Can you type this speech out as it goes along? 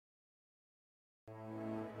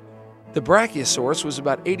The Brachiosaurus was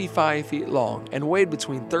about 85 feet long and weighed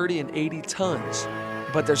between 30 and 80 tons.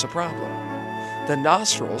 But there's a problem. The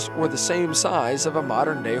nostrils were the same size of a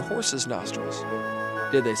modern-day horse's nostrils.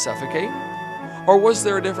 Did they suffocate? Or was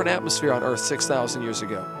there a different atmosphere on Earth 6,000 years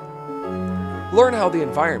ago? Learn how the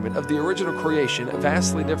environment of the original creation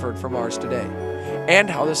vastly differed from ours today, and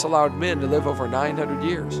how this allowed men to live over 900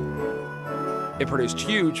 years. It produced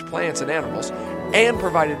huge plants and animals, and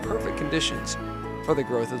provided perfect conditions for the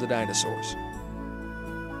growth of the dinosaurs.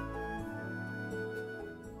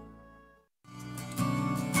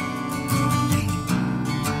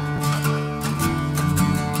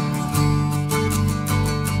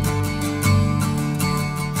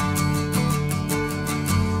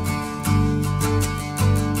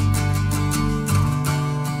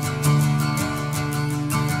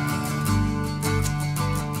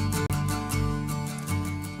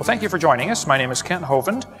 Well, thank you for joining us. My name is Kent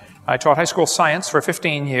Hovind. I taught high school science for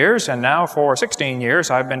 15 years, and now for 16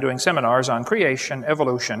 years I've been doing seminars on creation,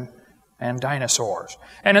 evolution, and dinosaurs.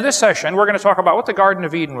 And in this session, we're going to talk about what the Garden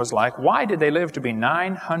of Eden was like. Why did they live to be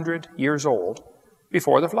 900 years old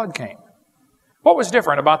before the flood came? What was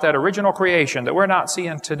different about that original creation that we're not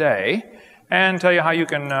seeing today? And tell you how you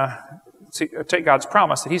can take God's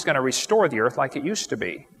promise that He's going to restore the earth like it used to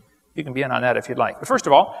be. You can be in on that if you'd like. But first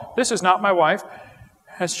of all, this is not my wife.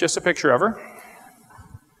 That's just a picture of her.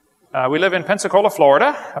 We live in Pensacola,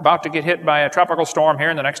 Florida, about to get hit by a tropical storm here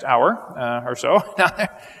in the next hour or so.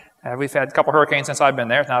 We've had a couple hurricanes since I've been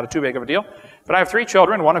there. It's not too big of a deal. But I have 3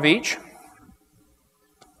 children, one of each.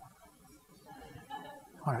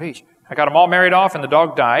 One of each. I got them all married off and the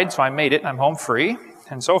dog died, so I made it and I'm home free.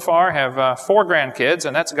 And so far have 4 grandkids,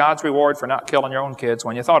 and that's God's reward for not killing your own kids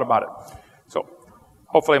when you thought about it. So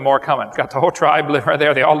hopefully more coming. Got the whole tribe live right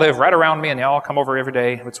there. They all live right around me, and they all come over every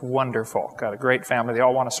day. It's wonderful. Got a great family. They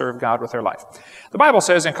all want to serve God with their life. The Bible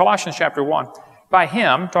says in Colossians chapter 1, by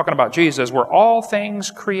Him, talking about Jesus, were all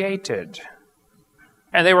things created.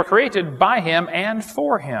 And they were created by Him and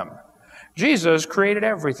for Him. Jesus created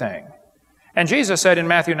everything. And Jesus said in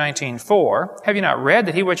Matthew 19:4, have you not read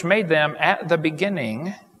that He which made them at the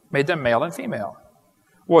beginning made them male and female?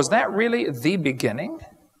 Was that really the beginning?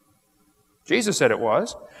 Jesus said it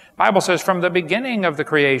was. The Bible says from the beginning of the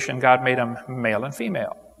creation, God made them male and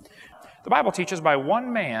female. The Bible teaches by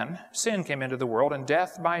one man, sin came into the world, and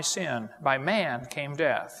death by sin. By man came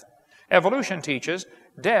death. Evolution teaches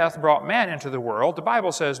death brought man into the world. The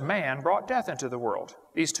Bible says man brought death into the world.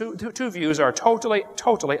 These two views are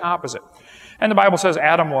totally opposite. And the Bible says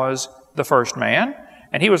Adam was the first man.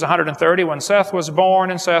 And he was 130 when Seth was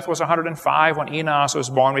born, and Seth was 105 when Enos was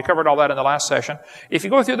born. We covered all that in the last session. If you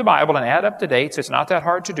go through the Bible and add up the dates, it's not that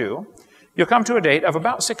hard to do. You'll come to a date of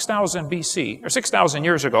about 6,000 BC, or 6,000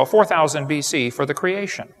 years ago, 4,000 BC for the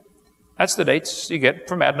creation. That's the dates you get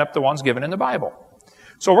from adding up the ones given in the Bible.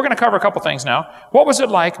 So we're going to cover a couple things now. What was it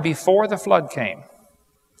like before the flood came?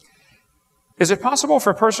 Is it possible for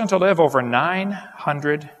a person to live over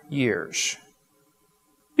 900 years?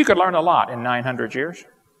 You could learn a lot in 900 years.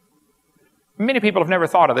 Many people have never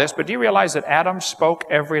thought of this, but do you realize that Adam spoke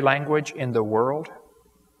every language in the world?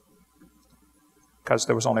 Because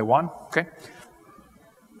there was only one, okay?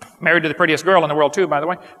 Married to the prettiest girl in the world too, by the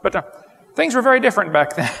way. But things were very different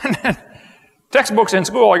back then. Textbooks in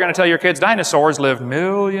school are going to tell your kids dinosaurs lived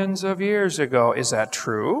millions of years ago. Is that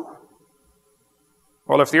true?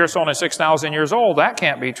 Well, if the Earth's only 6,000 years old, that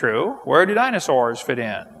can't be true. Where do dinosaurs fit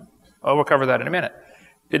in? Oh, we'll cover that in a minute.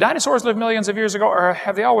 Did dinosaurs live millions of years ago, or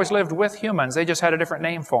have they always lived with humans? They just had a different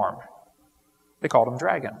name for them. They called them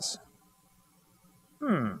dragons.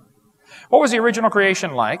 What was the original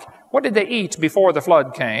creation like? What did they eat before the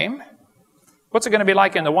flood came? What's it going to be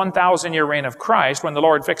like in the 1,000-year reign of Christ when the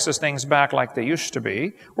Lord fixes things back like they used to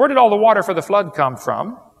be? Where did all the water for the flood come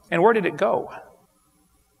from? And where did it go?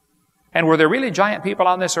 And were there really giant people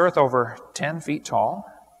on this earth over 10 feet tall?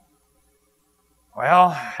 Well,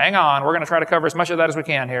 hang on. We're going to try to cover as much of that as we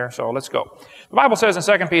can here, so let's go. The Bible says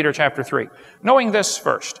in 2 Peter chapter 3, knowing this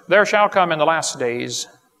first, there shall come in the last days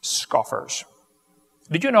scoffers.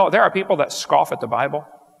 Did you know there are people that scoff at the Bible?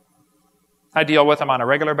 I deal with them on a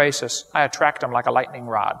regular basis. I attract them like a lightning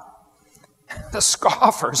rod. The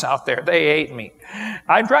scoffers out there, they hate me.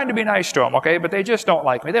 I'm trying to be nice to them, okay, but they just don't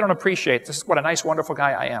like me. They don't appreciate this. What a nice, wonderful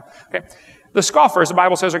guy I am. Okay, the scoffers, the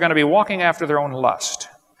Bible says, are going to be walking after their own lust.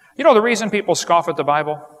 You know, the reason people scoff at the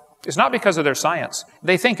Bible is not because of their science.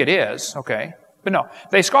 They think it is, okay? But no,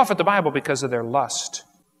 they scoff at the Bible because of their lust.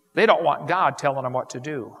 They don't want God telling them what to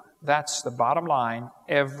do. That's the bottom line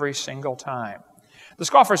every single time. The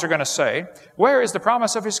scoffers are going to say, where is the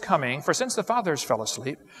promise of his coming? For since the fathers fell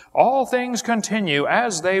asleep, all things continue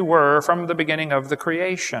as they were from the beginning of the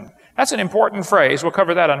creation. That's an important phrase. We'll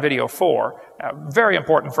cover that on video 4. A very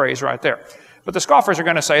important phrase right there. But the scoffers are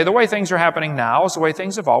going to say, the way things are happening now is the way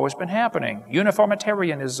things have always been happening.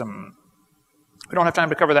 Uniformitarianism. We don't have time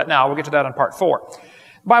to cover that now. We'll get to that in part 4.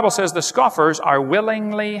 The Bible says the scoffers are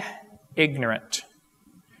willingly ignorant.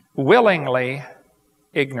 Willingly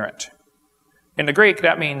ignorant. In the Greek,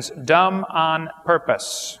 that means dumb on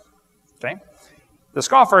purpose. Okay? The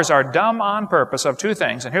scoffers are dumb on purpose of 2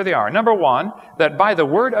 things, and here they are. Number 1, that by the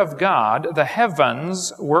word of God, the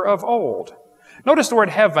heavens were of old. Notice the word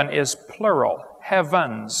heaven is plural.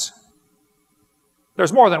 Heavens.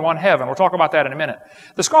 There's more than one heaven. We'll talk about that in a minute.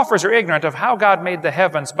 The scoffers are ignorant of how God made the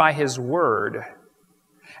heavens by His word,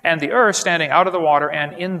 and the earth standing out of the water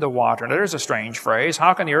and in the water. Now, there's a strange phrase.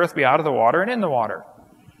 How can the earth be out of the water and in the water?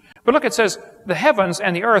 But look, it says, the heavens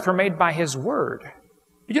and the earth were made by His word.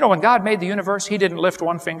 Did you know when God made the universe, He didn't lift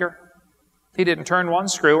one finger? He didn't turn one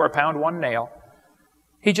screw or pound one nail.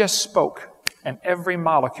 He just spoke, and every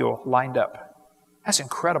molecule lined up. That's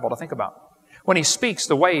incredible to think about. When He speaks,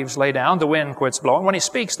 the waves lay down, the wind quits blowing. When He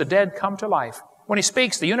speaks, the dead come to life. When He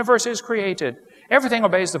speaks, the universe is created. Everything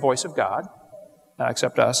obeys the voice of God,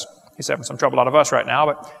 except us. He's having some trouble out of us right now,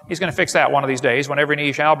 but He's going to fix that one of these days when every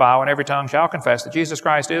knee shall bow and every tongue shall confess that Jesus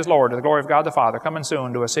Christ is Lord to the glory of God the Father, coming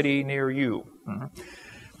soon to a city near you.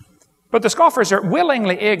 But the scoffers are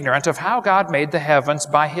willingly ignorant of how God made the heavens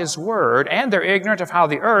by His word, and they're ignorant of how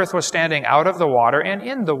the earth was standing out of the water and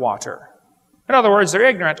in the water. In other words, they're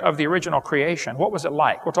ignorant of the original creation. What was it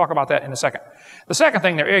like? We'll talk about that in a second. The second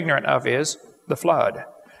thing they're ignorant of is the flood.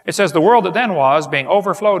 It says, the world that then was, being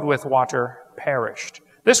overflowed with water, perished.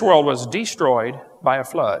 This world was destroyed by a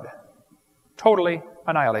flood, totally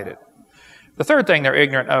annihilated. The third thing they're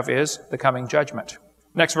ignorant of is the coming judgment.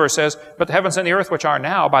 Next verse says, but the heavens and the earth which are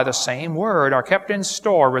now by the same word are kept in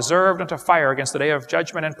store, reserved unto fire against the day of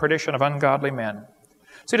judgment and perdition of ungodly men.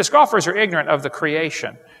 See, the scoffers are ignorant of the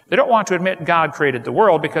creation. They don't want to admit God created the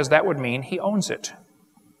world because that would mean He owns it.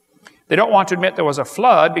 They don't want to admit there was a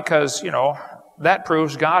flood because, that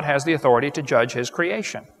proves God has the authority to judge His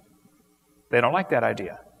creation. They don't like that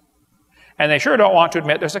idea. And they sure don't want to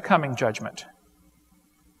admit there's a coming judgment.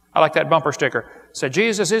 I like that bumper sticker. It said,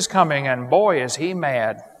 Jesus is coming, and boy, is He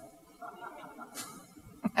mad.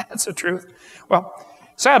 That's the truth. Well,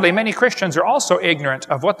 sadly, many Christians are also ignorant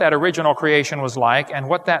of what that original creation was like and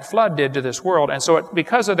what that flood did to this world. And so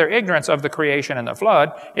because of their ignorance of the creation and the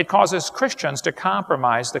flood, it causes Christians to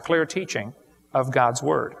compromise the clear teaching of God's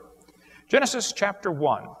Word. Genesis chapter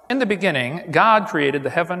 1. In the beginning, God created the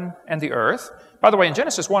heaven and the earth. By the way, in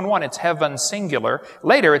Genesis 1:1, it's heaven singular.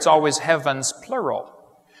 Later, it's always heavens plural.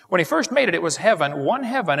 When He first made it, it was heaven, one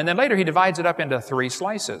heaven, and then later He divides it up into 3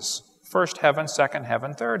 slices. First heaven, second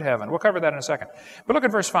heaven, third heaven. We'll cover that in a second. But look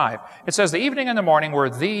at verse 5. It says, the evening and the morning were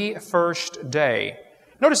the first day.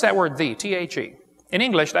 Notice that word the, T-H-E. In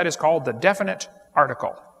English, that is called the definite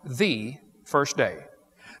article. The first day.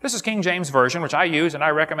 This is King James Version, which I use and I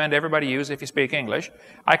recommend everybody use if you speak English.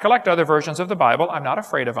 I collect other versions of the Bible. I'm not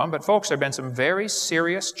afraid of them, but folks, there have been some very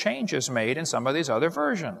serious changes made in some of these other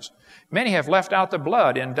versions. Many have left out the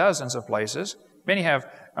blood in dozens of places. Many have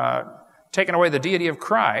taken away the deity of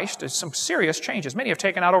Christ. There's some serious changes. Many have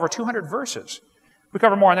taken out over 200 verses. We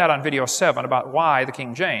cover more on that on video 7 about why the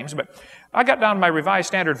King James, but I got down my Revised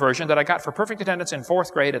Standard Version that I got for perfect attendance in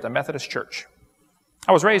 4th grade at the Methodist Church.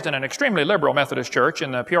 I was raised in an extremely liberal Methodist church in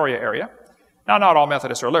the Peoria area. Now, not all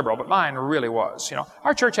Methodists are liberal, but mine really was.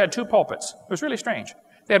 Our church had 2 pulpits. It was really strange.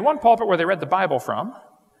 They had one pulpit where they read the Bible from,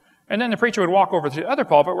 and then the preacher would walk over to the other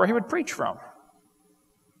pulpit where he would preach from.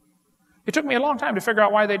 It took me a long time to figure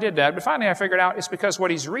out why they did that, but finally I figured out it's because what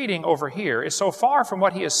he's reading over here is so far from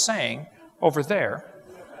what he is saying over there.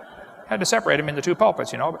 I had to separate him into 2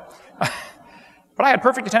 pulpits, But I had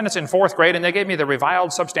perfect attendance in 4th grade, and they gave me the reviled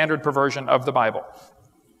substandard perversion of the Bible.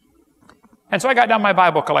 And so I got down my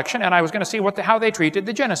Bible collection, and I was going to see how they treated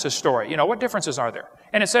the Genesis story. What differences are there?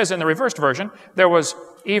 And it says in the reversed version, there was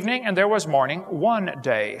evening and there was morning, one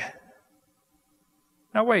day.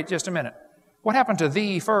 Now wait just a minute. What happened to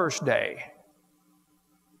the first day?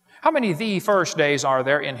 How many the first days are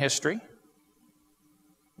there in history?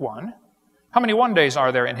 1. How many one days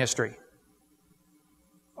are there in history?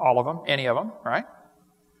 All of them, any of them, right?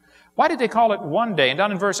 Why did they call it one day? And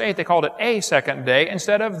down in verse 8, they called it a second day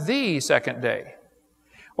instead of the second day.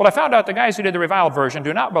 Well, I found out the guys who did the reviled version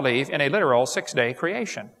do not believe in a literal 6-day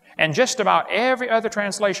creation. And just about every other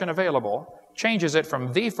translation available changes it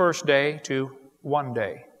from the first day to one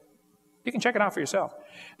day. You can check it out for yourself.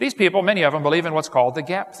 These people, many of them, believe in what's called the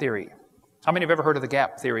gap theory. How many have ever heard of the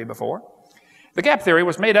gap theory before? The gap theory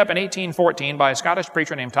was made up in 1814 by a Scottish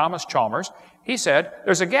preacher named Thomas Chalmers. He said,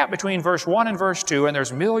 there's a gap between verse 1 and verse 2, and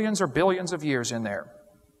there's millions or billions of years in there.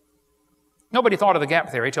 Nobody thought of the gap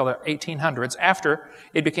theory till the 1800s, after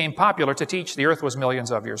it became popular to teach the earth was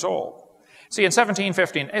millions of years old. See, in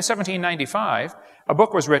 1795, a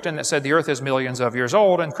book was written that said the earth is millions of years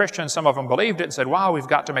old, and Christians, some of them believed it and said, wow, we've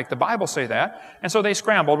got to make the Bible say that. And so they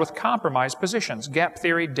scrambled with compromised positions. Gap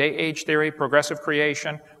theory, day-age theory, progressive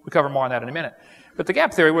creation. We cover more on that in a minute. But the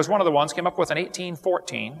gap theory was one of the ones came up with in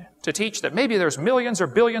 1814 to teach that maybe there's millions or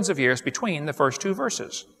billions of years between the first two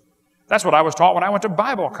verses. That's what I was taught when I went to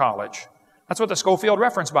Bible college. That's what the Schofield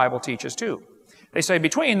Reference Bible teaches too. They say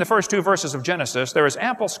between the first two verses of Genesis, there is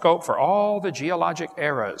ample scope for all the geologic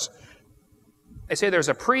eras. They say there's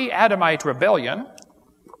a pre-Adamite rebellion,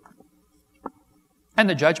 and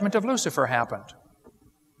the judgment of Lucifer happened.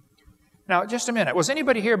 Now, just a minute. Was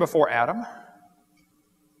anybody here before Adam?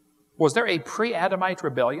 Was there a pre-Adamite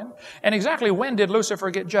rebellion? And exactly when did Lucifer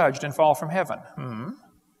get judged and fall from heaven?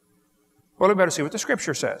 Well, we better see what the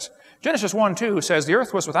Scripture says. Genesis 1:2 says, the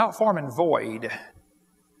earth was without form and void.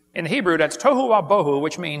 In the Hebrew, that's tohu wabohu,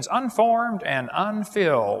 which means unformed and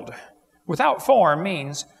unfilled. Without form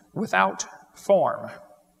means without form.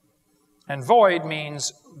 And void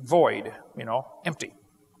means void, empty.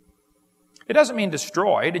 It doesn't mean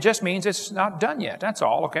destroyed. It just means it's not done yet. That's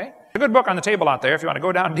all, okay? A good book on the table out there. If you want to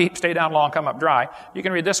go down deep, stay down long, come up dry, you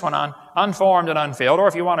can read this one on unformed and unfilled. Or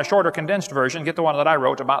if you want a shorter, condensed version, get the one that I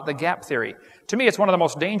wrote about the gap theory. To me, it's one of the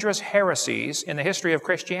most dangerous heresies in the history of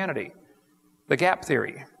Christianity. The gap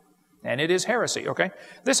theory. And it is heresy, okay?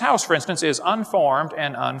 This house, for instance, is unformed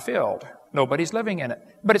and unfilled. Nobody's living in it.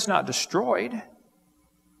 But it's not destroyed.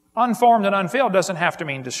 Unformed and unfilled doesn't have to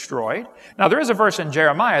mean destroyed. Now, there is a verse in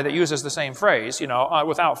Jeremiah that uses the same phrase,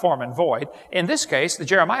 without form and void. In this case, the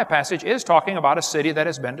Jeremiah passage is talking about a city that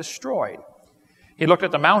has been destroyed. He looked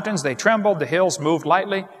at the mountains, they trembled, the hills moved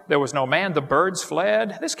lightly, there was no man, the birds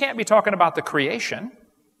fled. This can't be talking about the creation.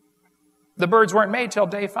 The birds weren't made till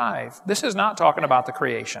day 5. This is not talking about the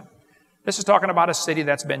creation. This is talking about a city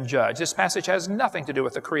that's been judged. This passage has nothing to do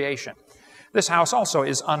with the creation. This house also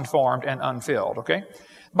is unformed and unfilled, okay?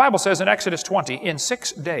 The Bible says in Exodus 20, in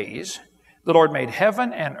 6 days, the Lord made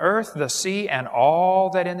heaven and earth, the sea, and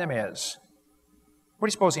all that in them is. What do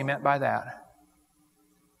you suppose he meant by that?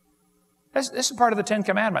 This is part of the 10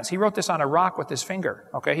 Commandments. He wrote this on a rock with his finger,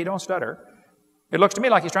 okay? He don't stutter. It looks to me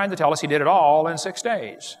like he's trying to tell us he did it all in 6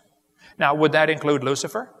 days. Now, would that include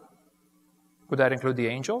Lucifer? Would that include the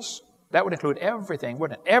angels? That would include everything,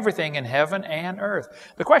 wouldn't it? Everything in heaven and earth.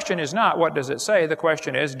 The question is not, what does it say? The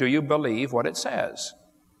question is, do you believe what it says?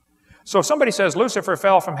 So if somebody says Lucifer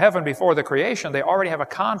fell from heaven before the creation, they already have a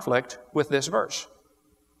conflict with this verse.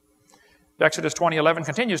 Exodus 20:11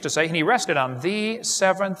 continues to say, and he rested on the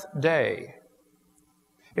 7th day.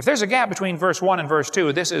 If there's a gap between verse 1 and verse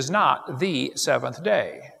 2, this is not the 7th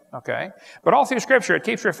day. Okay? But all through Scripture, it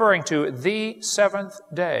keeps referring to the 7th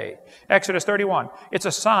day. Exodus 31, it's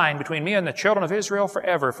a sign between me and the children of Israel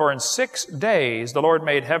forever. For in 6 days the Lord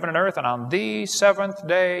made heaven and earth, and on the 7th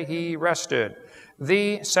day he rested.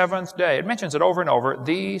 The 7th day. It mentions it over and over,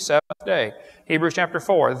 the 7th day. Hebrews chapter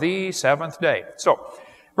 4, the 7th day. So,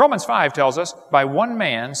 Romans 5 tells us, by one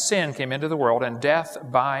man sin came into the world, and death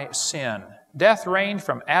by sin. Death reigned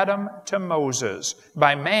from Adam to Moses.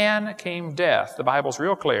 By man came death. The Bible's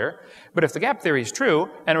real clear. But if the gap theory is true,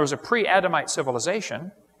 and it was a pre-Adamite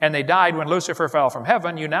civilization, and they died when Lucifer fell from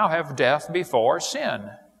heaven, you now have death before sin.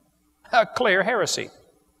 A clear heresy.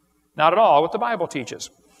 Not at all what the Bible teaches.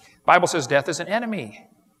 The Bible says death is an enemy.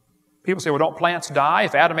 People say, well, don't plants die?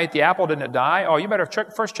 If Adam ate the apple, didn't it die? Oh, you better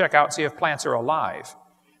first check out and see if plants are alive.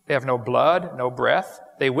 They have no blood, no breath.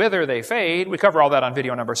 They wither, they fade. We cover all that on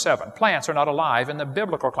video number 7. Plants are not alive in the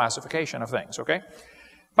biblical classification of things, okay?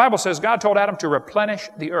 The Bible says God told Adam to replenish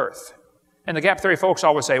the earth. And the gap theory folks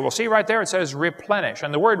always say, well, see right there, it says replenish.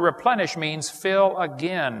 And the word replenish means fill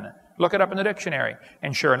again. Look it up in the dictionary.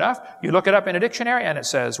 And sure enough, you look it up in a dictionary and it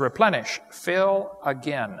says replenish, fill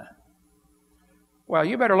again. Well,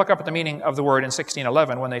 you better look up at the meaning of the word in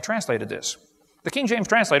 1611 when they translated this. The King James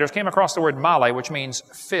translators came across the word male, which means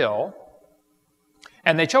fill.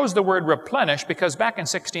 And they chose the word replenish because back in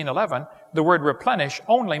 1611, the word replenish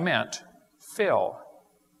only meant fill.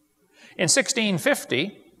 In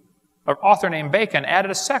 1650, an author named Bacon added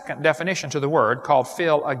a second definition to the word called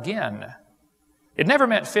fill again. It never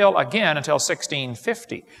meant fill again until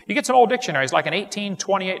 1650. You get some old dictionaries, like an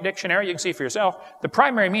 1828 dictionary, you can see for yourself. The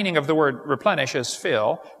primary meaning of the word replenish is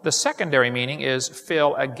fill. The secondary meaning is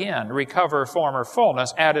fill again, recover former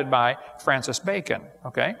fullness, added by Francis Bacon.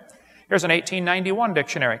 Okay? Here's an 1891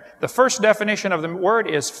 dictionary. The first definition of the word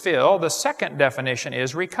is fill. The second definition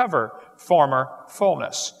is recover, former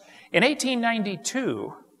fullness. In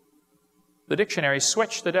 1892, the dictionary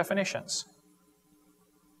switched the definitions.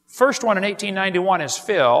 First one in 1891 is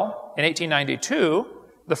fill. In 1892,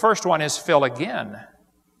 the first one is fill again.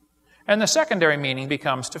 And the secondary meaning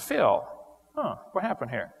becomes to fill. What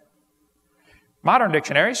happened here? Modern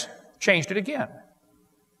dictionaries changed it again.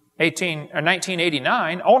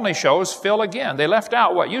 1989 only shows fill again. They left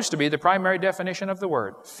out what used to be the primary definition of the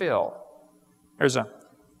word, fill. There's a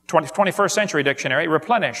 21st century dictionary,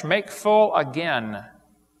 replenish, make full again.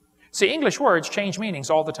 See, English words change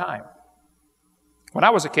meanings all the time. When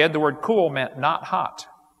I was a kid, the word cool meant not hot.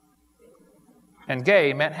 And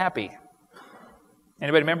gay meant happy.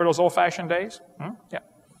 Anybody remember those old-fashioned days? Yeah.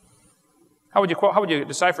 How would you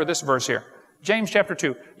decipher this verse here? James chapter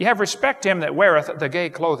 2. You have respect to him that weareth the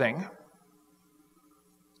gay clothing.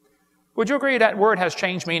 Would you agree that word has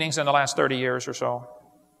changed meanings in the last 30 years or so?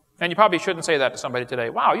 And you probably shouldn't say that to somebody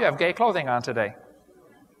today. Wow, you have gay clothing on today.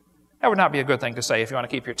 That would not be a good thing to say if you want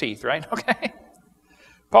to keep your teeth, right? Okay.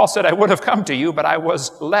 Paul said, I would have come to you, but I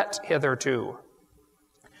was let hitherto.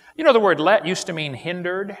 You know, the word let used to mean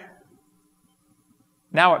hindered.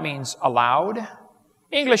 Now it means allowed.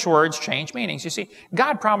 English words change meanings. You see,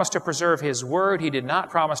 God promised to preserve His Word. He did not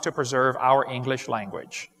promise to preserve our English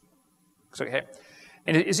language. So, okay.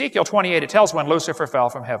 In Ezekiel 28, it tells when Lucifer fell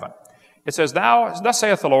from heaven. It says, Thus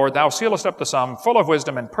saith the Lord, Thou sealest up the sum, full of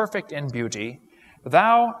wisdom and perfect in beauty.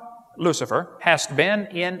 Thou, Lucifer, hast been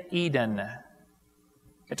in Eden.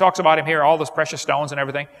 It talks about him here, all those precious stones and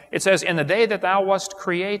everything. It says, in the day that thou wast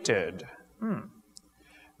created.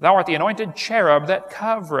 Thou art the anointed cherub that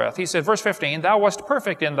covereth. He said, verse 15, Thou wast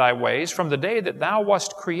perfect in thy ways from the day that thou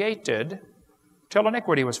wast created till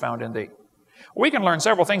iniquity was found in thee. We can learn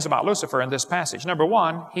several things about Lucifer in this passage. Number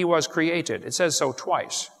one, he was created. It says so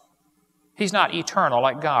twice. He's not eternal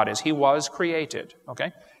like God is. He was created.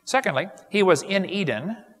 Okay? Secondly, he was in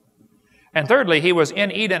Eden. And thirdly, he was in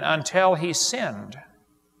Eden until he sinned.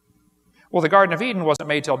 Well, the Garden of Eden wasn't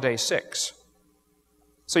made till day 6.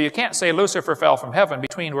 So you can't say Lucifer fell from heaven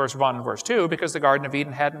between verse 1 and verse 2 because the Garden of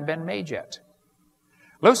Eden hadn't been made yet.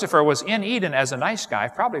 Lucifer was in Eden as a nice guy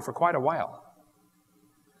probably for quite a while.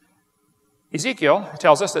 Ezekiel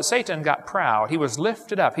tells us that Satan got proud. He was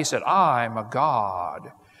lifted up. He said, I'm a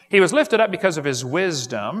god. He was lifted up because of his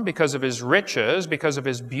wisdom, because of his riches, because of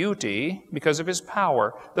his beauty, because of his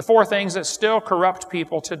power. The 4 things that still corrupt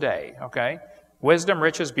people today, okay? Wisdom,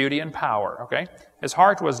 riches, beauty, and power, okay? His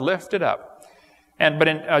heart was lifted up. But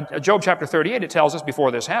in Job chapter 38, it tells us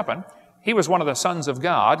before this happened, he was one of the sons of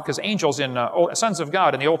God, because angels sons of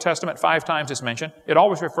God in the Old Testament, 5 times it's mentioned. It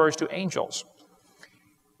always refers to angels.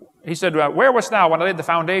 He said, Where wast thou when I laid the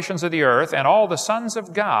foundations of the earth? And all the sons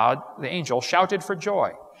of God, the angels, shouted for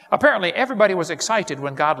joy. Apparently, everybody was excited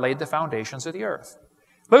when God laid the foundations of the earth.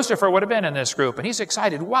 Lucifer would have been in this group, and he's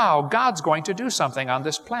excited. Wow, God's going to do something on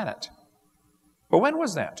this planet. But when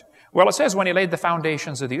was that? Well, it says when he laid the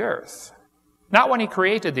foundations of the earth. Not when he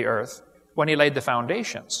created the earth, when he laid the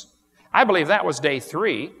foundations. I believe that was day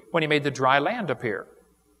 3 when he made the dry land appear.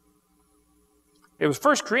 It was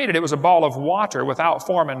first created, it was a ball of water without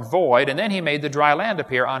form and void, and then he made the dry land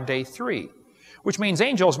appear on day 3, which means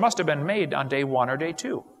angels must have been made on day 1 or day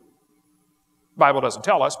 2. The Bible doesn't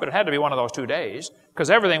tell us, but it had to be one of those 2 days, because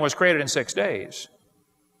everything was created in 6 days.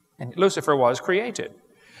 And Lucifer was created.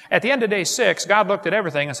 At the end of day 6, God looked at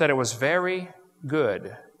everything and said it was very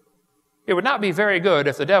good. It would not be very good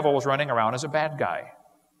if the devil was running around as a bad guy.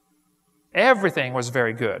 Everything was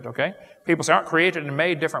very good, okay? People say, aren't created and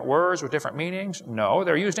made different words with different meanings? No,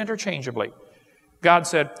 they're used interchangeably. God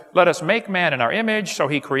said, let us make man in our image, so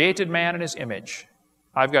He created man in His image.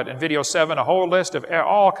 I've got in video 7 a whole list of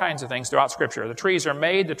all kinds of things throughout Scripture. The trees are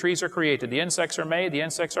made, the trees are created. The insects are made, the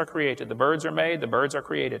insects are created. The birds are made, the birds are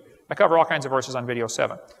created. I cover all kinds of verses on video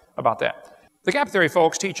 7 about that. The gap theory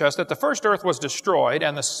folks teach us that the first earth was destroyed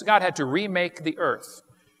and God had to remake the earth.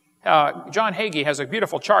 John Hagee has a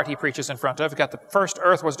beautiful chart he preaches in front of. He's got the first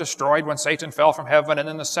earth was destroyed when Satan fell from heaven, and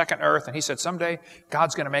then the second earth, and he said someday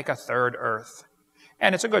God's going to make a third earth.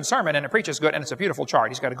 And it's a good sermon, and it preaches good, and it's a beautiful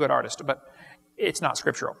chart. He's got a good artist, but it's not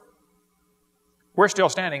scriptural. We're still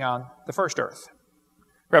standing on the first earth.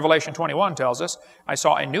 Revelation 21 tells us, I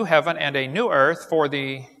saw a new heaven and a new earth, for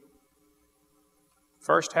the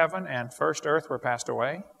first heaven and first earth were passed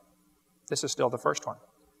away. This is still the first one.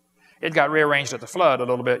 It got rearranged at the flood a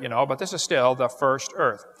little bit, but this is still the first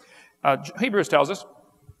earth. Hebrews tells us,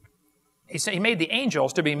 he made the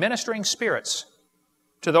angels to be ministering spirits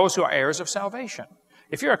to those who are heirs of salvation.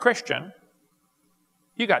 If you're a Christian,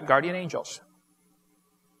 you got guardian angels.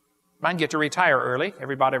 Mine get to retire early,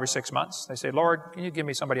 about every 6 months. They say, Lord, can you give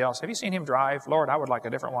me somebody else? Have you seen him drive? Lord, I would like a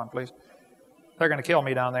different one, please. They're going to kill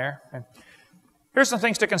me down there. And here's some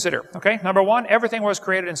things to consider, okay? Number one, everything was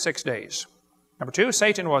created in 6 days. Number two,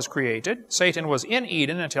 Satan was created. Satan was in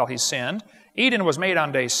Eden until he sinned. Eden was made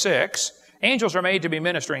on day 6. Angels are made to be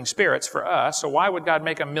ministering spirits for us, so why would God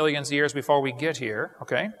make them millions of years before we get here,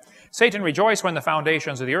 okay? Satan rejoiced when the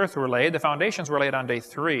foundations of the earth were laid. The foundations were laid on day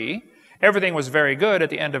 3. Everything was very good at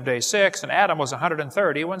the end of day 6, and Adam was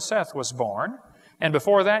 130 when Seth was born. And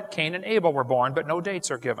before that, Cain and Abel were born, but no dates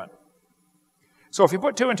are given. So if you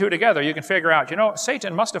put 2 and 2 together, you can figure out,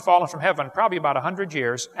 Satan must have fallen from heaven probably about 100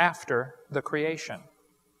 years after the creation.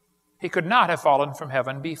 He could not have fallen from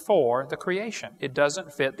heaven before the creation. It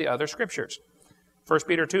doesn't fit the other scriptures. 1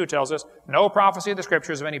 Peter 2 tells us, no prophecy of the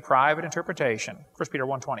scriptures of any private interpretation. 1 Peter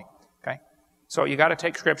 1:20, okay? So you got to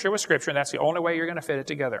take scripture with scripture, and that's the only way you're going to fit it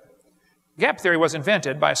together. Gap theory was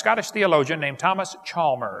invented by a Scottish theologian named Thomas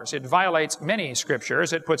Chalmers. It violates many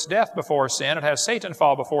scriptures. It puts death before sin. It has Satan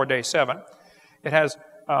fall before day 7. It has,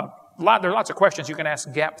 there are lots of questions you can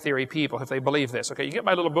ask gap theory people if they believe this. Okay, you get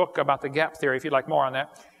my little book about the gap theory if you'd like more on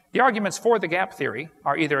that. The arguments for the gap theory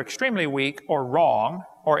are either extremely weak or wrong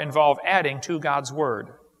or involve adding to God's Word.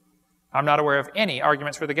 I'm not aware of any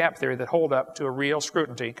arguments for the gap theory that hold up to a real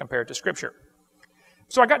scrutiny compared to Scripture.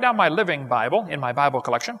 So I got down my Living Bible in my Bible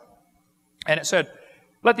collection, and it said,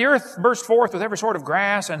 let the earth burst forth with every sort of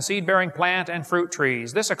grass and seed-bearing plant and fruit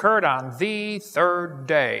trees. This occurred on the 3rd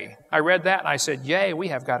day. I read that and I said, yay, we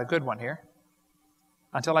have got a good one here.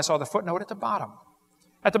 Until I saw the footnote at the bottom.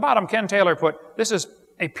 At the bottom, Ken Taylor put, this is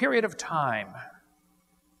a period of time.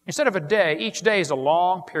 Instead of a day, each day is a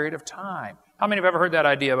long period of time. How many have ever heard that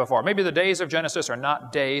idea before? Maybe the days of Genesis are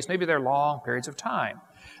not days. Maybe they're long periods of time.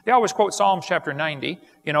 They always quote Psalms chapter 90.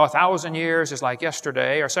 1,000 years is like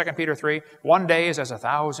yesterday. Or 2 Peter 3, 1 day is as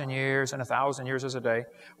 1,000 years, and 1,000 years is a day.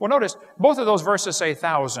 Well, notice, both of those verses say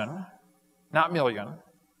 1,000, not million.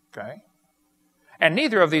 Okay? And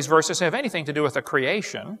neither of these verses have anything to do with the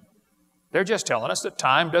creation. They're just telling us that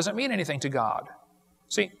time doesn't mean anything to God.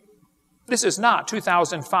 See, this is not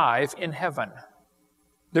 2005 in heaven.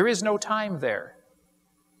 There is no time there.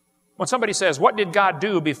 When somebody says, what did God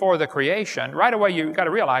do before the creation? Right away you've got to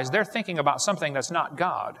realize they're thinking about something that's not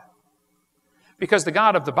God. Because the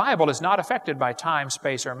God of the Bible is not affected by time,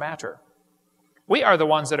 space, or matter. We are the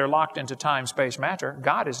ones that are locked into time, space, matter.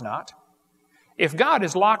 God is not. If God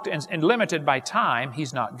is locked and limited by time,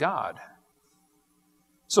 He's not God.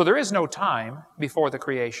 So there is no time before the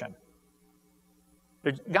creation.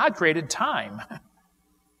 God created time.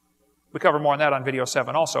 We cover more on that on video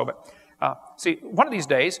 7 also. But see, one of these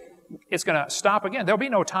days, it's going to stop again. There'll be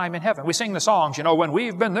no time in heaven. We sing the songs, when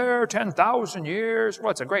we've been there 10,000 years. Well,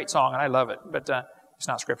 it's a great song, and I love it, but it's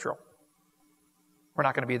not scriptural. We're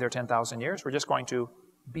not going to be there 10,000 years. We're just going to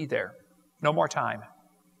be there. No more time.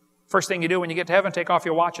 First thing you do when you get to heaven, take off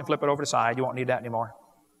your watch and flip it over to the side. You won't need that anymore.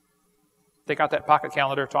 Take out that pocket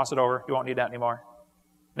calendar, toss it over. You won't need that anymore.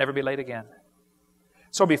 Never be late again.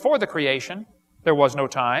 So before the creation, there was no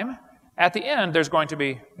time. At the end, there's going to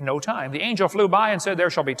be no time. The angel flew by and said, there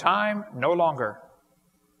shall be time no longer.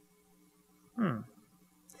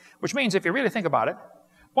 Which means, if you really think about it,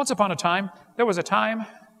 once upon a time, there was a time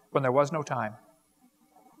when there was no time.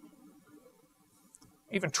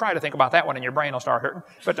 Even try to think about that one and your brain will start hurting.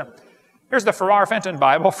 But here's the Farrar Fenton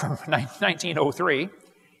Bible from 1903.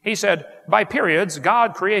 He said, by periods,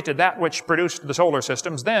 God created that which produced the solar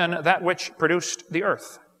systems, then that which produced the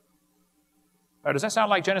earth. Does that sound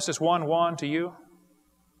like Genesis 1:1 to you?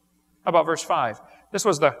 How about verse 5? This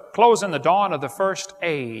was the close and the dawn of the first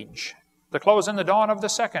age. The close and the dawn of the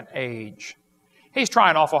second age. He's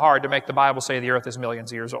trying awful hard to make the Bible say the earth is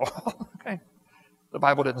millions of years old. Okay? The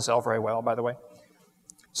Bible didn't sell very well, by the way.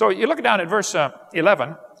 So you look down at verse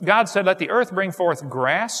 11. God said, let the earth bring forth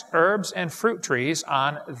grass, herbs, and fruit trees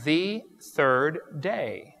on the 3rd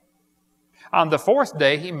day. On the 4th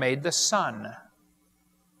day, He made the sun.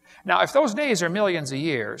 Now, if those days are millions of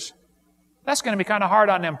years, that's going to be kind of hard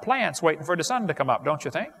on them plants waiting for the sun to come up, don't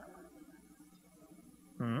you think?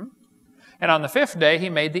 And on the 5th day, He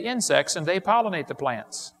made the insects, and they pollinate the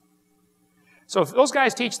plants. So if those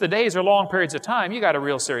guys teach the days are long periods of time, you got a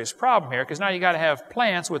real serious problem here, because now you got to have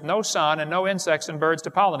plants with no sun and no insects and birds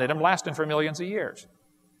to pollinate them, lasting for millions of years.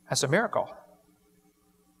 That's a miracle.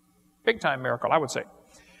 Big time miracle, I would say.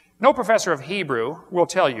 No professor of Hebrew will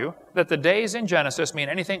tell you that the days in Genesis mean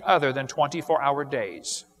anything other than 24-hour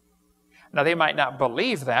days. Now, they might not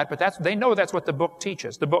believe that, but they know that's what the book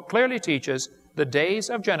teaches. The book clearly teaches the days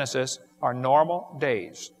of Genesis are normal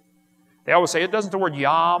days. They always say, doesn't the word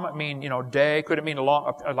yom mean, day? Could it mean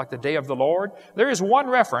like the day of the Lord? There is one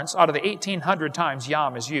reference out of the 1,800 times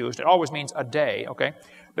yom is used. It always means a day, okay?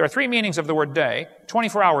 There are three meanings of the word day.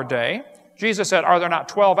 24-hour day. Jesus said, are there not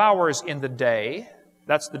 12 hours in the day?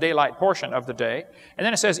 That's the daylight portion of the day. And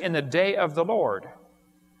then it says, in the day of the Lord.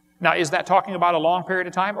 Now, is that talking about a long period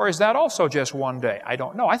of time, or is that also just one day? I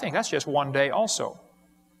don't know. I think that's just one day also.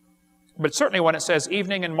 But certainly when it says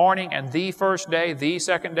evening and morning and the first day, the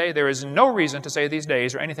second day, there is no reason to say these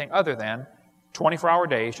days are anything other than 24-hour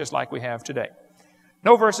days, just like we have today.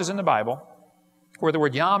 No verses in the Bible where the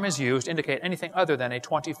word yom is used indicate anything other than a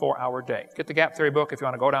 24-hour day. Get the Gap Theory book if you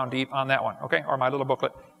want to go down deep on that one, okay? Or my little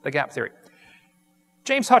booklet, The Gap Theory.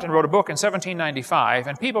 James Hutton wrote a book in 1795,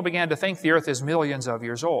 and people began to think the earth is millions of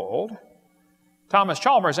years old. Thomas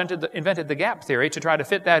Chalmers invented the gap theory to try to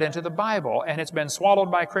fit that into the Bible, and it's been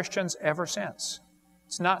swallowed by Christians ever since.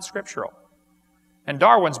 It's not scriptural. And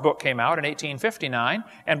Darwin's book came out in 1859,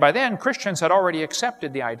 and by then Christians had already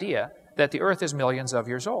accepted the idea that the earth is millions of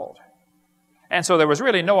years old. And so there was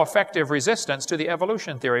really no effective resistance to the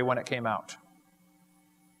evolution theory when it came out.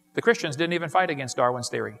 The Christians didn't even fight against Darwin's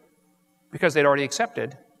theory, because they'd already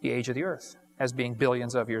accepted the age of the earth as being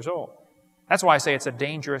billions of years old. That's why I say it's a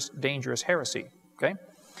dangerous, dangerous heresy, okay?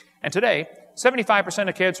 And today, 75%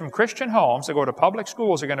 of kids from Christian homes that go to public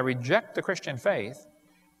schools are going to reject the Christian faith,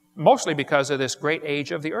 mostly because of this great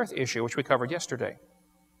age of the earth issue, which we covered yesterday.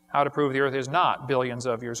 How to prove the earth is not billions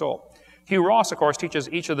of years old. Hugh Ross, of course, teaches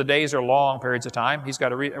each of the days are long periods of time. He's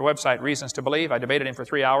got a website, Reasons to Believe. I debated him for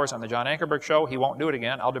 3 hours on the John Ankerberg Show. He won't do it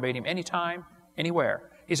again. I'll debate him anytime,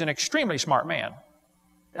 anywhere. He's an extremely smart man.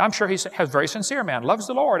 I'm sure he's a very sincere man, loves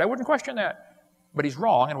the Lord. I wouldn't question that. But he's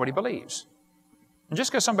wrong in what he believes. And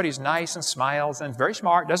just because somebody's nice and smiles and very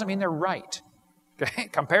smart doesn't mean they're right. Okay?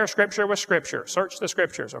 Compare Scripture with Scripture. Search the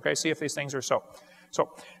Scriptures. Okay? See if these things are so.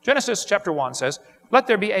 So, Genesis chapter 1 says, let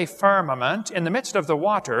there be a firmament in the midst of the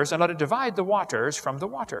waters, and let it divide the waters from the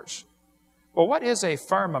waters. Well, what is a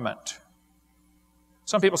firmament?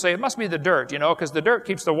 Some people say it must be the dirt, because the dirt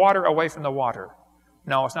keeps the water away from the water.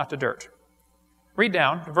 No, it's not the dirt. Read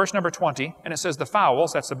down to verse number 20, and it says, the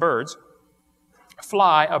fowls, that's the birds,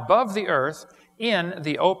 fly above the earth in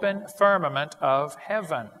the open firmament of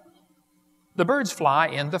heaven. The birds fly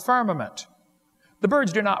in the firmament. The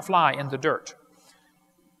birds do not fly in the dirt.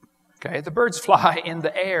 Okay, the birds fly in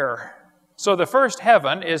the air. So the first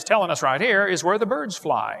heaven is telling us right here is where the birds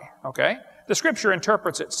fly. Okay? The Scripture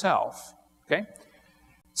interprets itself. Okay?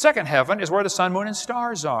 Second heaven is where the sun, moon, and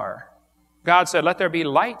stars are. God said, let there be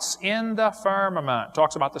lights in the firmament.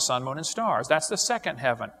 Talks about the sun, moon, and stars. That's the second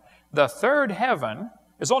heaven. The third heaven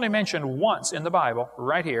is only mentioned once in the Bible,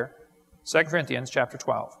 right here, 2 Corinthians chapter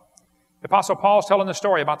 12. The Apostle Paul's telling the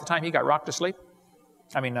story about the time he got rocked to sleep.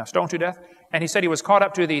 Stoned to death. And he said he was caught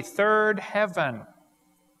up to the third heaven.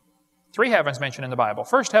 3 heavens mentioned in the Bible.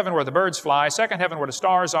 First heaven where the birds fly. Second heaven where the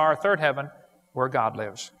stars are. Third heaven where God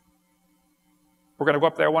lives. We're going to go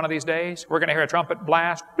up there one of these days. We're going to hear a trumpet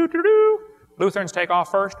blast. Doo-doo-doo. Lutherans take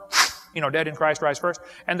off first. Dead in Christ rise first.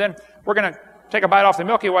 And then we're going to take a bite off the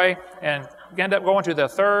Milky Way and end up going to the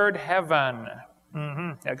third heaven.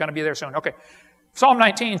 They're going to be there soon. Okay. Psalm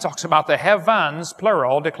 19 talks about the heavens,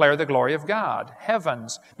 plural, declare the glory of God.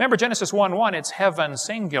 Heavens. Remember Genesis 1:1, it's heaven,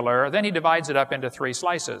 singular. Then he divides it up into 3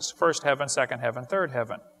 slices. First heaven, second heaven, third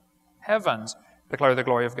heaven. Heavens declare the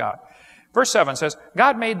glory of God. Verse 7 says,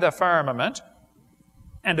 God made the firmament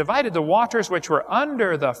and divided the waters which were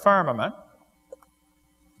under the firmament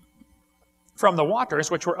from the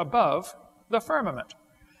waters which were above the firmament.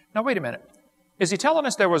 Now wait a minute. Is he telling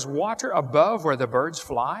us there was water above where the birds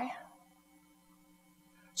fly?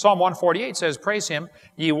 Psalm 148 says, praise him,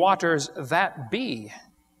 ye waters that be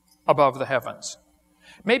above the heavens.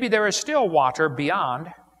 Maybe there is still water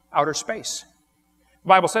beyond outer space. The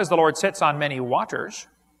Bible says the Lord sits on many waters.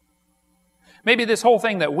 Maybe this whole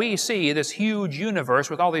thing that we see, this huge universe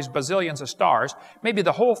with all these bazillions of stars, maybe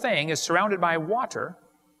the whole thing is surrounded by water.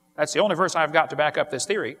 That's the only verse I've got to back up this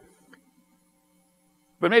theory.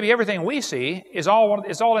 But maybe everything we see is all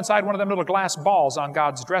inside one of them little glass balls on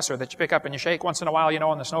God's dresser that you pick up and you shake once in a while,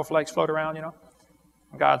 and the snowflakes float around, And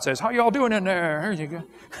God says, how you all doing in there? Here you go.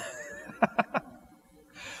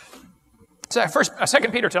 So 2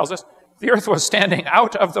 Peter tells us, the earth was standing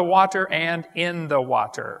out of the water and in the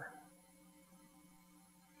water.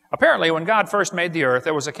 Apparently, when God first made the earth,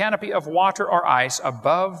 there was a canopy of water or ice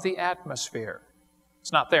above the atmosphere.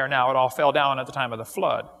 It's not there now. It all fell down at the time of the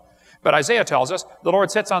flood. But Isaiah tells us the Lord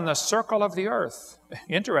sits on the circle of the earth.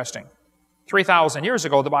 Interesting. 3,000 years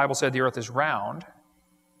ago, the Bible said the earth is round.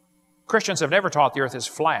 Christians have never taught the earth is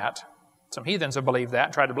flat. Some heathens have believed that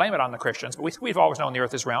and tried to blame it on the Christians, but we've always known the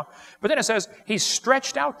earth is round. But then it says he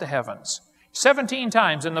stretched out the heavens. 17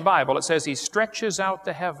 times in the Bible it says he stretches out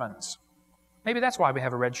the heavens. Maybe that's why we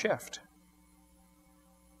have a red shift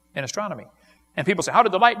in astronomy. And people say, how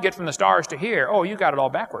did the light get from the stars to here? Oh, you got it all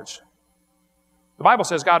backwards. The Bible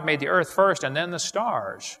says God made the earth first and then the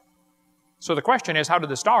stars. So the question is, how did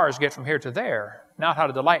the stars get from here to there? Not how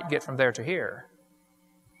did the light get from there to here?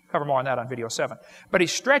 Cover more on that on video 7. But he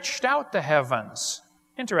stretched out the heavens.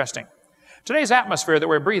 Interesting. Today's atmosphere that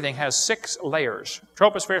we're breathing has 6 layers.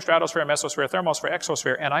 Troposphere, stratosphere, mesosphere, thermosphere,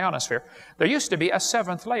 exosphere, and ionosphere. There used to be a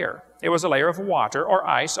 7th layer. It was a layer of water or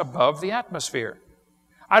ice above the atmosphere.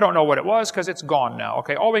 I don't know what it was because it's gone now.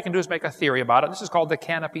 Okay, all we can do is make a theory about it. This is called the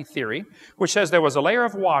canopy theory, which says there was a layer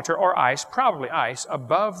of water or ice, probably ice,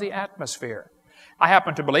 above the atmosphere. I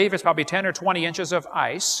happen to believe it's probably 10 or 20 inches of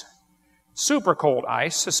ice, super cold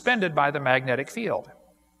ice, suspended by the magnetic field.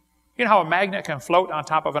 You know how a magnet can float on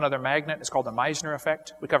top of another magnet? It's called the Meissner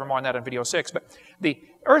effect. We cover more on that in video 6. But the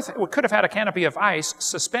Earth could have had a canopy of ice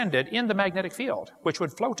suspended in the magnetic field, which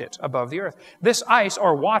would float it above the Earth. This ice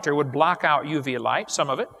or water would block out UV light, some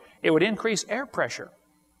of it. It would increase air pressure.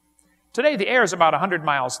 Today, the air is about 100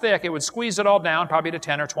 miles thick. It would squeeze it all down probably to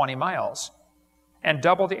 10 or 20 miles and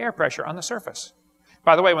double the air pressure on the surface.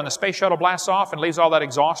 By the way, when the space shuttle blasts off and leaves all that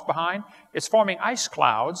exhaust behind, it's forming ice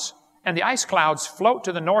clouds. And the ice clouds float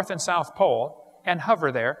to the North and South Pole and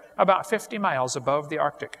hover there about 50 miles above the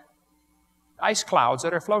Arctic. Ice clouds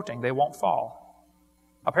that are floating, they won't fall.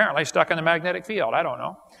 Apparently stuck in the magnetic field, I don't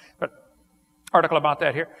know. But article about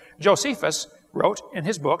that here. Josephus wrote in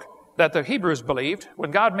his book that the Hebrews believed when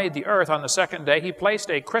God made the earth on the 2nd day, he placed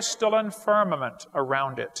a crystalline firmament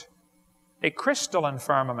around it. A crystalline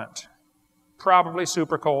firmament. Probably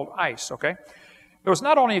super cold ice, okay? There was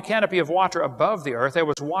not only a canopy of water above the earth, there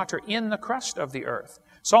was water in the crust of the earth.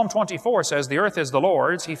 Psalm 24 says, the earth is the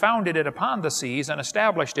Lord's. He founded it upon the seas and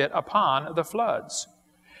established it upon the floods.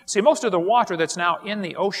 See, most of the water that's now in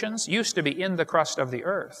the oceans used to be in the crust of the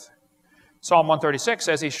earth. Psalm 136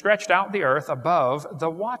 says he stretched out the earth above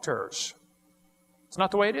the waters. It's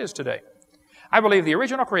not the way it is today. I believe the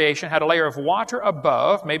original creation had a layer of water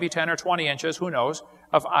above, maybe 10 or 20 inches, who knows,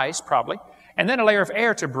 of ice probably. And then a layer of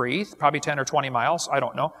air to breathe, probably 10 or 20 miles, I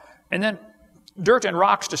don't know. And then dirt and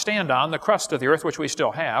rocks to stand on, the crust of the earth, which we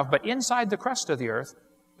still have. But inside the crust of the earth,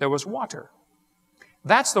 there was water.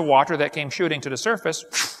 That's the water that came shooting to the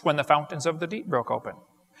surface when the fountains of the deep broke open.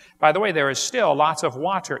 By the way, there is still lots of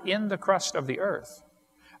water in the crust of the earth.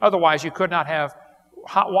 Otherwise, you could not have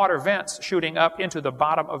hot water vents shooting up into the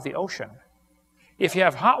bottom of the ocean. If you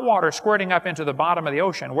have hot water squirting up into the bottom of the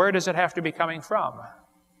ocean, where does it have to be coming from?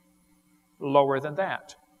 Lower than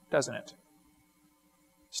that, doesn't it?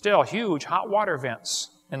 Still huge hot water vents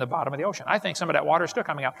in the bottom of the ocean. I think some of that water is still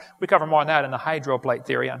coming out. We cover more on that in the hydroplate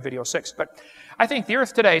theory on video 6. But I think the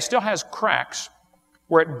earth today still has cracks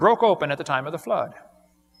where it broke open at the time of the flood.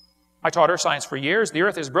 I taught earth science for years. The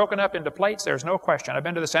earth is broken up into plates. There's no question. I've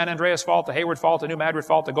been to the San Andreas Fault, the Hayward Fault, the New Madrid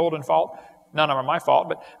Fault, the Golden Fault. None of them are my fault,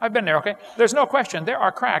 but I've been there, okay? There's no question. There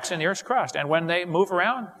are cracks in the earth's crust. And when they move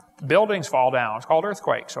around, buildings fall down. It's called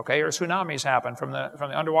earthquakes, okay? Or tsunamis happen from the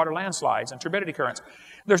underwater landslides and turbidity currents.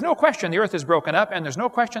 There's no question the earth is broken up, and there's no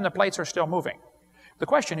question the plates are still moving. The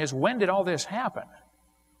question is, when did all this happen?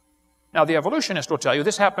 Now, the evolutionist will tell you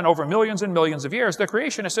this happened over millions and millions of years. The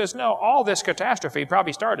creationist says, no, all this catastrophe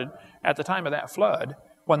probably started at the time of that flood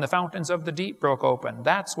when the fountains of the deep broke open.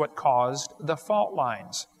 That's what caused the fault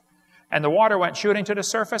lines. And the water went shooting to the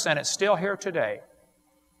surface, and it's still here today.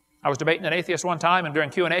 I was debating an atheist one time, and during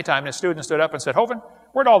Q&A time, a student stood up and said, Hovind,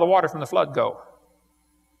 where'd all the water from the flood go?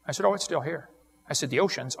 I said, oh, it's still here. I said, the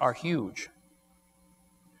oceans are huge.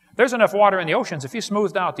 There's enough water in the oceans, if you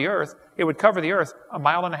smoothed out the earth, it would cover the earth 1.5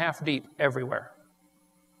 miles deep everywhere.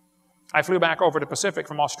 I flew back over to Pacific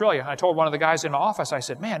from Australia. I told one of the guys in my office, I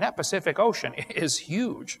said, man, that Pacific Ocean is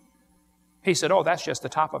huge. He said, oh, that's just the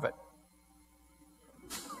top of it.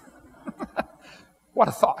 What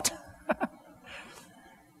a thought.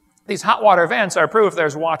 These hot water vents are proof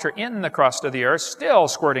there's water in the crust of the earth, still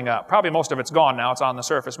squirting up. Probably most of it's gone now, it's on the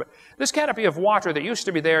surface. But this canopy of water that used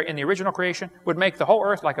to be there in the original creation would make the whole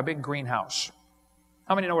earth like a big greenhouse.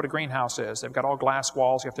 How many know what a greenhouse is? They've got all glass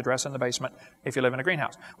walls. You have to dress in the basement if you live in a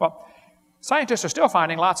greenhouse. Well, scientists are still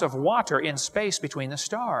finding lots of water in space between the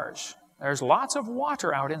stars. There's lots of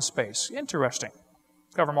water out in space. Interesting.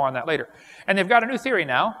 Cover more on that later. And they've got a new theory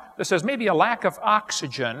now that says maybe a lack of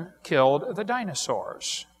oxygen killed the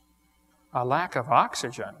dinosaurs. A lack of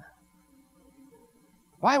oxygen.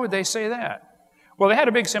 Why would they say that? Well, they had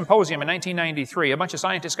a big symposium in 1993. A bunch of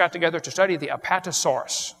scientists got together to study the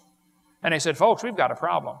Apatosaurus. And they said, folks, we've got a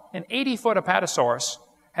problem. An 80-foot apatosaurus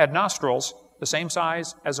had nostrils the same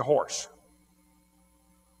size as a horse.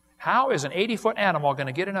 How is an 80-foot animal going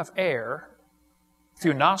to get enough air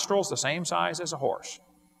through nostrils the same size as a horse?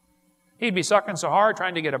 He'd be sucking so hard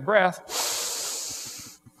trying to get a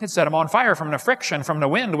breath, it'd set him on fire from the friction from the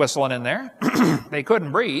wind whistling in there. They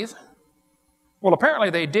couldn't breathe. Well,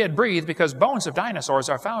 apparently they did breathe because bones of dinosaurs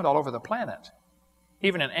are found all over the planet.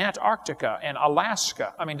 Even in Antarctica and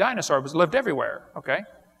Alaska. I mean, dinosaurs lived everywhere, okay?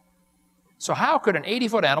 So how could an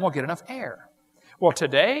 80-foot animal get enough air? Well,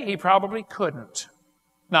 today he probably couldn't.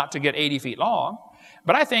 Not to get 80 feet long.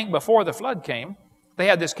 But I think before the flood came, they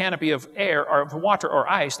had this canopy of air or of water or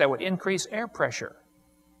ice that would increase air pressure.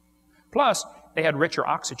 Plus, they had richer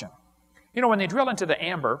oxygen. You know, when they drill into the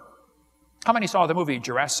amber, how many saw the movie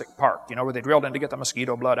Jurassic Park, you know, where they drilled in to get the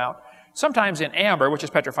mosquito blood out? Sometimes in amber, which is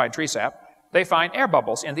petrified tree sap, they find air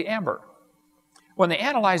bubbles in the amber. When they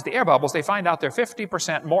analyze the air bubbles, they find out they're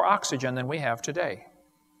 50% more oxygen than we have today.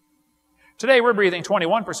 Today, we're breathing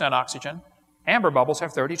 21% oxygen. Amber bubbles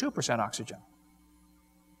have 32% oxygen.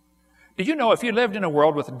 Did you know if you lived in a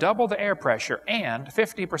world with double the air pressure and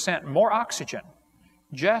 50% more oxygen,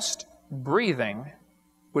 just breathing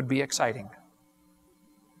would be exciting?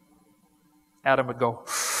 Adam would go,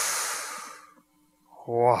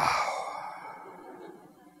 wow,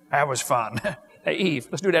 that was fun. Hey, Eve,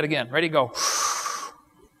 let's do that again. Ready, go.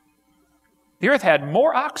 The earth had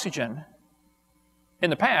more oxygen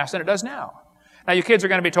in the past than it does now. Now, you kids are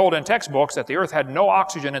going to be told in textbooks that the earth had no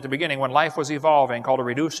oxygen at the beginning when life was evolving, called a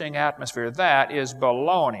reducing atmosphere. That is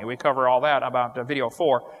baloney. We cover all that about video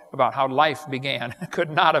 4, about how life began. It could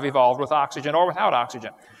not have evolved with oxygen or without oxygen.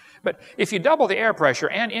 But if you double the air pressure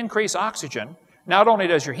and increase oxygen, not only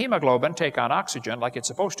does your hemoglobin take on oxygen like it's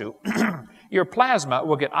supposed to, your plasma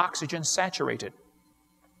will get oxygen saturated,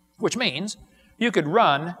 which means you could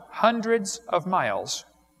run hundreds of miles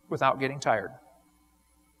without getting tired.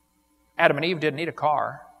 Adam and Eve didn't need a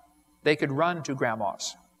car. They could run to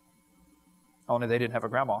grandma's. Only they didn't have a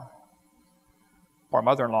grandma. Or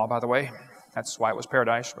mother-in-law, by the way. That's why it was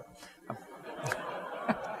paradise.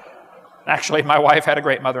 Actually, my wife had a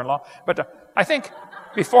great mother-in-law. But I think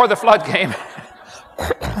before the flood came,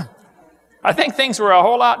 I think things were a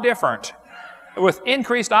whole lot different. With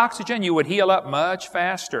increased oxygen, you would heal up much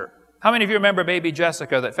faster. How many of you remember baby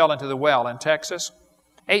Jessica that fell into the well in Texas?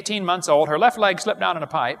 18 months old, her left leg slipped down in a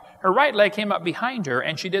pipe, her right leg came up behind her,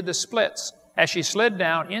 and she did the splits as she slid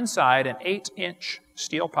down inside an 8-inch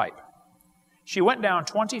steel pipe. She went down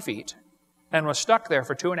 20 feet and was stuck there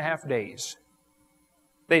for 2.5 days.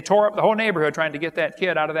 They tore up the whole neighborhood trying to get that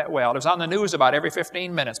kid out of that well. It was on the news about every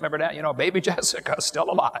 15 minutes. Remember that? You know, baby Jessica's still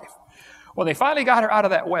alive. When they finally got her out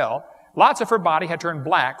of that well, lots of her body had turned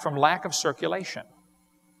black from lack of circulation.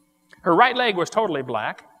 Her right leg was totally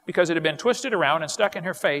black, because it had been twisted around and stuck in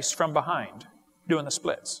her face from behind, doing the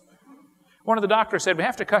splits. One of the doctors said, we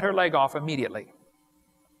have to cut her leg off immediately.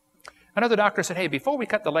 Another doctor said, hey, before we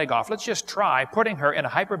cut the leg off, let's just try putting her in a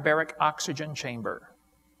hyperbaric oxygen chamber.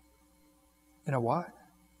 You know what?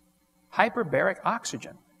 Hyperbaric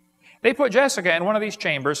oxygen. They put Jessica in one of these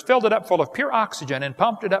chambers, filled it up full of pure oxygen, and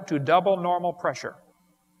pumped it up to double normal pressure.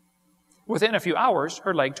 Within a few hours,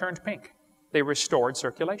 her leg turned pink. They restored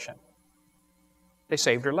circulation. They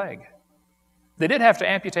saved her leg. They did have to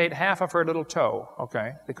amputate half of her little toe,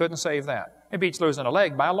 okay? They couldn't save that. It beats losing a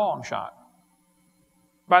leg by a long shot.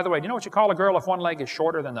 By the way, do you know what you call a girl if one leg is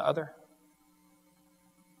shorter than the other?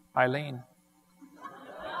 Eileen.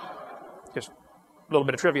 Just a little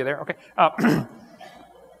bit of trivia there, okay?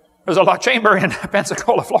 There's a chamber in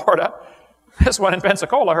Pensacola, Florida. This one in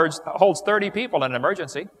Pensacola holds 30 people in an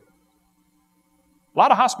emergency. A lot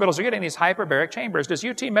of hospitals are getting these hyperbaric chambers. Does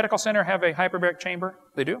UT Medical Center have a hyperbaric chamber?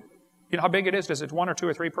 They do? You know how big it is? Does it 1 or 2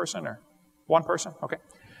 or 3 person or 1 person? Okay.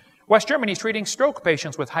 West Germany is treating stroke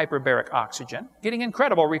patients with hyperbaric oxygen, getting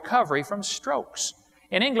incredible recovery from strokes.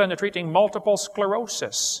 In England, they're treating multiple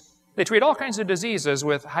sclerosis. They treat all kinds of diseases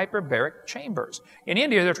with hyperbaric chambers. In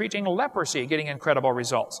India, they're treating leprosy, getting incredible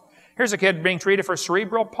results. Here's a kid being treated for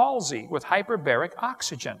cerebral palsy with hyperbaric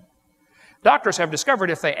oxygen. Doctors have discovered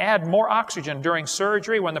if they add more oxygen during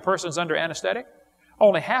surgery when the person's under anesthetic,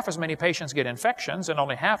 only half as many patients get infections and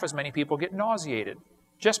only half as many people get nauseated,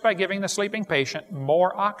 just by giving the sleeping patient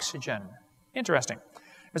more oxygen. Interesting.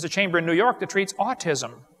 There's a chamber in New York that treats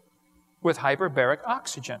autism with hyperbaric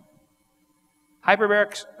oxygen.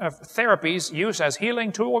 Hyperbaric therapies use as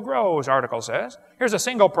healing tool grows, article says. Here's a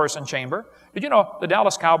single-person chamber. Did you know the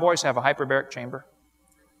Dallas Cowboys have a hyperbaric chamber?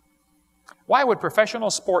 Why would professional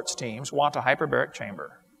sports teams want a hyperbaric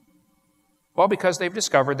chamber? Well, because they've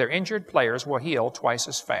discovered their injured players will heal twice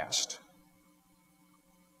as fast.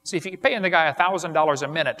 See, if you're paying the guy $1,000 a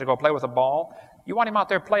minute to go play with a ball, you want him out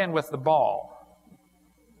there playing with the ball.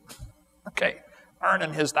 Okay,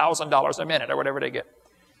 earning his $1,000 a minute or whatever they get.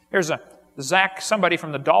 Here's Zach, somebody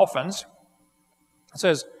from the Dolphins. It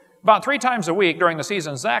says, about 3 times a week during the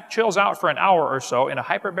season, Zach chills out for an hour or so in a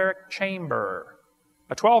hyperbaric chamber,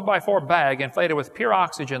 a 12x4 bag inflated with pure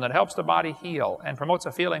oxygen that helps the body heal and promotes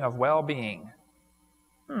a feeling of well-being.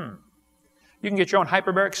 You can get your own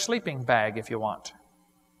hyperbaric sleeping bag if you want.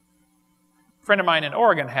 A friend of mine in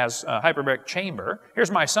Oregon has a hyperbaric chamber.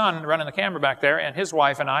 Here's my son running the camera back there, and his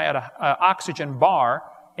wife and I at an oxygen bar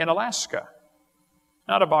in Alaska.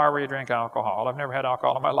 Not a bar where you drink alcohol. I've never had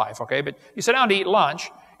alcohol in my life, okay? But you sit down to eat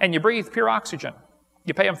lunch, and you breathe pure oxygen.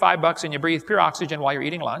 You pay them $5 and you breathe pure oxygen while you're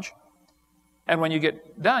eating lunch. And when you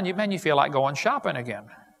get done, you feel like going shopping again.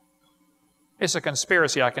 It's a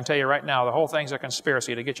conspiracy, I can tell you right now. The whole thing's a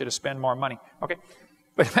conspiracy to get you to spend more money, okay?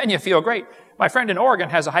 But then you feel great. My friend in Oregon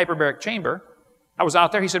has a hyperbaric chamber. I was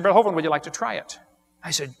out there. He said, Brother Hovind, would you like to try it?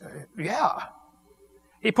 I said, yeah.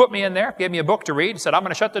 He put me in there, gave me a book to read. He said, I'm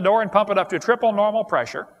going to shut the door and pump it up to triple normal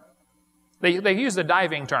pressure. They use the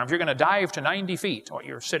diving terms. You're going to dive to 90 feet. Well,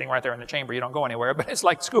 you're sitting right there in the chamber. You don't go anywhere, but it's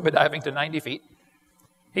like scuba diving to 90 feet.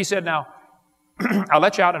 He said, now, I'll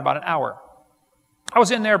let you out in about an hour. I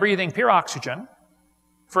was in there breathing pure oxygen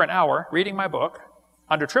for an hour, reading my book,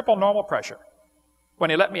 under triple normal pressure. When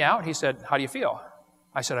he let me out, he said, how do you feel?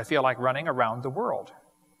 I said, I feel like running around the world.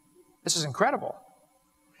 This is incredible.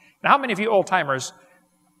 Now, how many of you old-timers,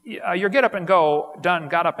 your get up and go, done,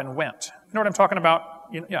 got up and went? You know what I'm talking about?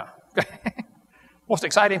 Yeah. Most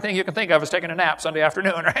exciting thing you can think of is taking a nap Sunday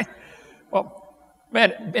afternoon, right? Well,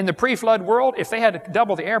 man, in the pre-flood world, if they had to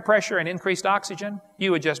double the air pressure and increased oxygen,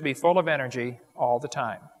 you would just be full of energy all the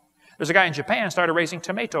time. There's a guy in Japan started raising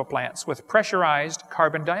tomato plants with pressurized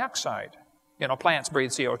carbon dioxide. You know, plants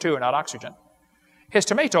breathe CO2 and not oxygen. His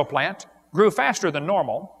tomato plant grew faster than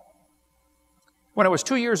normal. When it was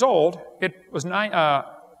 2 years old, it was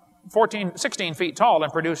 16 feet tall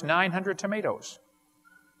and produced 900 tomatoes.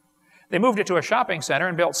 They moved it to a shopping center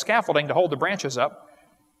and built scaffolding to hold the branches up.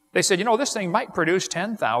 They said, you know, this thing might produce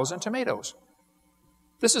 10,000 tomatoes.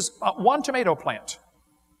 This is one tomato plant.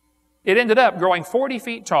 It ended up growing 40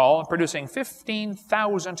 feet tall and producing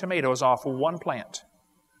 15,000 tomatoes off one plant.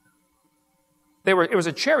 It was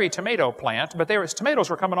a cherry tomato plant, but tomatoes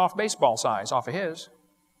were coming off baseball size off of his.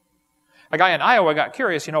 A guy in Iowa got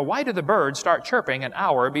curious, you know, why do the birds start chirping an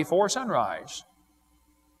hour before sunrise?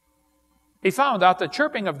 He found out the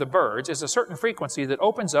chirping of the birds is a certain frequency that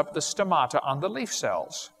opens up the stomata on the leaf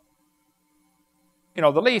cells. You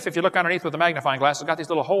know, the leaf, if you look underneath with a magnifying glass, it's got these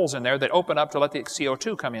little holes in there that open up to let the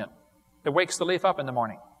CO2 come in. It wakes the leaf up in the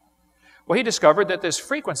morning. Well, he discovered that this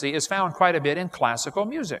frequency is found quite a bit in classical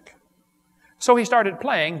music. So he started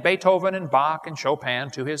playing Beethoven and Bach and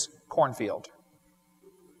Chopin to his cornfield.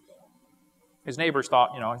 His neighbors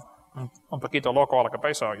thought, you know, un poquito loco a la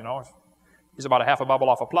cabeza, you know. He's about a half a bubble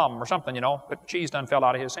off a plum or something, you know, but cheese done fell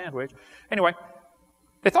out of his sandwich. Anyway,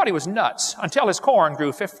 they thought he was nuts until his corn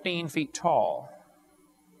grew 15 feet tall.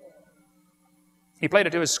 He played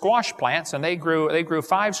it to his squash plants, and they grew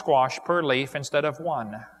 5 squash per leaf instead of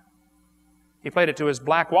 1. He played it to his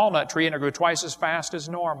black walnut tree, and it grew twice as fast as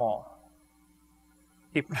normal.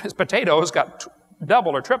 His potatoes got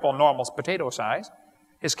double or triple normal potato size.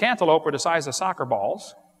 His cantaloupe were the size of soccer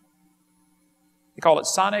balls. They call it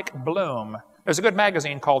Sonic Bloom. There's a good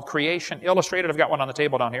magazine called Creation Illustrated. I've got one on the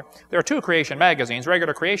table down here. There are 2 Creation magazines,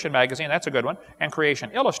 regular Creation magazine, that's a good one, and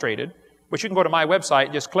Creation Illustrated, which you can go to my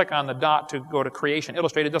website, just click on the dot to go to Creation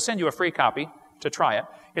Illustrated. They'll send you a free copy to try it.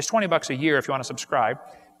 It's $20 a year if you want to subscribe.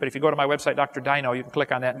 But if you go to my website, Dr. Dino, you can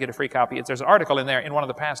click on that and get a free copy. There's an article in there in one of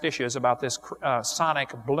the past issues about this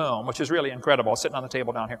Sonic Bloom, which is really incredible. It's sitting on the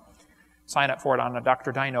table down here. Sign up for it on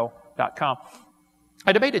drdino.com.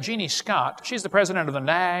 I debated Jeannie Scott. She's the president of the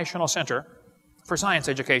National Center for Science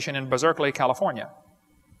Education in Berkeley, California.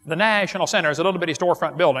 The National Center is a little bitty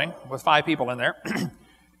storefront building with 5 people in there.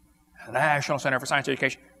 National Center for Science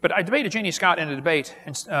Education. But I debated Jeannie Scott in a debate,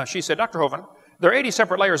 and she said, Dr. Hovind, there are 80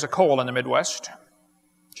 separate layers of coal in the Midwest.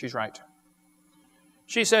 She's right.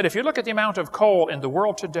 She said, if you look at the amount of coal in the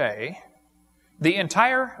world today, the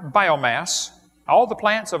entire biomass, all the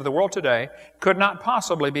plants of the world today, could not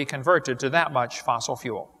possibly be converted to that much fossil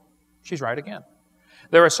fuel. She's right again.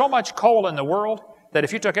 There is so much coal in the world that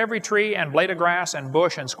if you took every tree and blade of grass and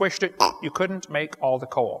bush and squished it, you couldn't make all the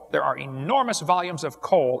coal. There are enormous volumes of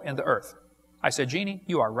coal in the earth. I said, Jeannie,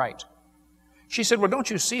 you are right. She said, well, don't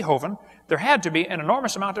you see, Hovind, there had to be an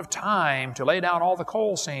enormous amount of time to lay down all the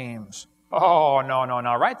coal seams. Oh, no.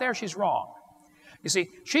 Right there, she's wrong. You see,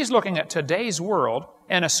 she's looking at today's world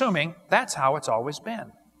and assuming that's how it's always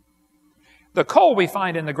been. The coal we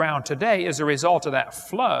find in the ground today is a result of that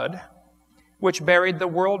flood, which buried the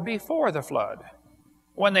world before the flood,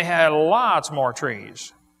 when they had lots more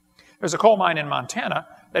trees. There's a coal mine in Montana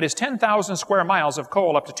that is 10,000 square miles of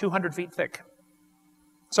coal up to 200 feet thick.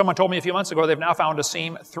 Someone told me a few months ago they've now found a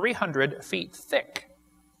seam 300 feet thick.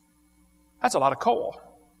 That's a lot of coal.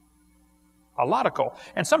 A lot of coal.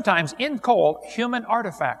 And sometimes in coal, human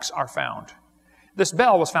artifacts are found. This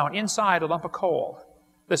bell was found inside a lump of coal.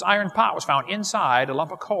 This iron pot was found inside a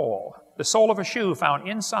lump of coal. The sole of a shoe found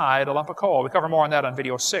inside a lump of coal. We cover more on that on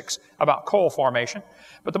video 6 about coal formation.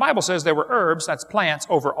 But the Bible says there were herbs, that's plants,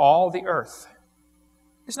 over all the earth.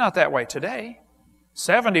 It's not that way today.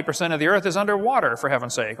 70% of the earth is underwater, for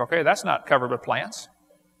heaven's sake. Okay, that's not covered with plants.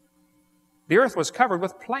 The earth was covered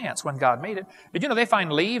with plants when God made it. Did you know they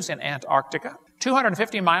find leaves in Antarctica?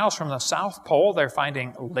 250 miles from the South Pole, they're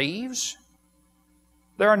finding leaves.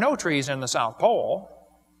 There are no trees in the South Pole.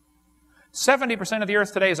 70% of the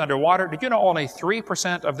earth today is underwater. Did you know only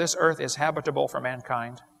 3% of this earth is habitable for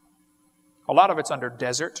mankind? A lot of it's under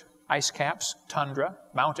desert, ice caps, tundra,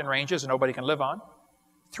 mountain ranges that nobody can live on.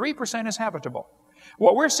 3% is habitable.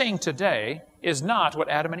 What we're seeing today is not what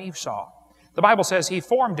Adam and Eve saw. The Bible says He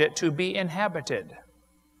formed it to be inhabited.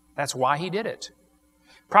 That's why He did it.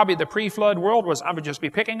 Probably the pre-flood world was, I would just be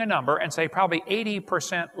picking a number and say probably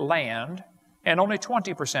 80% land and only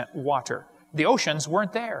 20% water. The oceans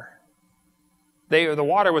weren't there. The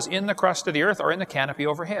water was in the crust of the earth or in the canopy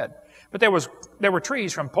overhead. But there were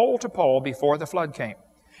trees from pole to pole before the flood came.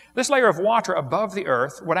 This layer of water above the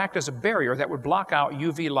earth would act as a barrier that would block out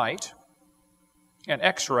UV light and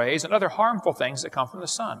X-rays and other harmful things that come from the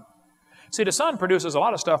sun. See, the sun produces a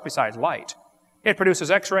lot of stuff besides light. It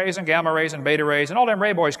produces X-rays and gamma rays and beta rays, and all them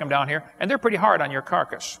ray boys come down here, and they're pretty hard on your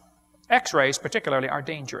carcass. X-rays particularly are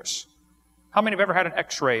dangerous. How many have ever had an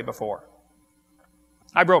X-ray before?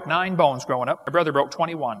 I broke 9 bones growing up. My brother broke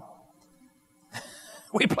 21.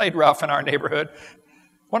 We played rough in our neighborhood.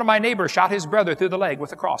 One of my neighbors shot his brother through the leg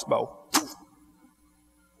with a crossbow.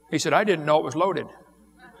 He said, I didn't know it was loaded.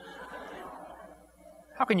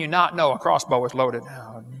 How can you not know a crossbow was loaded?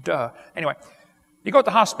 Oh, duh. Anyway, you go to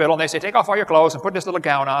the hospital and they say, take off all your clothes and put this little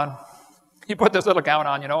gown on. You put this little gown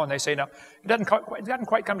on, and they say, no, it doesn't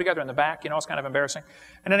quite come together in the back, it's kind of embarrassing.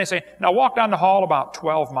 And then they say, now walk down the hall about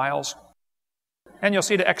 12 miles and you'll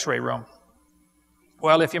see the X-ray room.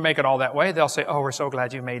 Well, if you make it all that way, they'll say, oh, we're so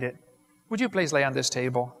glad you made it. Would you please lay on this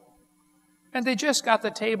table? And they just got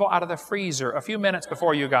the table out of the freezer a few minutes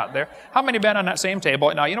before you got there. How many been on that same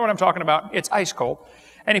table? Now, you know what I'm talking about? It's ice cold.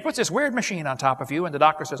 And he puts this weird machine on top of you, and the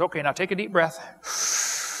doctor says, okay, now take a deep breath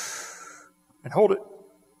and hold it.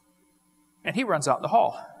 And he runs out in the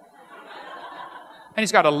hall. And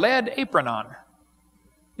he's got a lead apron on.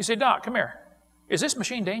 You say, Doc, come here. Is this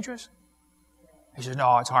machine dangerous? He says,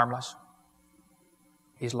 no, it's harmless.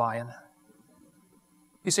 He's lying.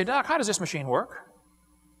 You say, Doc, how does this machine work?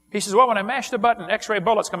 He says, well, when I mash the button, X-ray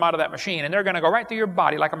bullets come out of that machine, and they're going to go right through your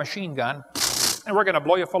body like a machine gun, and we're going to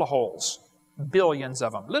blow you full of holes. Billions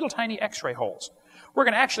of them. Little tiny X-ray holes. We're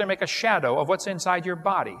going to actually make a shadow of what's inside your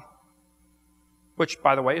body. Which,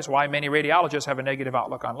 by the way, is why many radiologists have a negative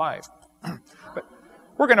outlook on life. But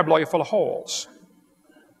we're going to blow you full of holes.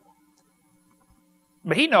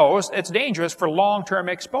 But he knows it's dangerous for long-term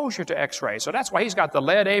exposure to X-rays. So that's why he's got the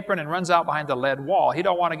lead apron and runs out behind the lead wall. He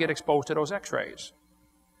don't want to get exposed to those X-rays.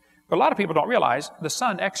 But a lot of people don't realize the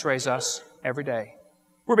sun X-rays us every day.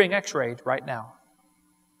 We're being X-rayed right now.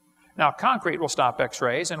 Now, concrete will stop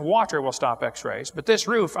X-rays and water will stop X-rays, but this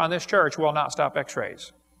roof on this church will not stop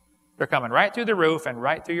X-rays. They're coming right through the roof and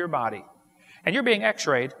right through your body. And you're being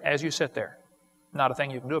X-rayed as you sit there. Not a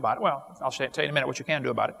thing you can do about it. Well, I'll tell you in a minute what you can do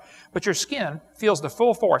about it. But your skin feels the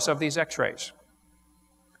full force of these X-rays.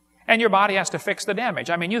 And your body has to fix the damage.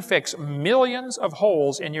 I mean, you fix millions of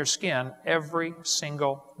holes in your skin every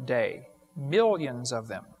single day. Millions of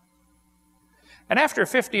them. And after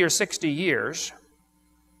 50 or 60 years,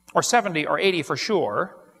 or 70 or 80 for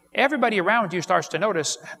sure, everybody around you starts to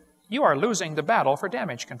notice you are losing the battle for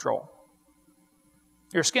damage control.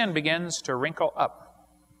 Your skin begins to wrinkle up.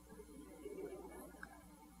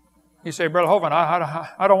 You say, Brother Hovind,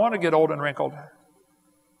 I don't want to get old and wrinkled.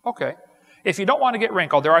 Okay. If you don't want to get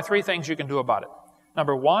wrinkled, there are 3 things you can do about it.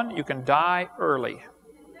 Number 1, you can die early.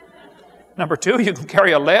 Number 2, you can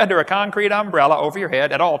carry a lead or a concrete umbrella over your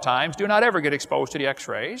head at all times. Do not ever get exposed to the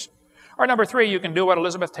X-rays. Or number 3, you can do what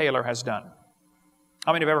Elizabeth Taylor has done.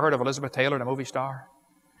 How many have ever heard of Elizabeth Taylor, the movie star?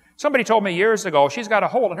 Somebody told me years ago she's got a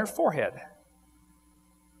hole in her forehead.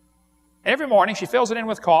 Every morning she fills it in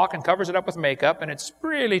with caulk and covers it up with makeup, and it's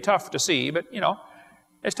really tough to see, but,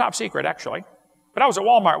 it's top secret, actually. But I was at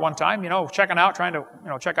Walmart one time, checking out, trying to,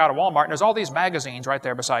 check out a Walmart, and there's all these magazines right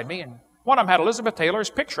there beside me, and one of them had Elizabeth Taylor's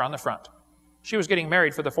picture on the front. She was getting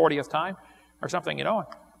married for the 40th time or something, and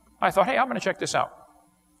I thought, hey, I'm going to check this out.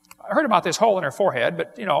 I heard about this hole in her forehead,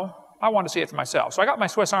 but, I wanted to see it for myself. So I got my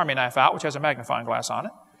Swiss Army knife out, which has a magnifying glass on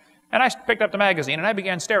it, and I picked up the magazine, and I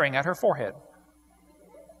began staring at her forehead.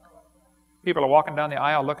 People are walking down the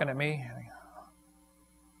aisle looking at me.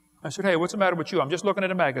 I said, hey, what's the matter with you? I'm just looking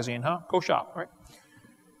at a magazine, huh? Go shop, right?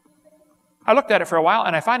 I looked at it for a while,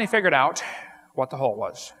 and I finally figured out what the hole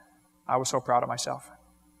was. I was so proud of myself.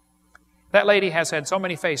 That lady has had so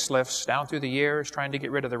many facelifts down through the years trying to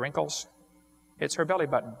get rid of the wrinkles. It's her belly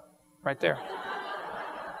button right there.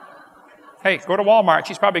 Hey, go to Walmart.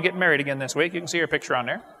 She's probably getting married again this week. You can see her picture on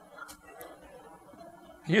there.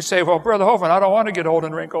 You say, well, Brother Hovind, I don't want to get old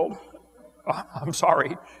and wrinkled. Oh, I'm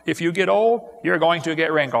sorry. If you get old, you're going to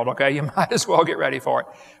get wrinkled, okay? You might as well get ready for it.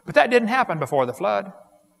 But that didn't happen before the flood.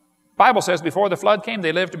 The Bible says before the flood came,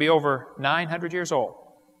 they lived to be over 900 years old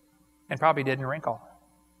and probably didn't wrinkle.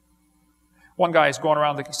 One guy is going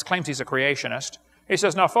around, claims he's a creationist. He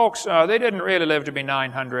says, now, folks, they didn't really live to be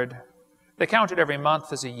 900. They counted every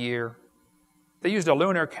month as a year. They used a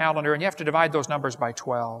lunar calendar, and you have to divide those numbers by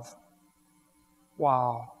 12.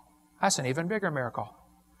 Wow, that's an even bigger miracle.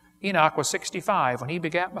 Enoch was 65 when he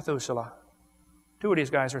begat Methuselah. Two of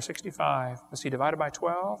these guys are 65. Let's see, divided by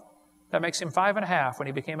 12? That makes him 5.5 when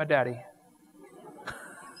he became a daddy.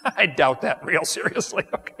 I doubt that real seriously,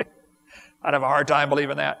 okay? I'd have a hard time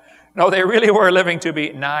believing that. No, they really were living to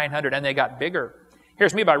be 900, and they got bigger.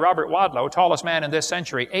 Here's Me by Robert Wadlow, tallest man in this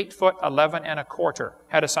century, 8 foot 11 1/4,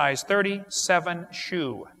 had a size 37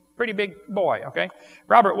 shoe. Pretty big boy, okay?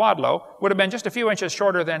 Robert Wadlow would have been just a few inches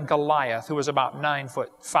shorter than Goliath, who was about 9 foot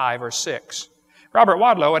 5 or 6. Robert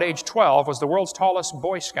Wadlow, at age 12, was the world's tallest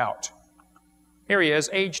Boy Scout. Here he is,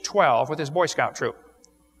 age 12, with his Boy Scout troop.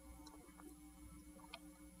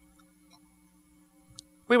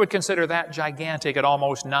 We would consider that gigantic at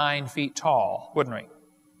almost 9 feet tall, wouldn't we?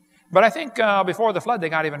 But I think before the flood, they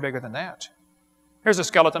got even bigger than that. Here's a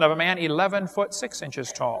skeleton of a man 11 foot 6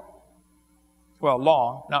 inches tall. Well,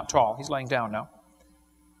 long, not tall. He's laying down now.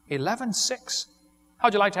 11'6".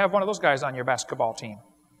 How'd you like to have one of those guys on your basketball team?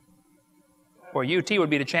 Well, UT would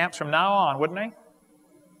be the champs from now on, wouldn't they?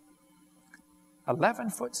 11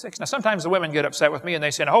 foot 6. Now, sometimes the women get upset with me and they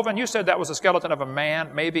say, Hovind, you said that was a skeleton of a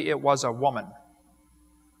man. Maybe it was a woman.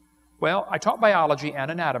 Well, I taught biology and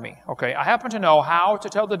anatomy, okay? I happen to know how to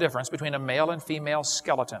tell the difference between a male and female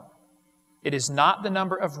skeleton. It is not the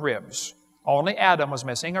number of ribs. Only Adam was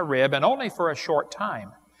missing a rib, and only for a short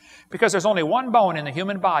time. Because there's only one bone in the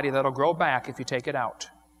human body that'll grow back if you take it out.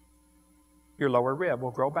 Your lower rib will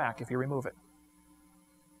grow back if you remove it.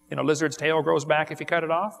 Lizard's tail grows back if you cut it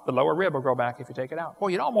off. The lower rib will grow back if you take it out. Well,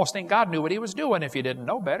 you'd almost think God knew what he was doing if you didn't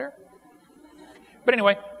know better. But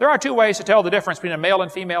anyway, there are two ways to tell the difference between a male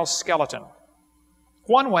and female skeleton.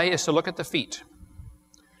 One way is to look at the feet.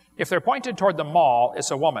 If they're pointed toward the mall, it's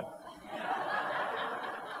a woman.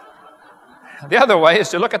 The other way is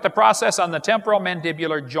to look at the process on the temporal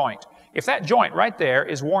mandibular joint. If that joint right there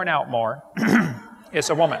is worn out more,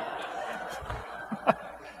 it's a woman.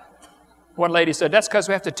 One lady said, that's because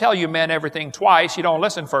we have to tell you men everything twice. You don't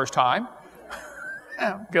listen first time.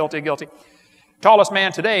 Guilty, guilty. Tallest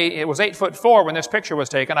man today, it was 8'4" when this picture was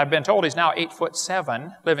taken. I've been told he's now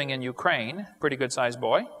 8'7", living in Ukraine. Pretty good sized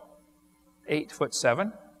boy.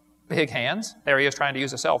 8'7", big hands. There he is trying to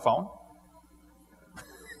use a cell phone.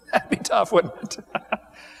 That'd be tough, wouldn't it?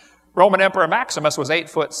 Roman Emperor Maximus was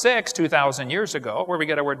 8'6", 2,000 years ago, where we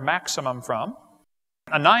get our word maximum from.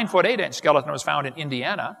 A 9 foot 8 inch skeleton was found in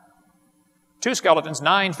Indiana. 2 skeletons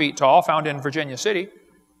 9 feet tall, found in Virginia City.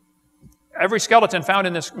 Every skeleton found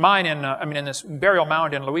in this mine, in this burial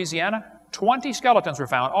mound in Louisiana, 20 skeletons were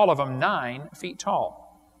found, all of them 9 feet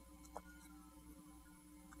tall.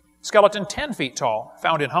 Skeleton 10 feet tall,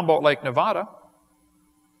 found in Humboldt Lake, Nevada.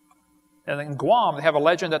 And in Guam, they have a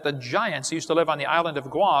legend that the giants used to live on the island of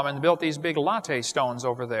Guam and built these big latte stones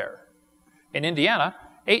over there. In Indiana,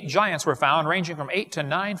 8 giants were found, ranging from 8 to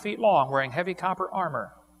 9 feet long, wearing heavy copper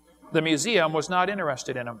armor. The museum was not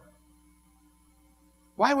interested in them.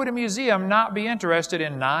 Why would a museum not be interested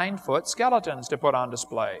in 9-foot skeletons to put on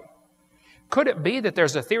display? Could it be that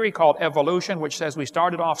there's a theory called evolution which says we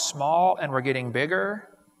started off small and we're getting bigger?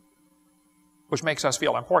 Which makes us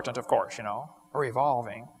feel important, of course, We're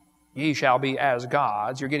evolving. Ye shall be as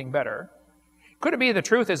gods. You're getting better. Could it be the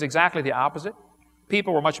truth is exactly the opposite?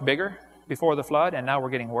 People were much bigger before the flood and now we're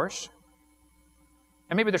getting worse?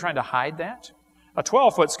 And maybe they're trying to hide that? A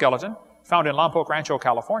 12-foot skeleton found in Lompoc Rancho,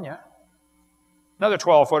 California. Another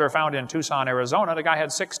 12-footer found in Tucson, Arizona. The guy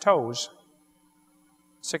had 6 toes.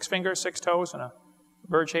 6 fingers, 6 toes, and a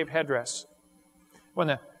bird-shaped headdress. When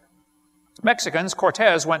the Mexicans,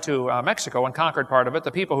 Cortez, went to Mexico and conquered part of it,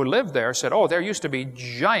 the people who lived there said, oh, there used to be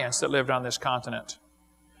giants that lived on this continent.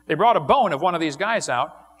 They brought a bone of one of these guys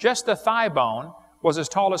out. Just the thigh bone was as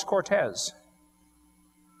tall as Cortez.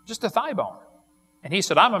 Just the thigh bone. And he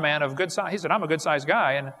said, I'm a man of good size. He said, I'm a good-sized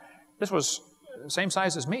guy, and this was the same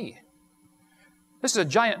size as me. This is a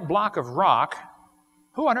giant block of rock.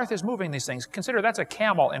 Who on earth is moving these things? Consider that's a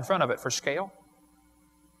camel in front of it for scale.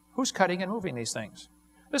 Who's cutting and moving these things?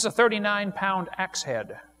 This is a 39-pound axe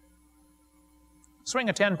head. Swing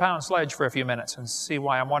a 10-pound sledge for a few minutes and see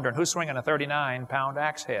why I'm wondering who's swinging a 39-pound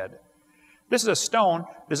axe head. This is a stone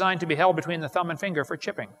designed to be held between the thumb and finger for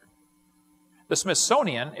chipping. The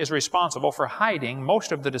Smithsonian is responsible for hiding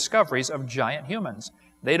most of the discoveries of giant humans.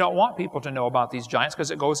 They don't want people to know about these giants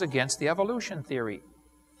because it goes against the evolution theory.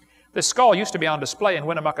 This skull used to be on display in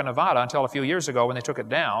Winnemucca, Nevada until a few years ago when they took it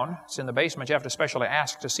down. It's in the basement. You have to specially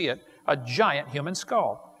ask to see it. A giant human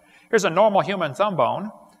skull. Here's a normal human thumb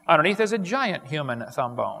bone. Underneath is a giant human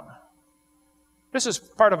thumb bone. This is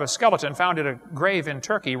part of a skeleton found at a grave in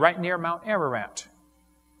Turkey right near Mount Ararat.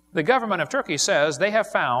 The government of Turkey says they have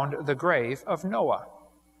found the grave of Noah.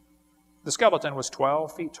 The skeleton was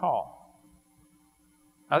 12 feet tall.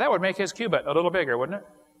 Now that would make his cubit a little bigger, wouldn't it?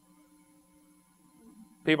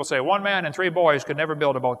 People say 1 man and 3 boys could never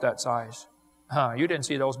build a boat that size. You didn't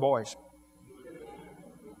see those boys.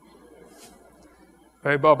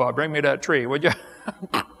 Hey, Bubba, bring me that tree, would you?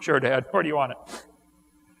 Sure, Dad. Where do you want it?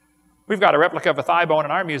 We've got a replica of a thigh bone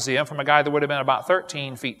in our museum from a guy that would have been about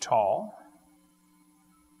 13 feet tall.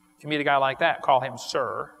 If you meet a guy like that, call him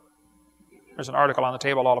Sir. There's an article on the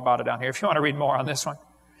table all about it down here if you want to read more on this one.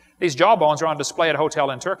 These jawbones are on display at a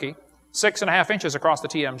hotel in Turkey, 6.5 inches across the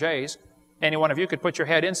TMJs. Any one of you could put your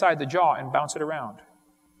head inside the jaw and bounce it around.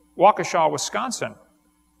 Waukesha, Wisconsin.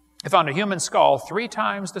 They found a human skull 3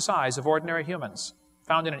 times the size of ordinary humans,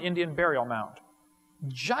 found in an Indian burial mound.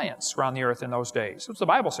 Giants were on the earth in those days. That's what the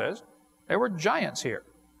Bible says. There were giants here.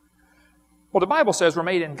 Well, the Bible says we're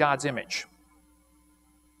made in God's image.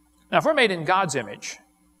 Now, if we're made in God's image,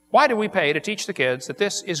 why do we pay to teach the kids that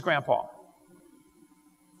this is Grandpa?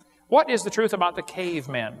 What is the truth about the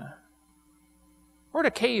cavemen? Where do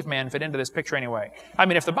cavemen fit into this picture anyway? I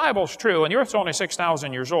mean, if the Bible's true and the earth's only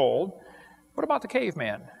 6,000 years old, what about the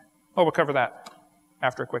cavemen? Oh, we'll cover that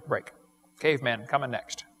after a quick break. Cavemen coming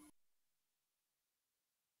next.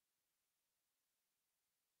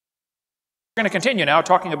 We're going to continue now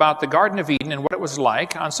talking about the Garden of Eden and what it was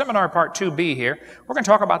like. On Seminar Part 2b here, we're going to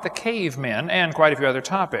talk about the cavemen and quite a few other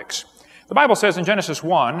topics. The Bible says in Genesis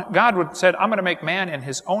 1, God said, I'm going to make man in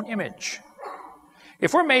his own image.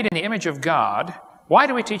 If we're made in the image of God, why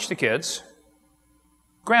do we teach the kids?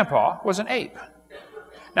 Grandpa was an ape.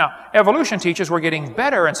 Now, evolution teaches we're getting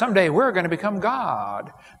better and someday we're going to become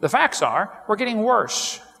God. The facts are we're getting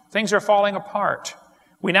worse. Things are falling apart.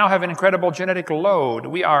 We now have an incredible genetic load.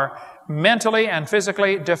 We are mentally and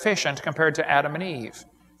physically deficient compared to Adam and Eve.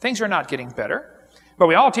 Things are not getting better. But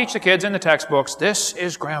we all teach the kids in the textbooks, this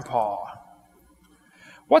is Grandpa.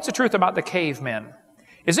 What's the truth about the cavemen?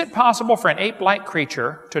 Is it possible for an ape-like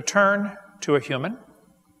creature to turn to a human?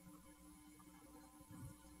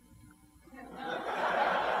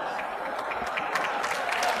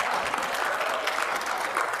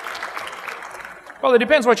 Well, it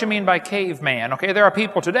depends what you mean by caveman, okay? There are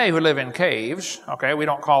people today who live in caves, okay? We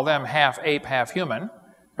don't call them half ape, half human.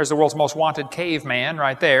 There's the world's most wanted caveman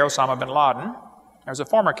right there, Osama bin Laden. There's a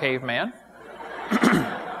former caveman.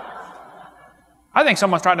 I think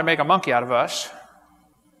someone's trying to make a monkey out of us.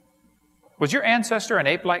 Was your ancestor an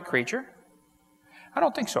ape-like creature? I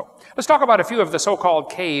don't think so. Let's talk about a few of the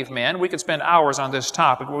so-called cavemen. We could spend hours on this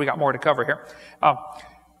topic, but we got more to cover here.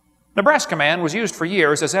 Nebraska man was used for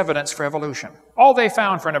years as evidence for evolution. All they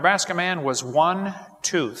found for Nebraska man was 1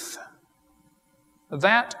 tooth.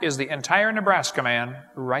 That is the entire Nebraska man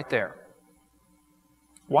right there.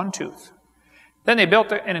 1 tooth. Then they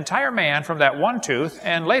built an entire man from that 1 tooth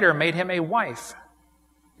and later made him a wife.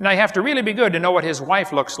 Now you have to really be good to know what his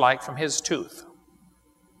wife looks like from his tooth.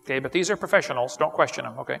 Okay, but these are professionals. Don't question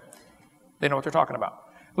them, okay? They know what they're talking about.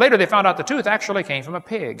 Later they found out the tooth actually came from a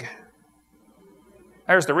pig.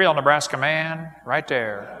 There's the real Nebraska man right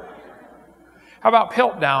there. How about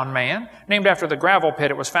Piltdown man, named after the gravel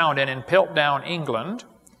pit it was found in Piltdown, England.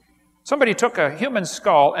 Somebody took a human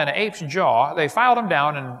skull and an ape's jaw, they filed them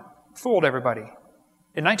down and fooled everybody.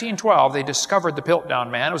 In 1912, they discovered the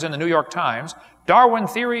Piltdown man. It was in the New York Times. Darwin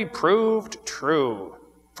theory proved true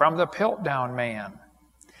from the Piltdown man.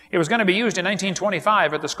 It was going to be used in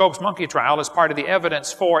 1925 at the Scopes monkey trial as part of the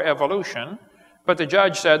evidence for evolution. But the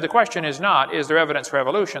judge said the question is not, is there evidence for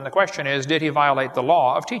evolution? The question is, did he violate the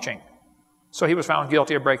law of teaching? So he was found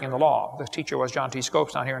guilty of breaking the law. The teacher was John T.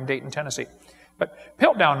 Scopes down here in Dayton, Tennessee. But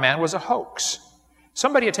Piltdown Man was a hoax.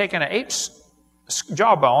 Somebody had taken an ape's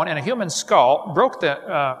jawbone and a human skull, broke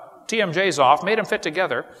the TMJs off, made them fit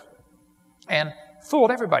together, and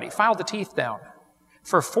fooled everybody, filed the teeth down.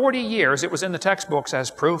 For 40 years, it was in the textbooks as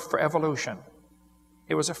proof for evolution.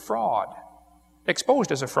 It was a fraud,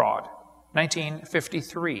 exposed as a fraud,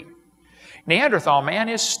 1953. Neanderthal man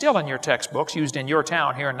is still in your textbooks, used in your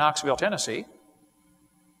town here in Knoxville, Tennessee.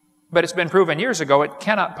 But it's been proven years ago it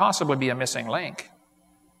cannot possibly be a missing link.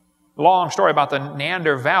 Long story about the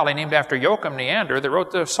Neander Valley, named after Joachim Neander, that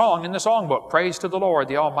wrote the song in the songbook, Praise to the Lord,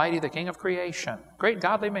 the Almighty, the King of Creation. Great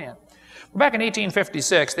godly man. Back in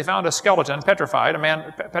 1856, they found a skeleton petrified, a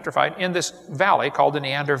man petrified in this valley called the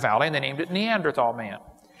Neander Valley, and they named it Neanderthal man.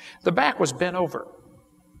 The back was bent over.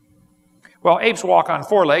 Well, apes walk on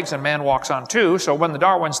 4 legs and man walks on 2, so when the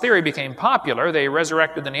Darwin's theory became popular, they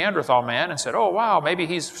resurrected the Neanderthal man and said, oh, wow, maybe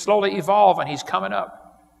he's slowly evolving, he's coming up.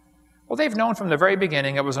 Well, they've known from the very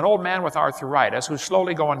beginning it was an old man with arthritis who's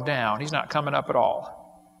slowly going down. He's not coming up at all.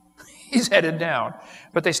 He's headed down.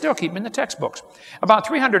 But they still keep him in the textbooks. About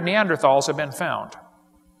 300 Neanderthals have been found.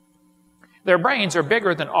 Their brains are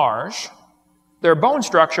bigger than ours. Their bone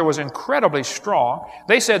structure was incredibly strong.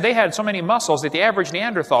 They said they had so many muscles that the average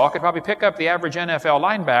Neanderthal could probably pick up the average NFL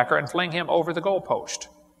linebacker and fling him over the goalpost.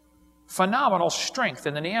 Phenomenal strength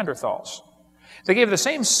in the Neanderthals. They gave the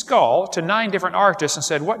same skull to 9 different artists and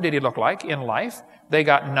said, what did he look like in life? They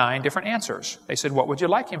got 9 different answers. They said, what would you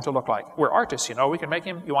like him to look like? We're artists, you know. We can make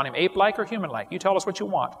him, you want him ape-like or human-like? You tell us what you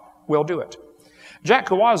want. We'll do it. Jack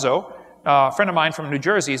Cawazzo, a friend of mine from New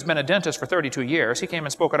Jersey, has been a dentist for 32 years. He came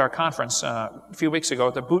and spoke at our conference a few weeks ago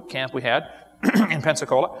at the boot camp we had in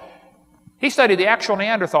Pensacola. He studied the actual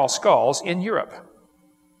Neanderthal skulls in Europe.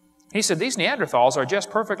 He said, these Neanderthals are just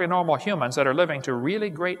perfectly normal humans that are living to really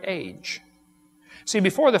great age. See,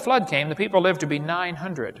 before the flood came, the people lived to be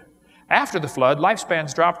 900. After the flood,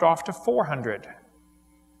 lifespans dropped off to 400,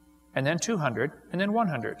 and then 200, and then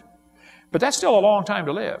 100. But that's still a long time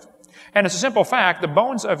to live. And it's a simple fact, the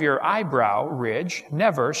bones of your eyebrow ridge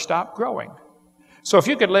never stop growing. So if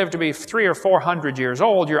you could live to be 300 or 400 years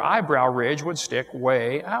old, your eyebrow ridge would stick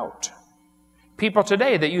way out. People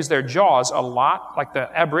today that use their jaws a lot, like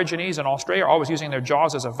the Aborigines in Australia, are always using their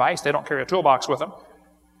jaws as a vice. They don't carry a toolbox with them.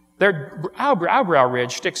 Their eyebrow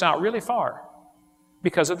ridge sticks out really far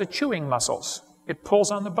because of the chewing muscles. It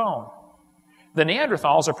pulls on the bone. The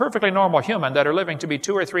Neanderthals are perfectly normal human that are living to be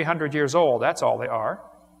 200 or 300 years old. That's all they are.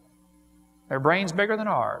 Their brain's bigger than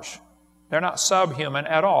ours. They're not subhuman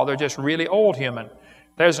at all. They're just really old human.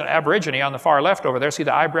 There's an Aborigine on the far left over there. See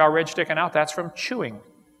the eyebrow ridge sticking out? That's from chewing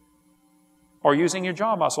or using your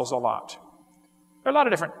jaw muscles a lot. There are a lot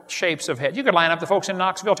of different shapes of head. You could line up the folks in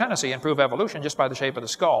Knoxville, Tennessee and prove evolution just by the shape of the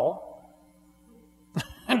skull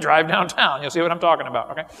and drive downtown. You'll see what I'm talking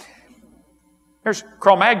about, okay? There's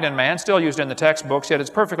Cro-Magnon man, still used in the textbooks, yet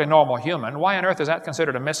it's perfectly normal human. Why on earth is that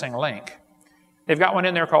considered a missing link? They've got one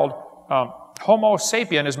in there called Homo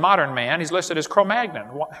sapien is modern man. He's listed as Cro-Magnon.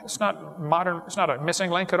 It's not modern, it's not a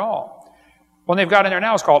missing link at all. One they've got in there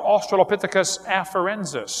now is called Australopithecus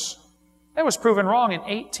afarensis. That was proven wrong in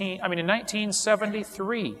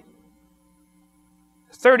 1973.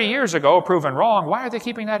 30 years ago, proven wrong. Why are they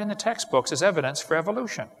keeping that in the textbooks as evidence for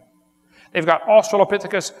evolution? They've got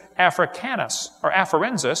Australopithecus africanus, or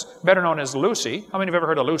afarensis, better known as Lucy. How many have ever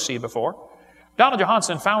heard of Lucy before? Donald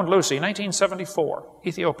Johanson found Lucy in 1974,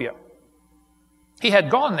 Ethiopia. He had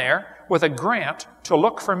gone there with a grant to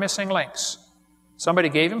look for missing links. Somebody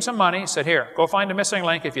gave him some money, said, here, go find a missing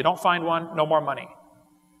link. If you don't find one, no more money.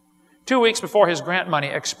 2 weeks before his grant money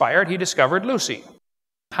expired, he discovered Lucy.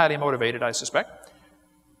 Highly motivated, I suspect.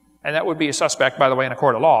 And that would be a suspect, by the way, in a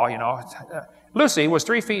court of law, you know. Lucy was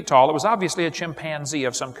 3 feet tall. It was obviously a chimpanzee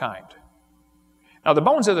of some kind. Now, the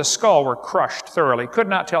bones of the skull were crushed thoroughly. Could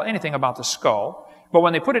not tell anything about the skull. But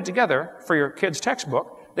when they put it together for your kid's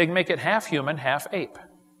textbook, they can make it half human, half ape.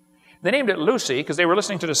 They named it Lucy because they were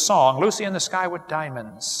listening to the song, Lucy in the Sky with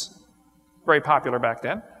Diamonds. Very popular back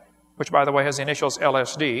then. Which, by the way, has the initials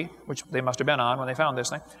LSD, which they must have been on when they found this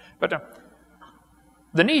thing. But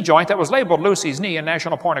the knee joint that was labeled Lucy's knee in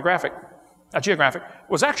National Geographic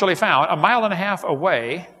was actually found 1.5 miles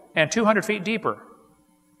away and 200 feet deeper.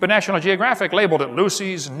 But National Geographic labeled it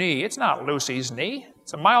Lucy's knee. It's not Lucy's knee.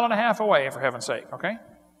 It's 1.5 miles away, for heaven's sake, okay?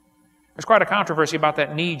 There's quite a controversy about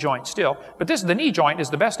that knee joint still. But the knee joint is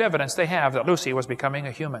the best evidence they have that Lucy was becoming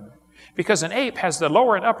a human. Because an ape has the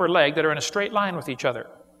lower and upper leg that are in a straight line with each other.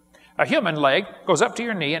 A human leg goes up to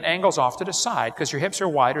your knee and angles off to the side because your hips are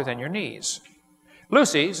wider than your knees.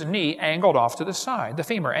 Lucy's knee angled off to the side, the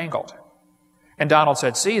femur angled. And Donald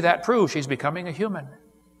said, see, that proves she's becoming a human.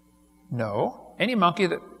 No, any monkey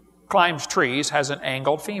that climbs trees has an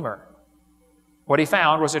angled femur. What he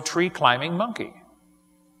found was a tree-climbing monkey.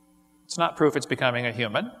 It's not proof it's becoming a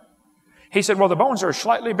human. He said, well, the bones are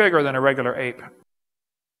slightly bigger than a regular ape.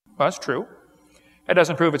 Well, that's true. It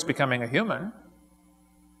doesn't prove it's becoming a human.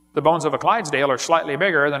 The bones of a Clydesdale are slightly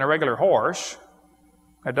bigger than a regular horse.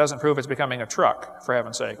 It doesn't prove it's becoming a truck, for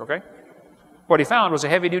heaven's sake, okay? What he found was a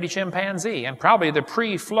heavy-duty chimpanzee, and probably the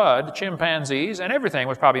pre-flood chimpanzees, and everything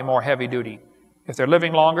was probably more heavy-duty. If they're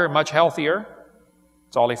living longer, much healthier,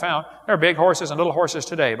 that's all he found. There are big horses and little horses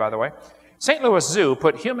today, by the way. St. Louis Zoo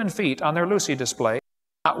put human feet on their Lucy display.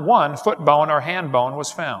 Not one foot bone or hand bone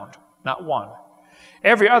was found. Not one.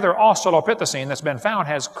 Every other Australopithecine that's been found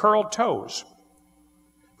has curled toes.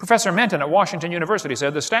 Professor Menton at Washington University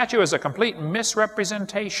said the statue is a complete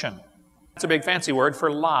misrepresentation. That's a big fancy word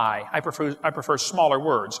for lie. I prefer smaller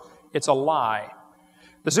words. It's a lie.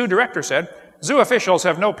 The zoo director said, zoo officials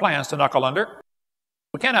have no plans to knuckle under.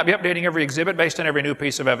 We cannot be updating every exhibit based on every new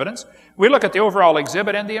piece of evidence. We look at the overall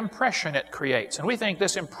exhibit and the impression it creates, and we think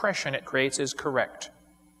this impression it creates is correct.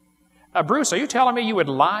 Bruce, are you telling me you would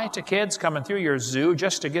lie to kids coming through your zoo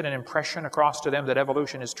just to get an impression across to them that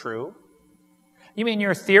evolution is true? You mean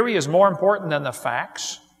your theory is more important than the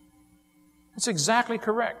facts? That's exactly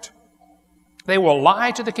correct. They will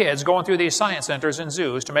lie to the kids going through these science centers and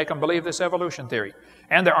zoos to make them believe this evolution theory.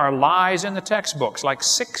 And there are lies in the textbooks, like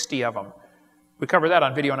 60 of them. We covered that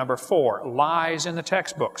on video number 4, lies in the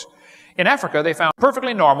textbooks. In Africa, they found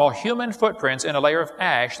perfectly normal human footprints in a layer of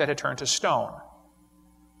ash that had turned to stone.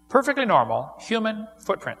 Perfectly normal human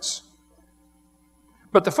footprints.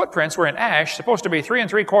 But the footprints were in ash, supposed to be 3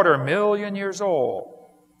 3/4 million years old.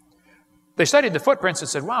 They studied the footprints and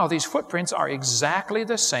said, wow, these footprints are exactly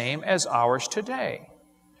the same as ours today.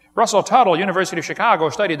 Russell Tuttle, University of Chicago,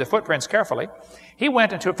 studied the footprints carefully. He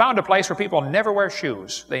went and found a place where people never wear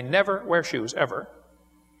shoes. They never wear shoes, ever.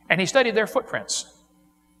 And he studied their footprints.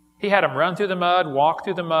 He had them run through the mud, walk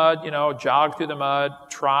through the mud, jog through the mud,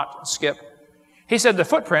 trot, skip. He said the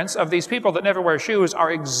footprints of these people that never wear shoes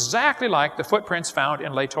are exactly like the footprints found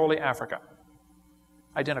in Laetoli, Africa.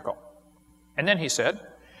 Identical. And then he said,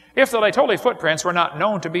 if the Laetoli footprints were not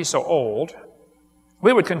known to be so old,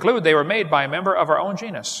 we would conclude they were made by a member of our own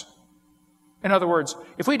genus. In other words,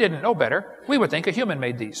 if we didn't know better, we would think a human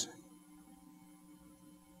made these.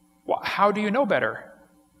 Well, how do you know better?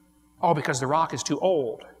 Oh, because the rock is too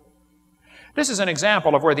old. This is an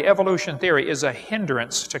example of where the evolution theory is a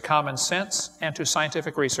hindrance to common sense and to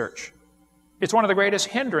scientific research. It's one of the greatest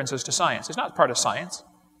hindrances to science. It's not part of science.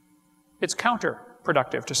 It's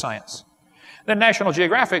counterproductive to science. Then National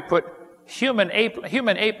Geographic put human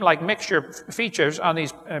ape-like mixture features on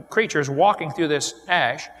these creatures walking through this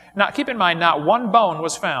ash. Now, keep in mind, not one bone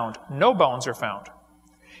was found. No bones are found.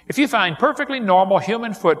 If you find perfectly normal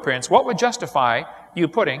human footprints, what would justify you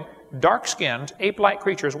putting dark-skinned, ape-like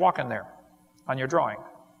creatures walking there on your drawing?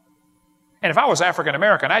 And if I was African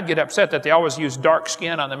American, I'd get upset that they always use dark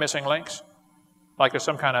skin on the missing links. Like there's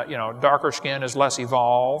some kind of, darker skin is less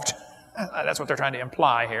evolved. That's what they're trying to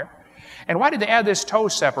imply here. And why did they add this toe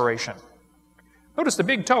separation? Notice the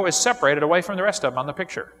big toe is separated away from the rest of them on the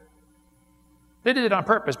picture. They did it on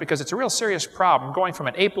purpose because it's a real serious problem going from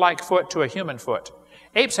an ape-like foot to a human foot.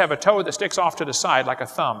 Apes have a toe that sticks off to the side like a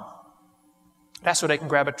thumb. That's so they can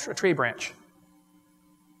grab a tree branch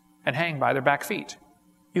and hang by their back feet.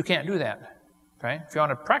 You can't do that. Okay? If you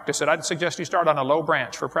want to practice it, I'd suggest you start on a low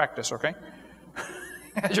branch for practice, okay?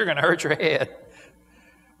 You're going to hurt your head.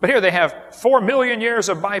 But here they have 4 million years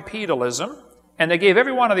of bipedalism, and they gave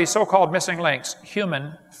every one of these so-called missing links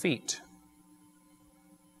human feet.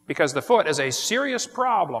 Because the foot is a serious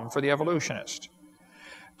problem for the evolutionist.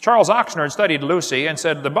 Charles Oxnard studied Lucy and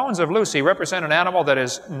said the bones of Lucy represent an animal that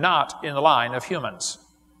is not in the line of humans.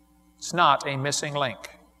 It's not a missing link.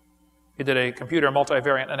 He did a computer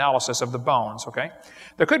multivariate analysis of the bones, okay?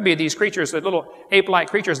 There could be these creatures, the little ape-like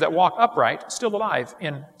creatures that walk upright, still alive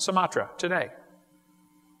in Sumatra today.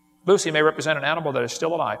 Lucy may represent an animal that is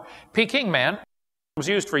still alive. Peking man was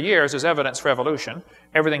used for years as evidence for evolution.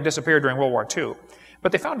 Everything disappeared during World War II.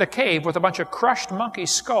 But they found a cave with a bunch of crushed monkey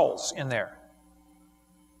skulls in there.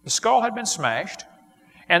 The skull had been smashed,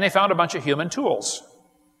 and they found a bunch of human tools.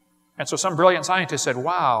 And so some brilliant scientist said,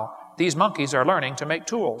 wow, these monkeys are learning to make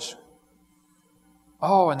tools.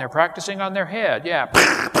 Oh, and they're practicing on their head. Yeah,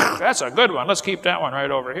 that's a good one. Let's keep that one right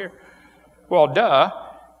over here. Well, duh.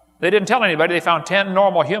 They didn't tell anybody. They found 10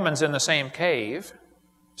 normal humans in the same cave,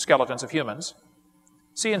 skeletons of humans.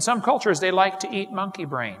 See, in some cultures, they like to eat monkey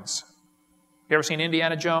brains. You ever seen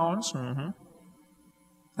Indiana Jones? Mm-hmm.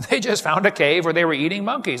 They just found a cave where they were eating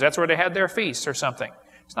monkeys. That's where they had their feasts or something.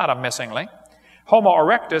 It's not a missing link. Homo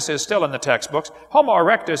erectus is still in the textbooks. Homo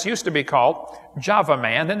erectus used to be called Java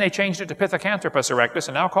man. Then they changed it to Pithecanthropus erectus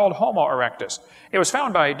and now called Homo erectus. It was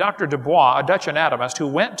found by Dr. Dubois, a Dutch anatomist, who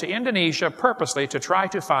went to Indonesia purposely to try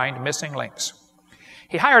to find missing links.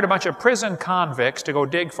 He hired a bunch of prison convicts to go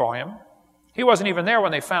dig for him. He wasn't even there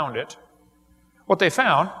when they found it. What they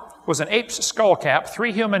found was an ape's skull cap,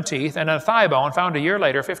 3 human teeth, and a thigh bone found a year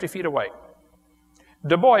later 50 feet away.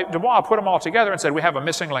 Dubois put them all together and said, we have a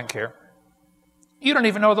missing link here. You don't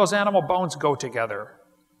even know those animal bones go together.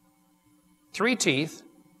 3 teeth,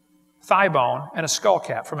 thigh bone, and a skull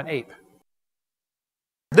cap from an ape.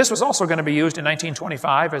 This was also going to be used in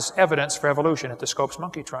 1925 as evidence for evolution at the Scopes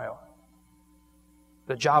monkey trial.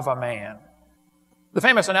 The Java man. The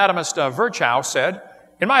famous anatomist Virchow said,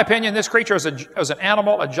 in my opinion, this creature is an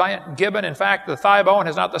animal, a giant gibbon. In fact, the thigh bone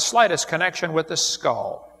has not the slightest connection with the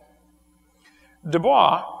skull.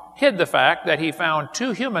 Dubois hid the fact that he found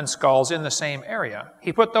 2 human skulls in the same area.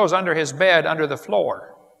 He put those under his bed, under the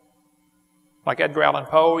floor. Like Edgar Allan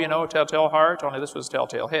Poe, you know, Telltale Heart, only this was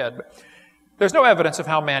Telltale Head. But there's no evidence of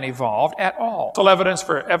how man evolved at all. Fossil evidence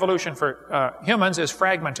for evolution for humans is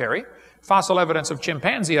fragmentary. Fossil evidence of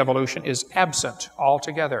chimpanzee evolution is absent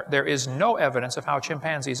altogether. There is no evidence of how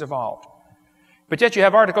chimpanzees evolved. But yet you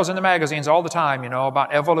have articles in the magazines all the time, you know,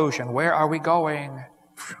 about evolution. Where are we going?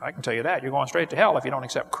 I can tell you that. You're going straight to hell if you don't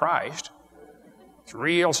accept Christ. It's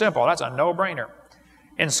real simple. That's a no-brainer.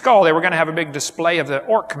 In Skull, they were going to have a big display of the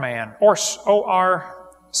Orc Man,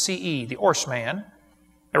 O-R-C-E, the Orse Man.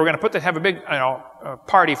 They were going to have a big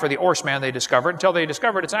party for the Orse Man they discovered, until they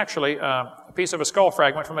discovered it's actually a piece of a skull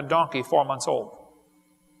fragment from a donkey 4 months old.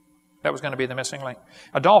 That was going to be the missing link.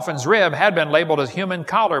 A dolphin's rib had been labeled as human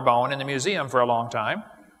collarbone in the museum for a long time,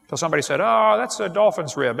 until somebody said, oh, that's a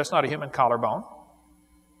dolphin's rib. That's not a human collarbone.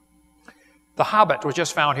 The Hobbit was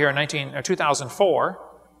just found here in 2004.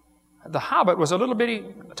 The Hobbit was a little bitty,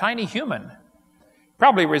 tiny human,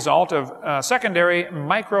 probably a result of secondary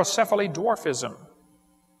microcephaly dwarfism.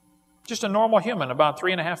 Just a normal human, about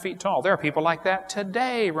 3.5 feet tall. There are people like that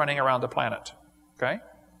today running around the planet. Okay?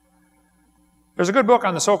 There's a good book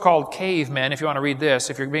on the so-called cavemen, if you want to read this.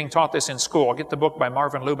 If you're being taught this in school, get the book by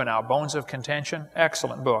Marvin Lubenow, Bones of Contention.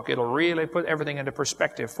 Excellent book. It'll really put everything into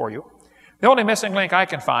perspective for you. The only missing link I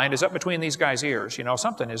can find is up between these guys' ears. You know,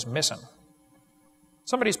 something is missing.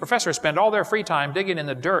 Some of these professors spend all their free time digging in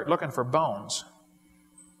the dirt looking for bones.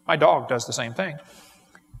 My dog does the same thing.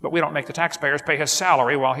 But we don't make the taxpayers pay his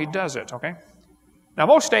salary while he does it, okay? Now,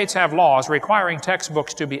 most states have laws requiring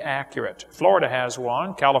textbooks to be accurate. Florida has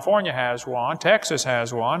one, California has one, Texas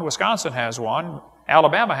has one, Wisconsin has one,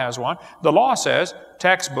 Alabama has one. The law says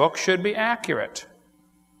textbooks should be accurate.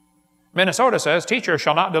 Minnesota says teachers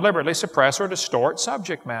shall not deliberately suppress or distort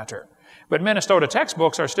subject matter. But Minnesota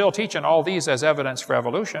textbooks are still teaching all these as evidence for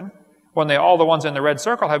evolution, when all the ones in the red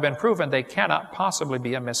circle have been proven they cannot possibly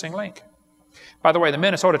be a missing link. By the way, the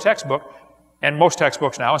Minnesota textbook, and most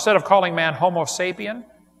textbooks now, instead of calling man Homo sapien,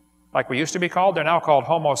 like we used to be called, they're now called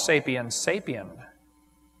Homo sapiens sapien.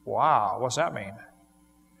 Wow, what's that mean?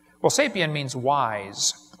 Well, sapien means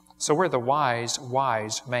wise. So we're the wise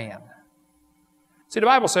man. See, the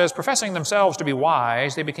Bible says, professing themselves to be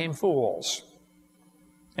wise, they became fools.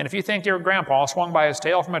 And if you think your grandpa swung by his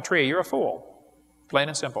tail from a tree, you're a fool. Plain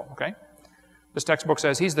and simple, okay? This textbook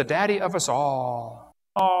says, he's the daddy of us all.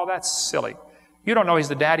 Oh, that's silly. You don't know he's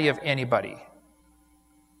the daddy of anybody.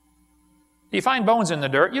 You find bones in the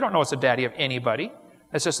dirt, you don't know it's the daddy of anybody.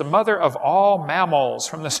 It's just the mother of all mammals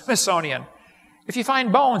from the Smithsonian. If you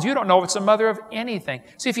find bones, you don't know if it's the mother of anything.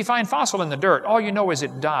 See, if you find fossil in the dirt, all you know is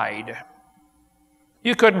it died.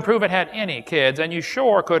 You couldn't prove it had any kids, and you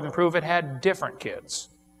sure couldn't prove it had different kids.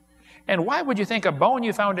 And why would you think a bone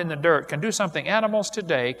you found in the dirt can do something animals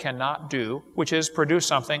today cannot do, which is produce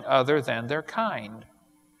something other than their kind?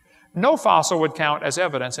 No fossil would count as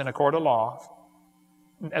evidence in a court of law,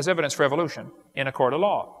 as evidence for evolution in a court of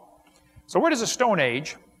law. So where does the Stone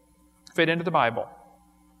Age fit into the Bible?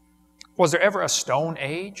 Was there ever a Stone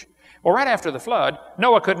Age? Well, right after the flood,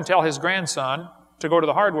 Noah couldn't tell his grandson to go to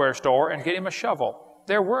the hardware store and get him a shovel.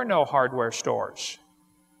 There were no hardware stores.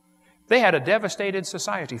 They had a devastated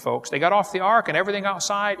society, folks. They got off the ark and everything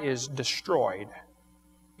outside is destroyed.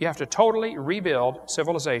 You have to totally rebuild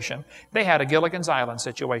civilization. They had a Gilligan's Island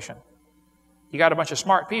situation. You got a bunch of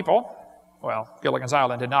smart people. Well, Gilligan's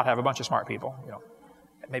Island did not have a bunch of smart people, you know,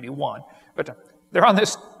 maybe one. But they're on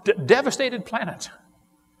this devastated planet.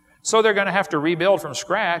 So they're going to have to rebuild from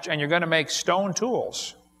scratch, and you're going to make stone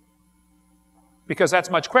tools. Because that's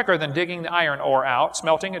much quicker than digging the iron ore out,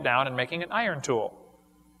 smelting it down, and making an iron tool.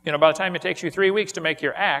 You know, by the time it takes you 3 weeks to make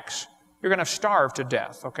your axe, you're going to starve to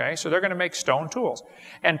death, okay? So they're going to make stone tools.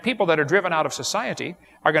 And people that are driven out of society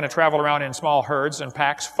are going to travel around in small herds and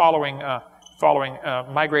packs following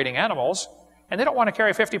migrating animals, and they don't want to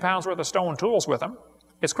carry 50 pounds worth of stone tools with them.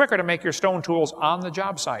 It's quicker to make your stone tools on the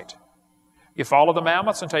job site. You follow the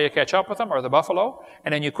mammoths until you catch up with them, or the buffalo,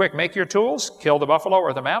 and then you quick make your tools, kill the buffalo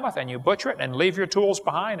or the mammoth, and you butcher it and leave your tools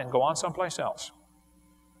behind and go on someplace else.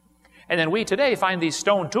 And then we today find these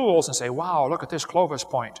stone tools and say, wow, look at this Clovis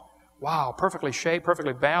point. Wow, perfectly shaped,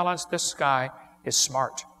 perfectly balanced. This guy is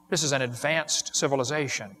smart. This is an advanced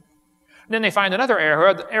civilization. And then they find another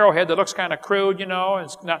arrowhead that looks kind of crude, you know,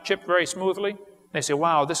 it's not chipped very smoothly. They say,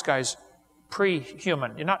 wow, this guy's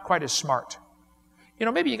pre-human. You're not quite as smart. You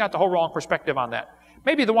know, maybe you got the whole wrong perspective on that.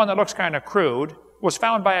 Maybe the one that looks kind of crude was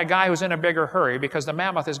found by a guy who's in a bigger hurry because the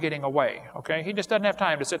mammoth is getting away, okay? He just doesn't have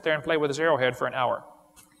time to sit there and play with his arrowhead for an hour.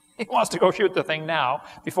 He wants to go shoot the thing now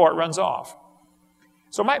before it runs off.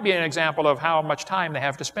 So it might be an example of how much time they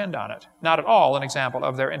have to spend on it. Not at all an example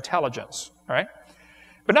of their intelligence, all right?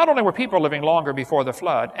 But not only were people living longer before the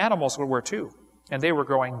flood, animals were too, and they were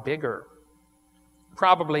growing bigger.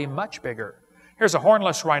 Probably much bigger. Here's a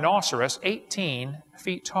hornless rhinoceros, 18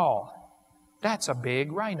 feet tall. That's a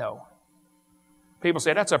big rhino. People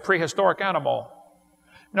say, that's a prehistoric animal.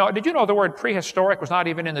 No, did you know the word prehistoric was not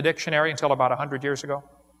even in the dictionary until about 100 years ago?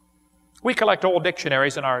 We collect old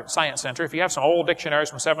dictionaries in our science center. If you have some old dictionaries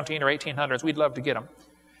from 17 or 1800s, we'd love to get them.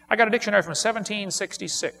 I got a dictionary from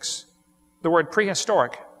 1766. The word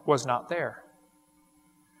prehistoric was not there.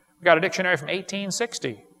 We got a dictionary from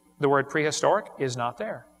 1860. The word prehistoric is not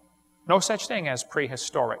there. No such thing as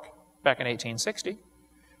prehistoric back in 1860.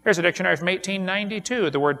 Here's a dictionary from 1892.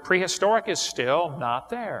 The word prehistoric is still not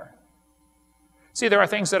there. See, there are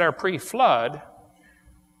things that are pre-flood,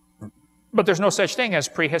 but there's no such thing as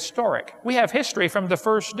prehistoric. We have history from the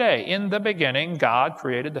first day. In the beginning, God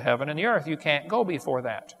created the heaven and the earth. You can't go before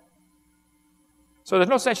that. So there's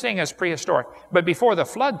no such thing as prehistoric. But before the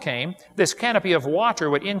flood came, this canopy of water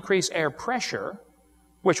would increase air pressure,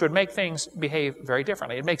 which would make things behave very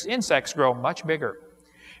differently. It makes insects grow much bigger.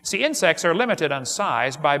 See, insects are limited on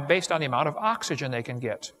size based on the amount of oxygen they can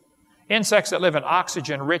get. Insects that live in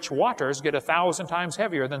oxygen-rich waters get 1,000 times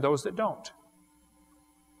heavier than those that don't.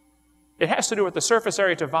 It has to do with the surface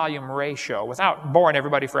area to volume ratio. Without boring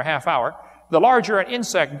everybody for a half hour, the larger an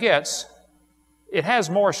insect gets, it has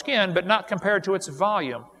more skin, but not compared to its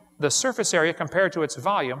volume. The surface area compared to its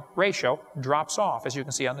volume ratio drops off, as you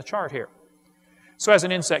can see on the chart here. So as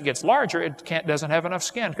an insect gets larger, it doesn't have enough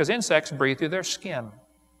skin, because insects breathe through their skin.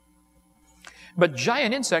 But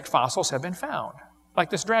giant insect fossils have been found,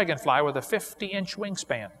 like this dragonfly with a 50-inch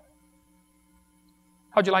wingspan.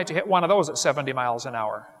 How'd you like to hit one of those at 70 miles an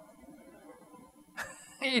hour?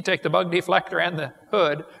 You take the bug deflector and the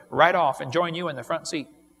hood right off and join you in the front seat.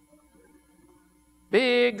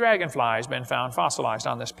 Big dragonflies been found fossilized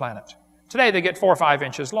on this planet. Today they get 4 or 5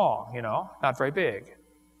 inches long, you know, not very big.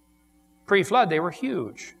 Pre-flood they were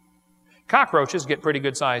huge. Cockroaches get pretty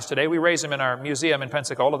good size today. We raise them in our museum in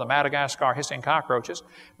Pensacola, the Madagascar hissing cockroaches.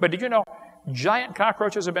 But did you know giant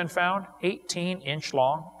cockroaches have been found, 18-inch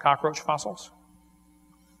long cockroach fossils?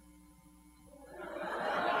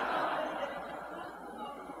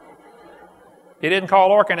 You didn't call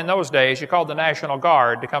Orkin in those days. You called the National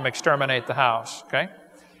Guard to come exterminate the house, okay?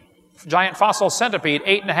 Giant fossil centipede,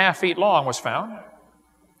 8.5 feet long, was found.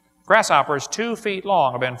 Grasshoppers, 2 feet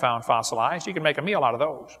long, have been found fossilized. You can make a meal out of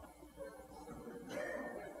those.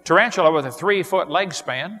 Tarantula with a 3-foot leg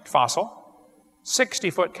span, fossil.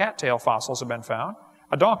 60-foot cattail fossils have been found.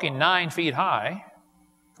 A donkey 9 feet high,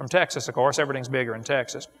 from Texas, of course. Everything's bigger in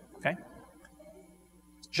Texas, okay?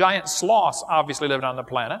 Giant sloths obviously lived on the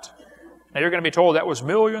planet. Now, you're going to be told that was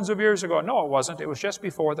millions of years ago. No, it wasn't. It was just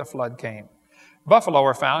before the flood came. Buffalo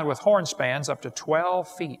were found with horn spans up to 12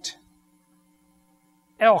 feet.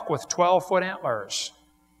 Elk with 12-foot antlers.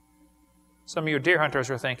 Some of you deer hunters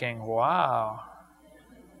are thinking, wow,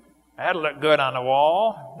 that'll look good on the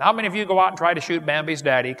wall. How many of you go out and try to shoot Bambi's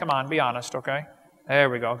daddy? Come on, be honest, okay? There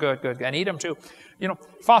we go. Good, good. And eat them too. You know,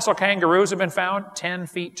 fossil kangaroos have been found 10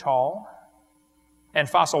 feet tall. And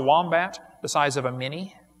fossil wombat, the size of a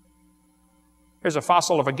mini. Here's a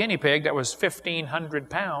fossil of a guinea pig that was 1,500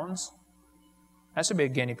 pounds. That's a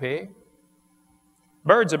big guinea pig.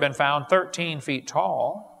 Birds have been found 13 feet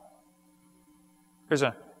tall. There's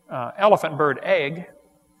an elephant bird egg.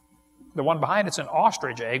 The one behind it's an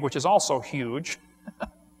ostrich egg, which is also huge.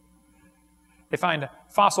 They find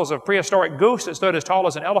fossils of prehistoric goose that stood as tall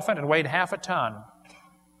as an elephant and weighed half a ton.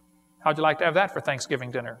 How'd you like to have that for Thanksgiving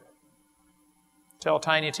dinner? Tell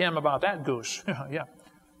Tiny Tim about that goose. Yeah.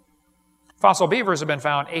 Fossil beavers have been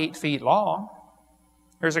found 8 feet long.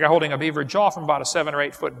 Here's a guy holding a beaver jaw from about a 7 or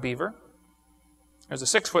 8 foot beaver. There's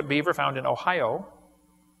a 6-foot beaver found in Ohio.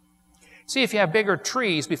 See, if you have bigger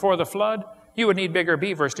trees before the flood, you would need bigger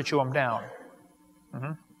beavers to chew them down.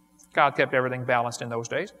 God kept everything balanced in those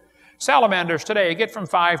days. Salamanders today get from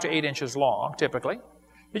 5 to 8 inches long, typically.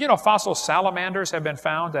 Did you know fossil salamanders have been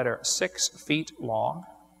found that are 6 feet long?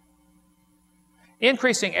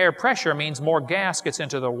 Increasing air pressure means more gas gets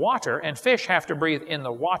into the water, and fish have to breathe in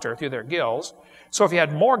the water through their gills. So if you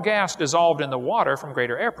had more gas dissolved in the water from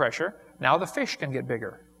greater air pressure, now the fish can get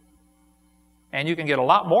bigger. And you can get a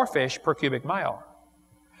lot more fish per cubic mile.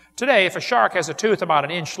 Today, if a shark has a tooth about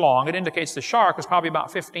 1 inch long, it indicates the shark was probably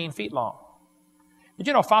about 15 feet long. Did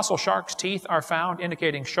you know fossil sharks' teeth are found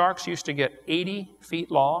indicating sharks used to get 80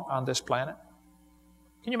 feet long on this planet?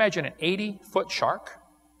 Can you imagine an 80-foot shark?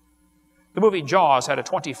 The movie Jaws had a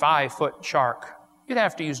 25-foot shark. You'd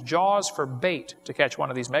have to use Jaws for bait to catch one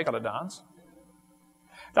of these megalodons.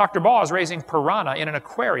 Dr. Baugh is raising piranha in an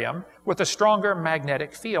aquarium with a stronger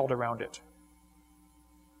magnetic field around it.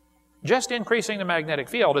 Just increasing the magnetic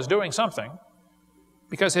field is doing something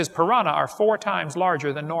because his piranha are 4 times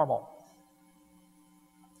larger than normal.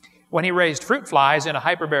 When he raised fruit flies in a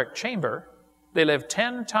hyperbaric chamber, they lived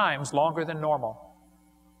 10 times longer than normal,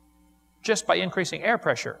 just by increasing air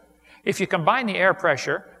pressure. If you combine the air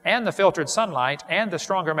pressure and the filtered sunlight and the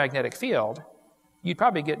stronger magnetic field, you'd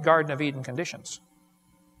probably get Garden of Eden conditions.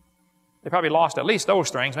 They probably lost at least those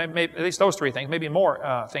things, maybe at least those 3 things. Maybe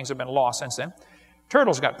more things have been lost since then.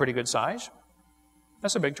 Turtles got pretty good size.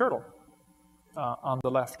 That's a big turtle on the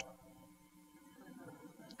left.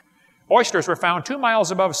 Oysters were found 2 miles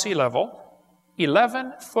above sea level,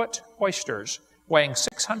 11-foot oysters weighing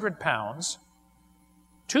 600 pounds,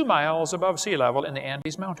 2 miles above sea level in the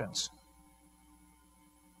Andes Mountains.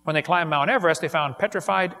 When they climbed Mount Everest, they found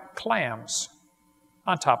petrified clams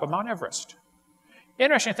on top of Mount Everest.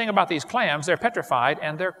 Interesting thing about these clams, they're petrified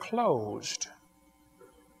and they're closed.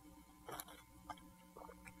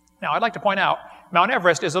 Now, I'd like to point out, Mount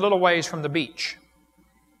Everest is a little ways from the beach,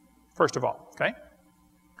 first of all, okay?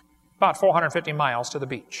 About 450 miles to the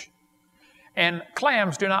beach. And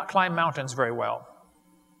clams do not climb mountains very well.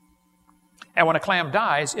 And when a clam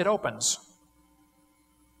dies, it opens.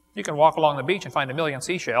 You can walk along the beach and find 1 million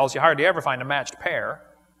seashells. You hardly ever find a matched pair.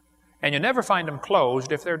 And you never find them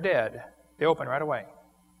closed if they're dead. They open right away.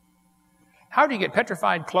 How do you get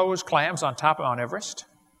petrified closed clams on top of Mount Everest?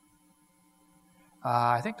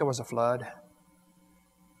 I think there was a flood.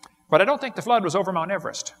 But I don't think the flood was over Mount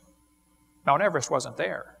Everest. Mount Everest wasn't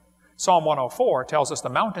there. Psalm 104 tells us the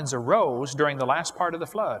mountains arose during the last part of the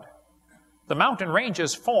flood. The mountain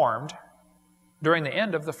ranges formed during the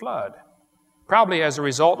end of the flood, probably as a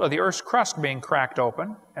result of the earth's crust being cracked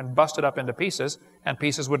open and busted up into pieces, and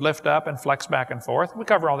pieces would lift up and flex back and forth. We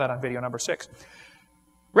cover all that on video number 6.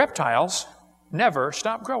 Reptiles never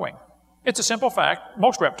stop growing. It's a simple fact.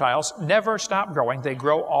 Most reptiles never stop growing. They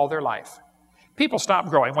grow all their life. People stop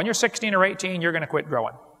growing. When you're 16 or 18, you're going to quit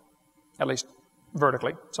growing, at least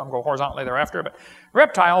vertically. Some go horizontally thereafter, but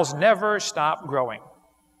reptiles never stop growing.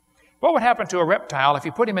 What would happen to a reptile if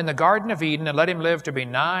you put him in the Garden of Eden and let him live to be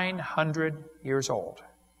 900 years old?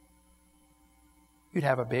 You'd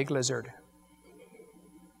have a big lizard.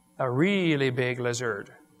 A really big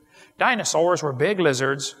lizard. Dinosaurs were big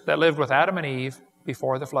lizards that lived with Adam and Eve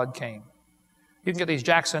before the flood came. You can get these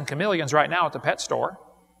Jackson chameleons right now at the pet store.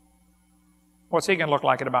 What's he going to look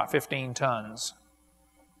like at about 15 tons?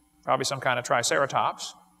 Probably some kind of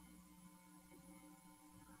triceratops.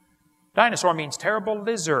 Dinosaur means terrible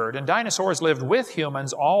lizard, and dinosaurs lived with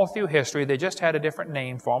humans all through history. They just had a different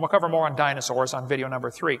name for them. We'll cover more on dinosaurs on video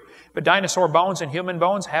number 3. But dinosaur bones and human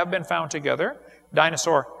bones have been found together.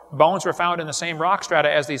 Dinosaur bones were found in the same rock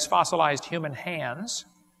strata as these fossilized human hands.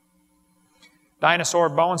 Dinosaur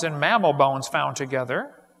bones and mammal bones found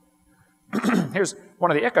together. Here's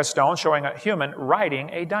one of the Ica stones showing a human riding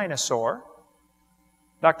a dinosaur.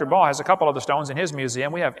 Dr. Baugh has a couple of the stones in his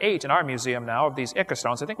museum. We have 8 in our museum now of these Ica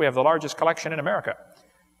stones. I think we have the largest collection in America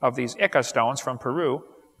of these Ica stones from Peru.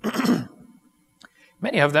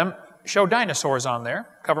 Many of them show dinosaurs on there.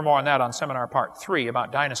 Cover more on that on seminar part 3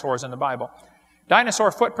 about dinosaurs in the Bible.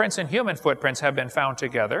 Dinosaur footprints and human footprints have been found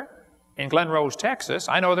together. In Glen Rose, Texas,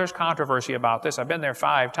 I know there's controversy about this. I've been there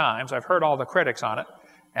 5 times. I've heard all the critics on it.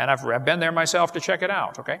 And I've been there myself to check it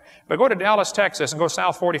out, okay? But go to Dallas, Texas, and go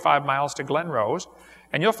south 45 miles to Glen Rose,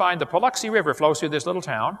 and you'll find the Paluxy River flows through this little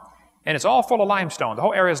town, and it's all full of limestone. The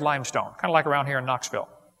whole area is limestone, kind of like around here in Knoxville.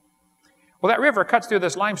 Well, that river cuts through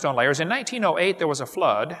this limestone layers. In 1908, there was a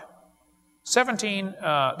flood,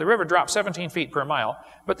 The river dropped 17 feet per mile,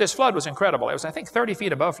 but this flood was incredible. It was, I think, 30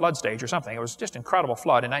 feet above flood stage or something. It was just an incredible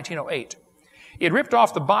flood in 1908. It ripped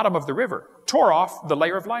off the bottom of the river, tore off the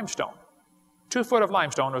layer of limestone. 2 foot of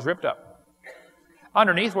limestone was ripped up.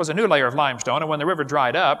 Underneath was a new layer of limestone, and when the river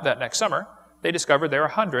dried up that next summer, they discovered there are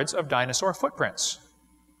hundreds of dinosaur footprints.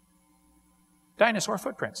 Dinosaur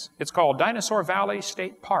footprints. It's called Dinosaur Valley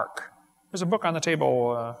State Park. There's a book on the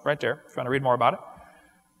table right there if you want to read more about it.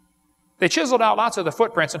 They chiseled out lots of the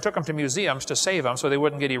footprints and took them to museums to save them so they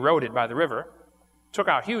wouldn't get eroded by the river. Took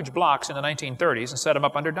out huge blocks in the 1930s and set them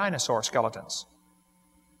up under dinosaur skeletons.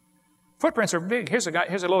 Footprints are big. Here's a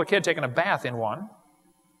little kid taking a bath in one.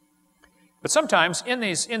 But sometimes in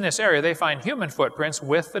this area they find human footprints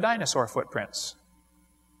with the dinosaur footprints.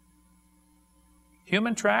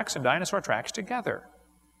 Human tracks and dinosaur tracks together.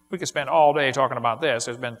 We could spend all day talking about this.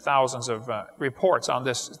 There's been thousands of reports on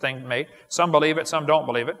this thing made. Some believe it, some don't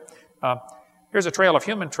believe it. Here's a trail of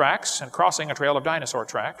human tracks and crossing a trail of dinosaur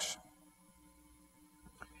tracks.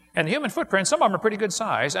 And the human footprints, some of them are pretty good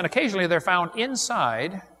size, and occasionally they're found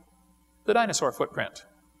inside the dinosaur footprint.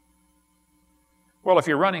 Well, if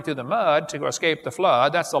you're running through the mud to escape the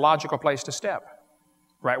flood, that's the logical place to step,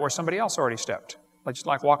 right where somebody else already stepped, just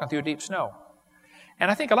like walking through deep snow.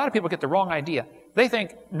 And I think a lot of people get the wrong idea. They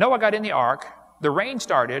think Noah got in the ark, the rain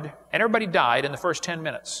started, and everybody died in the first 10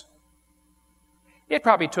 minutes. It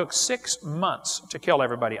probably took 6 months to kill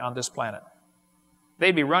everybody on this planet.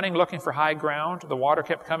 They'd be running, looking for high ground. The water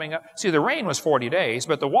kept coming up. See, the rain was 40 days,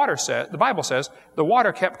 but the Bible says the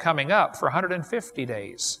water kept coming up for 150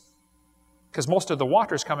 days. Because most of the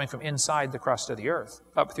water is coming from inside the crust of the earth,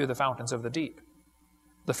 up through the fountains of the deep.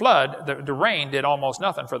 The flood, the rain did almost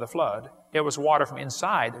nothing for the flood. It was water from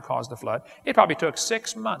inside that caused the flood. It probably took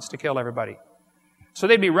 6 months to kill everybody. So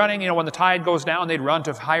they'd be running, when the tide goes down, they'd run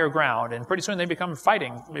to higher ground. And pretty soon they'd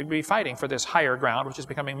be fighting for this higher ground, which is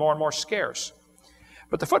becoming more and more scarce.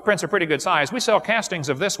 But the footprints are pretty good size. We sell castings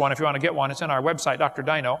of this one. If you want to get one, it's in our website, Dr.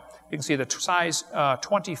 Dino. You can see the size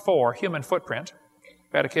 24 human footprint.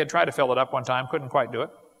 We had a kid try to fill it up one time, couldn't quite do it.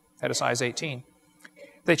 Had a size 18.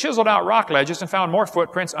 They chiseled out rock ledges and found more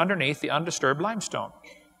footprints underneath the undisturbed limestone.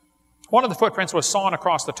 One of the footprints was sawn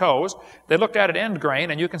across the toes. They looked at it end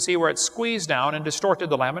grain, and you can see where it squeezed down and distorted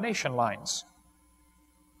the lamination lines.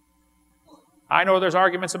 I know there's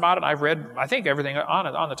arguments about it. I've read, I think, everything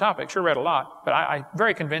on the topic. Sure read a lot, but I'm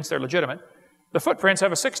very convinced they're legitimate. The footprints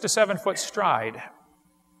have a 6 to 7 foot stride.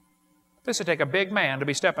 This would take a big man to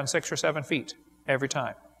be stepping 6 or 7 feet every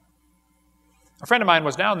time. A friend of mine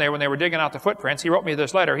was down there when they were digging out the footprints. He wrote me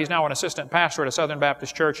this letter. He's now an assistant pastor at a Southern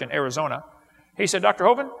Baptist church in Arizona. He said, Dr.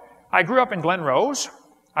 Hovind, I grew up in Glen Rose.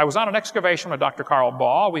 I was on an excavation with Dr. Carl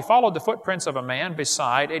Ball. We followed the footprints of a man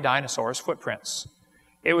beside a dinosaur's footprints.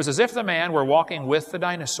 It was as if the man were walking with the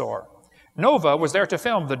dinosaur. Nova was there to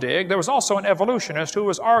film the dig. There was also an evolutionist who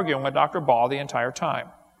was arguing with Dr. Ball the entire time.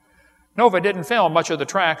 Nova didn't film much of the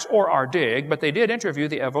tracks or our dig, but they did interview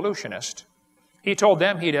the evolutionist. He told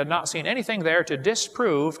them he had not seen anything there to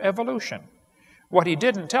disprove evolution. What he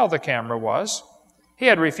didn't tell the camera was he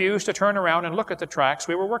had refused to turn around and look at the tracks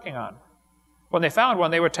we were working on. When they found one,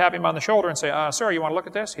 they would tap him on the shoulder and say, sir, you want to look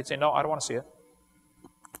at this? He'd say, no, I don't want to see it.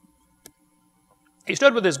 He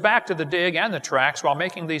stood with his back to the dig and the tracks while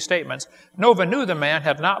making these statements. Nova knew the man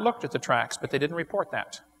had not looked at the tracks, but they didn't report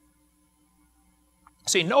that.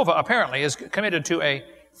 See, Nova apparently is committed to a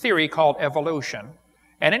theory called evolution,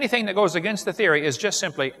 and anything that goes against the theory is just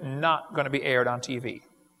simply not going to be aired on TV.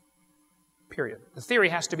 Period. The theory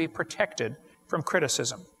has to be protected from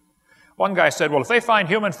criticism. One guy said, well, if they find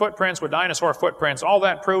human footprints with dinosaur footprints, all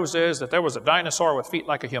that proves is that there was a dinosaur with feet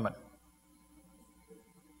like a human.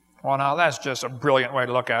 Well, now that's just a brilliant way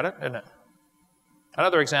to look at it, isn't it?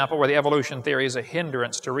 Another example where the evolution theory is a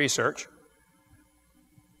hindrance to research.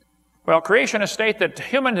 Well, creationists state that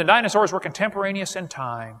humans and dinosaurs were contemporaneous in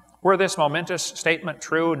time. Were this momentous statement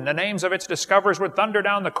true, and the names of its discoverers would thunder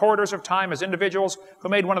down the corridors of time as individuals who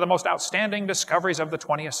made one of the most outstanding discoveries of the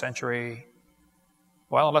 20th century.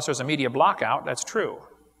 Well, unless there's a media blockout, that's true.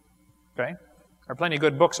 Okay? There are plenty of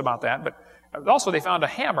good books about that, but also they found a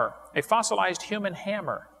hammer, a fossilized human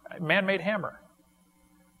hammer, a man-made hammer.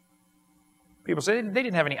 People say they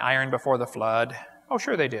didn't have any iron before the flood. Oh,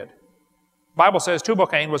 sure they did. The Bible says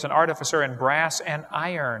Tubal-Cain was an artificer in brass and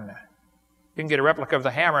iron. You can get a replica of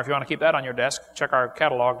the hammer if you want to keep that on your desk. Check our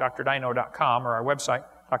catalog, drdino.com, or our website,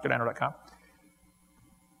 drdino.com.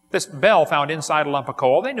 This bell found inside a lump of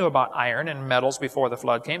coal. They knew about iron and metals before the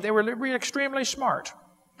flood came. They were extremely smart.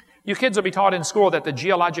 You kids will be taught in school that the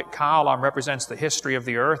geologic column represents the history of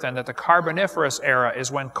the earth and that the Carboniferous era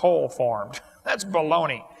is when coal formed. That's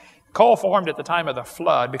baloney. Coal formed at the time of the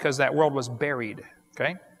flood because that world was buried,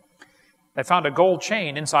 okay? They found a gold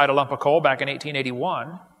chain inside a lump of coal back in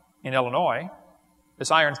 1881 in Illinois.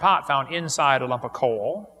 This iron pot found inside a lump of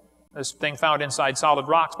coal. This thing found inside solid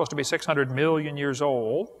rock, supposed to be 600 million years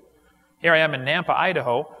old. Here I am in Nampa,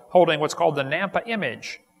 Idaho, holding what's called the Nampa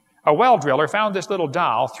image. A well driller found this little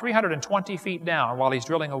doll 320 feet down while he's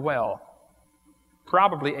drilling a well.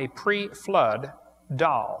 Probably a pre-flood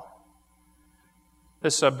doll.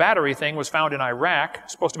 This battery thing was found in Iraq,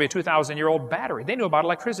 supposed to be a 2,000-year-old battery. They knew about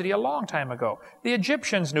electricity a long time ago. The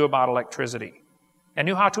Egyptians knew about electricity and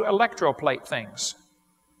knew how to electroplate things.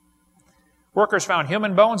 Workers found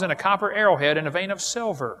human bones in a copper arrowhead in a vein of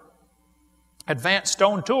silver. Advanced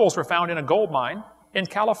stone tools were found in a gold mine in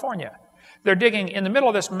California. They're digging in the middle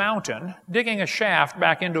of this mountain, digging a shaft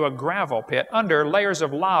back into a gravel pit under layers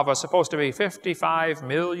of lava supposed to be 55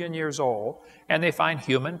 million years old, and they find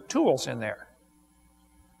human tools in there.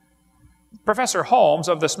 Professor Holmes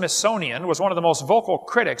of the Smithsonian was one of the most vocal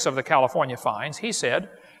critics of the California finds. He said,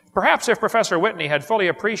 "Perhaps if Professor Whitney had fully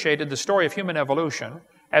appreciated the story of human evolution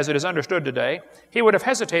as it is understood today, he would have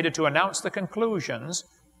hesitated to announce the conclusions,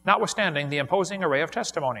 notwithstanding the imposing array of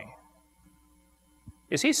testimony."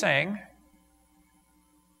 Is he saying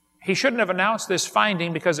he shouldn't have announced this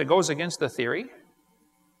finding because it goes against the theory?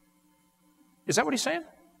 Is that what he's saying?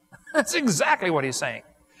 That's exactly what he's saying.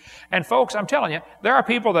 And folks, I'm telling you, there are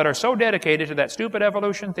people that are so dedicated to that stupid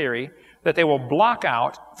evolution theory that they will block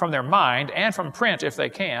out from their mind and from print, if they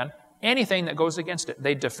can, anything that goes against it.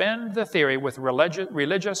 They defend the theory with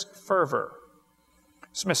religious fervor.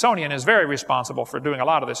 Smithsonian is very responsible for doing a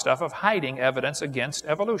lot of this stuff of hiding evidence against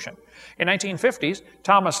evolution. In 1950s,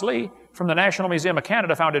 Thomas Lee from the National Museum of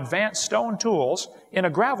Canada found advanced stone tools in a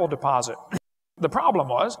gravel deposit. The problem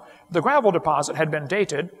was the gravel deposit had been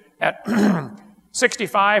dated at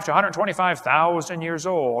 65 to 125,000 years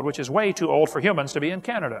old, which is way too old for humans to be in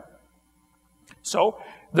Canada. So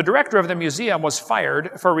the director of the museum was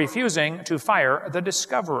fired for refusing to fire the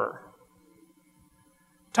discoverer.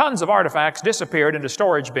 Tons of artifacts disappeared into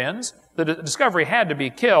storage bins. The discovery had to be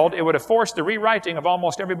killed. It would have forced the rewriting of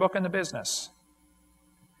almost every book in the business.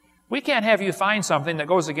 We can't have you find something that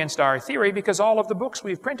goes against our theory because all of the books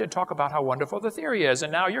we've printed talk about how wonderful the theory is,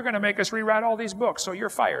 and now you're going to make us rewrite all these books, so you're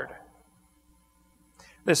fired.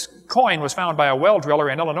 This coin was found by a well driller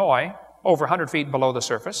in Illinois, over 100 feet below the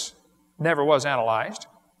surface. Never was analyzed.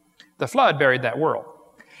 The flood buried that world.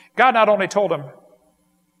 God not only told him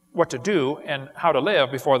what to do and how to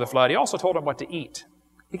live before the flood, he also told him what to eat.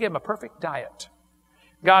 He gave him a perfect diet.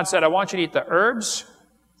 God said, I want you to eat the herbs,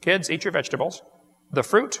 kids, eat your vegetables, the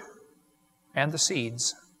fruit, and the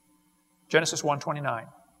seeds. Genesis 1:29.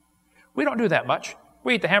 We don't do that much.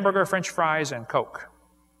 We eat the hamburger, French fries, and Coke.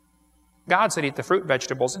 God said eat the fruit,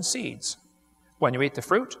 vegetables, and seeds. When you eat the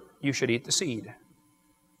fruit, you should eat the seed.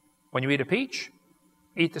 When you eat a peach,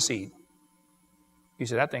 eat the seed. You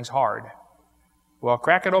say, that thing's hard. Well,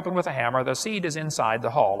 crack it open with a hammer. The seed is inside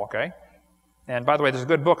the hull, okay? And by the way, there's a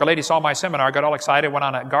good book. A lady saw my seminar, got all excited, went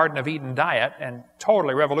on a Garden of Eden diet, and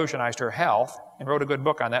totally revolutionized her health, and wrote a good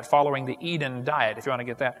book on that, Following the Eden Diet, if you want to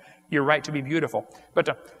get that. You're right to be beautiful. But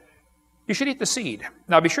you should eat the seed.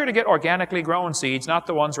 Now, be sure to get organically grown seeds, not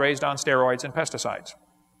the ones raised on steroids and pesticides.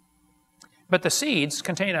 But the seeds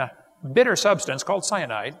contain a bitter substance called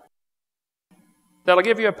cyanide that'll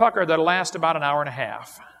give you a pucker that'll last about an hour and a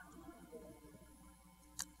half.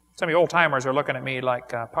 Some of you old-timers are looking at me like,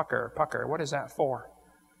 pucker, what is that for?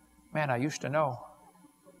 Man, I used to know.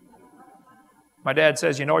 My dad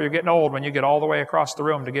says, you know you're getting old when you get all the way across the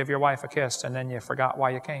room to give your wife a kiss, and then you forgot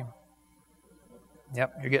why you came.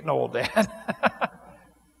 Yep, you're getting old, Dad.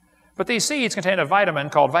 But these seeds contain a vitamin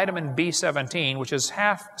called vitamin B17, which is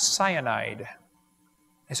half cyanide.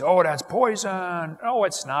 They say, oh, that's poison. No,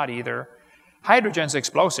 it's not either. Hydrogen's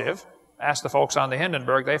explosive. Ask the folks on the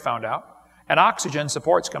Hindenburg, they found out. And oxygen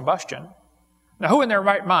supports combustion. Now, who in their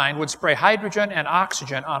right mind would spray hydrogen and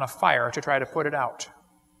oxygen on a fire to try to put it out?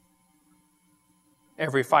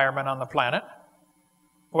 Every fireman on the planet.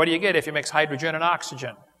 What do you get if you mix hydrogen and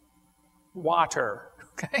oxygen? Water,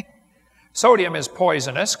 okay? Sodium is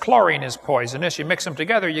poisonous. Chlorine is poisonous. You mix them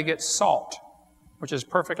together, you get salt, which is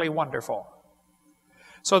perfectly wonderful.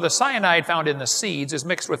 So the cyanide found in the seeds is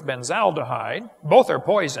mixed with benzaldehyde. Both are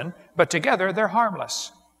poison, but together they're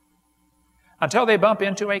harmless until they bump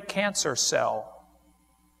into a cancer cell.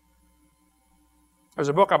 There's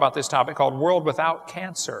a book about this topic called World Without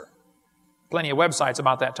Cancer. Plenty of websites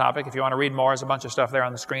about that topic. If you want to read more, there's a bunch of stuff there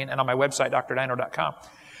on the screen and on my website, drdino.com.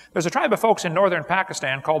 There's a tribe of folks in northern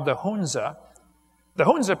Pakistan called the Hunza. The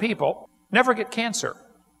Hunza people never get cancer.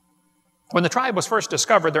 When the tribe was first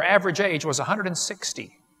discovered, their average age was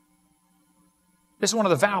 160. This is one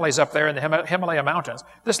of the valleys up there in the Himalaya Mountains.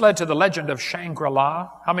 This led to the legend of Shangri-La.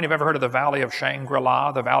 How many have ever heard of the Valley of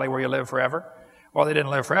Shangri-La, the valley where you live forever? Well, they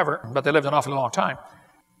didn't live forever, but they lived an awfully long time.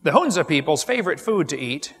 The Hunza people's favorite food to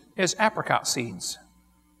eat is apricot seeds.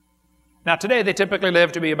 Now, today they typically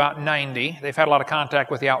live to be about 90. They've had a lot of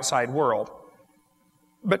contact with the outside world.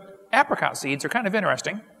 But apricot seeds are kind of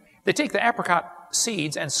interesting. They take the apricot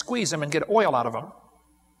seeds and squeeze them and get oil out of them.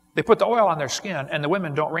 They put the oil on their skin, and the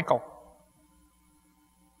women don't wrinkle.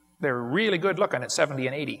 They're really good looking at 70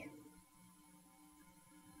 and 80.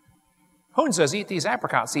 Hunzas eat these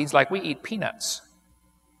apricot seeds like we eat peanuts.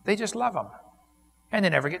 They just love them. And they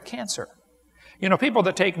never get cancer. You know, people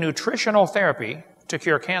that take nutritional therapy to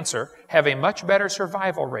cure cancer have a much better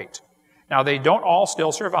survival rate. Now, they don't all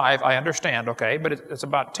still survive, I understand, okay? But it's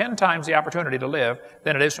about 10 times the opportunity to live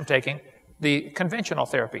than it is from taking the conventional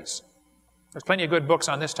therapies. There's plenty of good books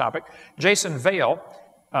on this topic. Jason Vale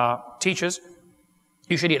teaches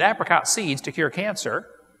you should eat apricot seeds to cure cancer.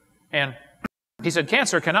 And he said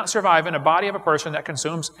cancer cannot survive in a body of a person that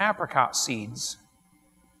consumes apricot seeds.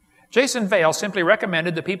 Jason Vale simply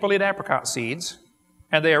recommended that people eat apricot seeds,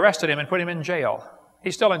 and they arrested him and put him in jail.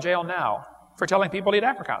 He's still in jail now for telling people to eat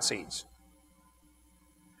apricot seeds.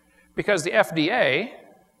 Because the FDA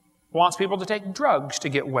wants people to take drugs to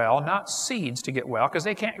get well, not seeds to get well, because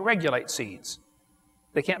they can't regulate seeds.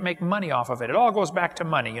 They can't make money off of it. It all goes back to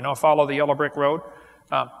money. You know, follow the yellow brick road,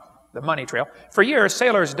 the money trail. For years,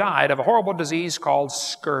 sailors died of a horrible disease called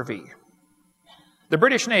scurvy. The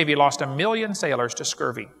British Navy lost 1 million sailors to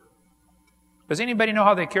scurvy. Does anybody know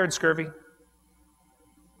how they cured scurvy?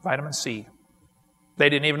 Vitamin C. They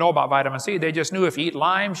didn't even know about vitamin C. They just knew if you eat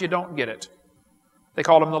limes, you don't get it. They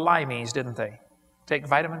called them the limeys, didn't they? Take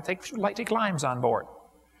limes on board.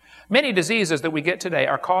 Many diseases that we get today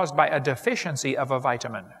are caused by a deficiency of a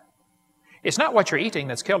vitamin. It's not what you're eating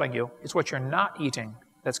that's killing you. It's what you're not eating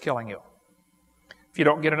that's killing you. If you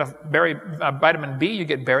don't get enough vitamin B, you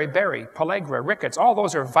get beriberi, pellagra, rickets. All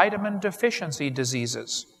those are vitamin deficiency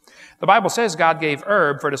diseases. The Bible says God gave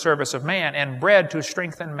herb for the service of man and bread to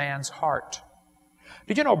strengthen man's heart.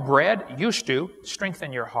 Did you know bread used to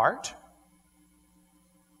strengthen your heart?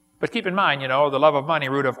 But keep in mind, you know, the love of money,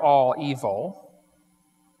 root of all evil.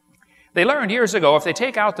 They learned years ago if they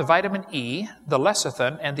take out the vitamin E, the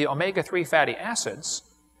lecithin, and the omega-3 fatty acids,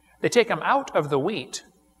 they take them out of the wheat,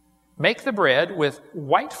 make the bread with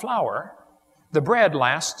white flour, the bread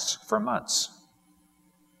lasts for months.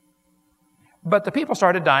 But the people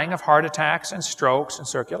started dying of heart attacks and strokes and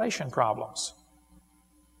circulation problems.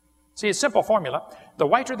 See, it's a simple formula. The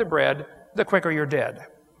whiter the bread, the quicker you're dead.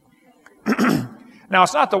 Now,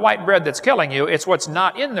 it's not the white bread that's killing you, it's what's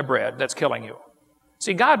not in the bread that's killing you.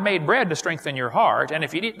 See, God made bread to strengthen your heart, and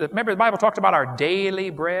if you eat, remember the Bible talked about our daily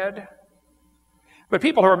bread? But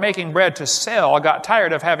people who were making bread to sell got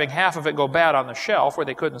tired of having half of it go bad on the shelf where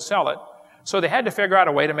they couldn't sell it, so they had to figure out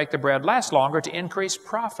a way to make the bread last longer to increase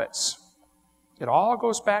profits. It all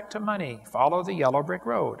goes back to money. Follow the yellow brick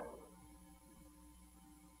road.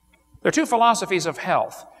 There are two philosophies of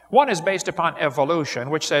health. One is based upon evolution,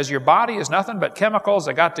 which says your body is nothing but chemicals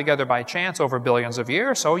that got together by chance over billions of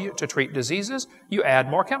years, so to treat diseases, you add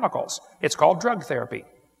more chemicals. It's called drug therapy.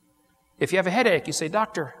 If you have a headache, you say,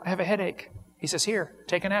 "Doctor, I have a headache." He says, "Here,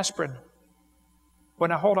 take an aspirin." Well,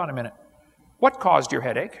 now hold on a minute. What caused your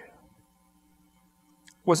headache?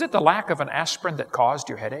 Was it the lack of an aspirin that caused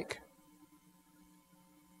your headache?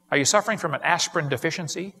 Are you suffering from an aspirin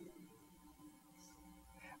deficiency?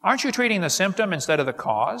 Aren't you treating the symptom instead of the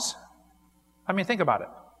cause? I mean, think about it.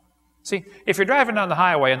 See, if you're driving down the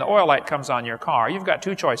highway and the oil light comes on your car, you've got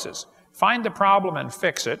two choices. Find the problem and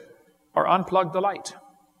fix it, or unplug the light.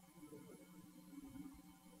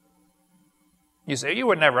 You say, "You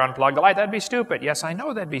would never unplug the light. That'd be stupid." Yes, I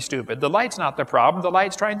know that'd be stupid. The light's not the problem. The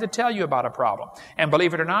light's trying to tell you about a problem. And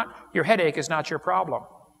believe it or not, your headache is not your problem.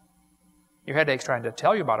 Your headache's trying to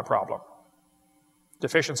tell you about a problem.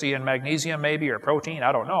 Deficiency in magnesium maybe, or protein,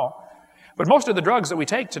 I don't know. But most of the drugs that we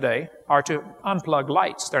take today are to unplug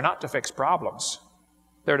lights. They're not to fix problems.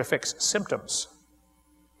 They're to fix symptoms.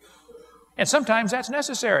 And sometimes that's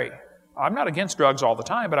necessary. I'm not against drugs all the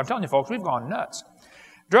time, but I'm telling you folks, we've gone nuts.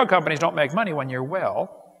 Drug companies don't make money when you're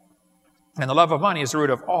well, and the love of money is the root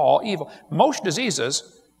of all evil. Most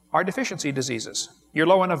diseases are deficiency diseases. You're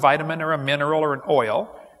low in a vitamin or a mineral or an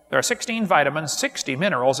oil. There are 16 vitamins, 60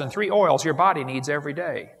 minerals, and 3 oils your body needs every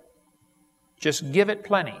day. Just give it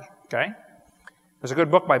plenty, okay? There's a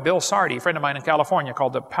good book by Bill Sardi, a friend of mine in California,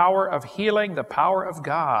 called The Power of Healing, The Power of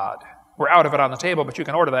God. We're out of it on the table, but you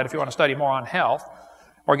can order that if you want to study more on health.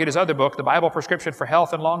 Or get his other book, The Bible Prescription for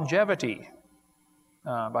Health and Longevity.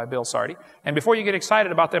 by Bill Sardi. And before you get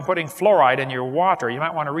excited about them putting fluoride in your water, you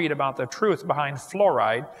might want to read about the truth behind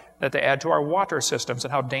fluoride that they add to our water systems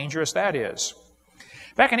and how dangerous that is.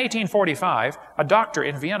 Back in 1845, a doctor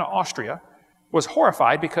in Vienna, Austria, was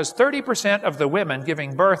horrified because 30% of the women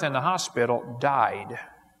giving birth in the hospital died.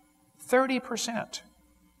 30%.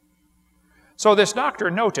 So this doctor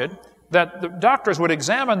noted that the doctors would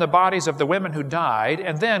examine the bodies of the women who died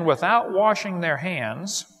and then, without washing their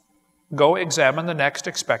hands, go examine the next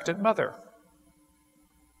expectant mother.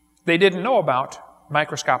 They didn't know about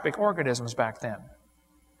microscopic organisms back then.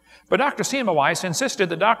 But Dr. Semmelweis insisted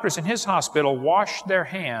that doctors in his hospital wash their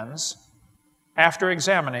hands after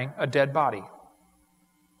examining a dead body.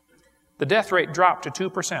 The death rate dropped to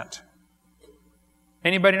 2%.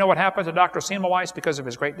 Anybody know what happened to Dr. Semmelweis because of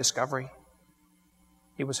his great discovery?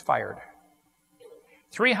 He was fired.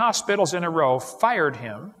 3 hospitals in a row fired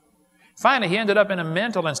him. Finally, he ended up in a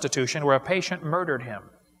mental institution where a patient murdered him.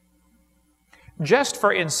 Just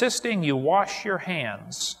for insisting you wash your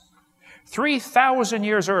hands. 3,000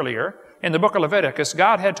 years earlier, in the book of Leviticus,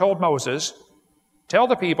 God had told Moses, tell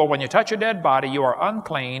the people, when you touch a dead body, you are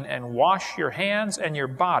unclean, and wash your hands and your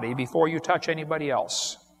body before you touch anybody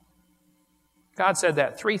else. God said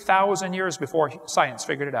that 3,000 years before science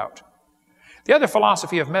figured it out. The other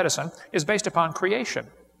philosophy of medicine is based upon creation,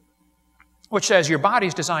 which says your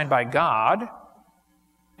body's designed by God,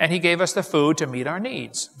 and He gave us the food to meet our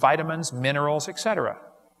needs, vitamins, minerals, etc.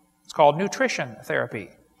 It's called nutrition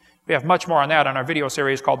therapy. We have much more on that on our video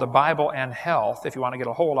series called The Bible and Health, if you want to get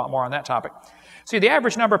a whole lot more on that topic. See, the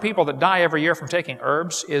average number of people that die every year from taking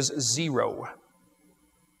herbs is 0.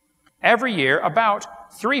 Every year, about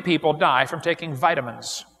 3 people die from taking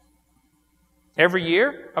vitamins. Every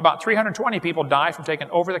year, about 320 people die from taking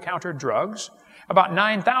over-the-counter drugs. About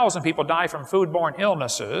 9,000 people die from foodborne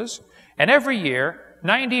illnesses. And every year,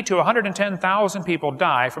 90 to 110,000 people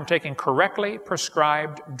die from taking correctly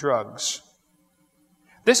prescribed drugs.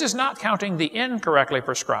 This is not counting the incorrectly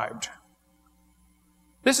prescribed.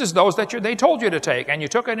 This is those that they told you to take, and you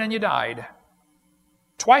took it and you died.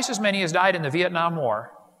 Twice as many as died in the Vietnam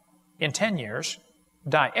War in 10 years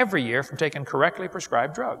die every year from taking correctly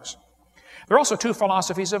prescribed drugs. There are also 2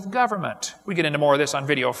 philosophies of government. We get into more of this on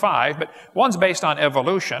video 5, but one's based on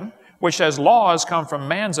evolution, which says laws come from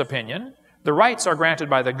man's opinion, the rights are granted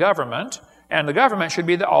by the government, and the government should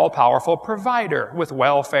be the all-powerful provider with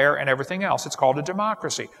welfare and everything else. It's called a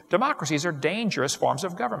democracy. Democracies are dangerous forms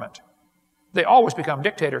of government. They always become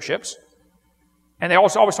dictatorships. And they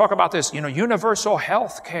also always talk about this, universal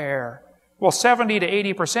health care. Well, 70 to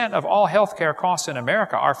 80% of all health care costs in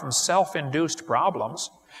America are from self-induced problems.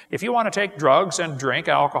 If you want to take drugs and drink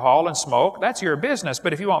alcohol and smoke, that's your business.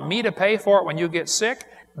 But if you want me to pay for it when you get sick,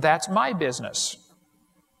 that's my business.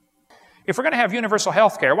 If we're going to have universal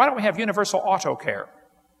health care, why don't we have universal auto care?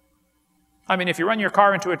 I mean, if you run your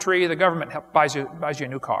car into a tree, the government buys you a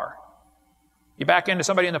new car. You back into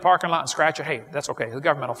somebody in the parking lot and scratch it, hey, that's okay, the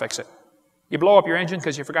government will fix it. You blow up your engine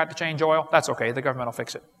because you forgot to change oil, that's okay, the government will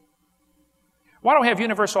fix it. Why don't we have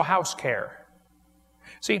universal house care?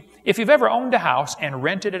 See, if you've ever owned a house and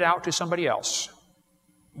rented it out to somebody else,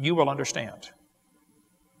 you will understand.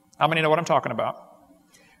 How many know what I'm talking about?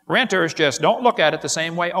 Renters just don't look at it the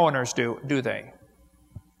same way owners do they?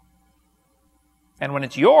 And when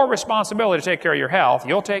it's your responsibility to take care of your health,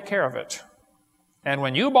 you'll take care of it. And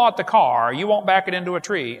when you bought the car, you won't back it into a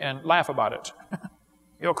tree and laugh about it.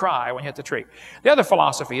 You'll cry when you hit the tree. The other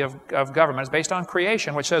philosophy of government is based on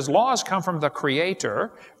creation, which says laws come from the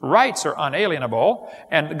Creator, rights are unalienable,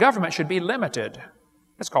 and the government should be limited.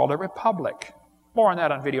 It's called a republic. More on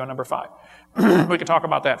that on video number 5. We could talk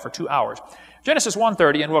about that for 2 hours. Genesis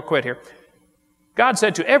 1:30, and we'll quit here. God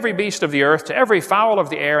said, to every beast of the earth, to every fowl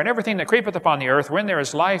of the air, and everything that creepeth upon the earth, when there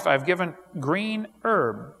is life, I've given green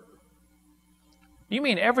herb. You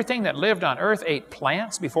mean everything that lived on earth ate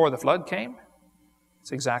plants before the flood came?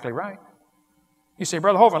 That's exactly right. You say,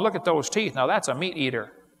 Brother Hovind, look at those teeth. Now that's a meat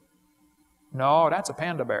eater. No, that's a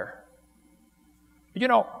panda bear. You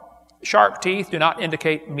know, sharp teeth do not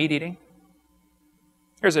indicate meat eating.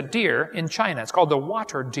 There's a deer in China. It's called the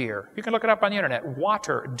water deer. You can look it up on the internet.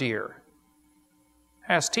 Water deer.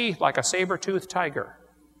 Has teeth like a saber-toothed tiger.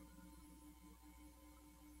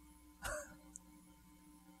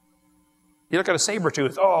 You look at a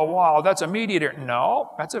saber-tooth. Oh, wow, that's a meat eater.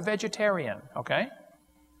 No, that's a vegetarian, okay?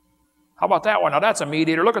 How about that one? Now, that's a meat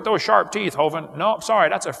eater. Look at those sharp teeth, Hovind. No, sorry,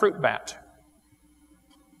 that's a fruit bat.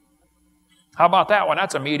 How about that one?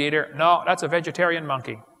 That's a meat eater. No, that's a vegetarian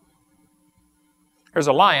monkey. There's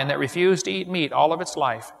a lion that refused to eat meat all of its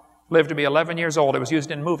life. Lived to be 11 years old. It was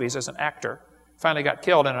used in movies as an actor. Finally got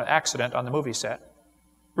killed in an accident on the movie set.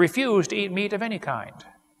 refused to eat meat of any kind.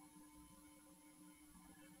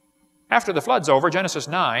 After the flood's over, Genesis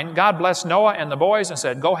 9, God blessed Noah and the boys and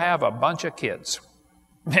said, go have a bunch of kids.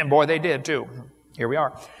 And boy, they did too. Here we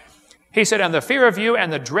are. He said, and the fear of you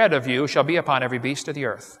and the dread of you shall be upon every beast of the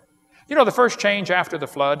earth. You know, the first change after the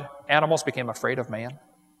flood, animals became afraid of man.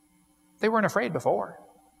 They weren't afraid before.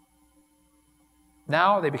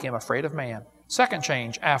 Now they became afraid of man. Second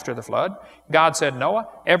change after the flood, God said, Noah,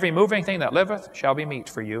 every moving thing that liveth shall be meat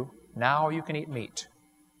for you. Now you can eat meat.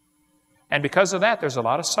 And because of that, there's a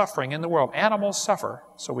lot of suffering in the world. Animals suffer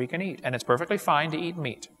so we can eat, and it's perfectly fine to eat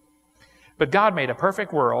meat. But God made a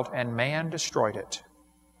perfect world, and man destroyed it.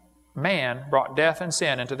 Man brought death and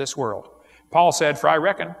sin into this world. Paul said, for I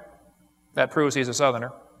reckon, that proves he's a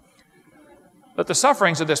Southerner, that the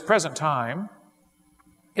sufferings of this present time,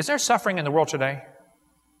 is there suffering in the world today?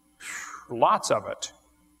 Lots of it.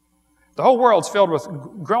 The whole world's filled with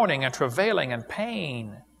groaning and travailing and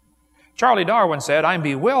pain. Charlie Darwin said, I'm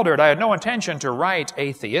bewildered. I had no intention to write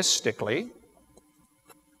atheistically.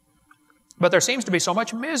 But there seems to be so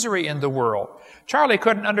much misery in the world. Charlie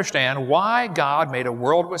couldn't understand why God made a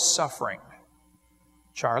world with suffering.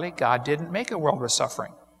 Charlie, God didn't make a world with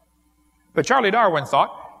suffering. But Charlie Darwin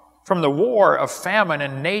thought, from the war of famine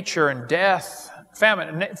and nature and death,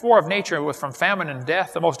 war of nature was from famine and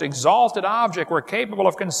death, the most exalted object we're capable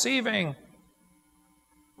of conceiving.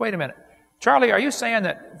 Wait a minute. Charlie, are you saying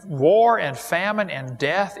that war and famine and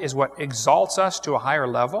death is what exalts us to a higher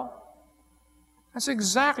level? That's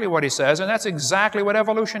exactly what he says, and that's exactly what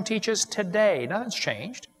evolution teaches today. Nothing's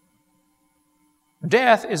changed.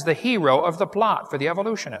 Death is the hero of the plot for the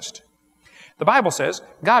evolutionist. The Bible says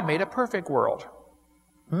God made a perfect world.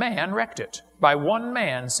 Man wrecked it. By one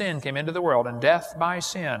man, sin came into the world, and death by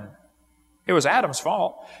sin. It was Adam's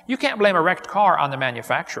fault. You can't blame a wrecked car on the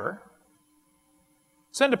manufacturer.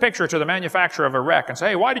 Send a picture to the manufacturer of a wreck and say,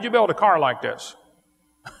 hey, why did you build a car like this?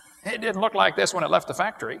 It didn't look like this when it left the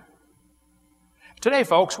factory. Today,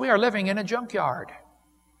 folks, we are living in a junkyard.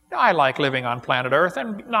 Now, I like living on planet Earth,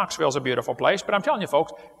 and Knoxville's a beautiful place, but I'm telling you,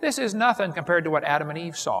 folks, this is nothing compared to what Adam and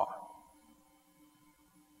Eve saw.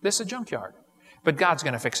 This is a junkyard. But God's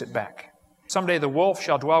going to fix it back. Someday the wolf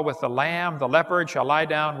shall dwell with the lamb, the leopard shall lie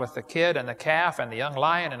down with the kid and the calf and the young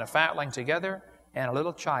lion and a fatling together, and a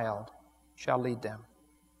little child shall lead them.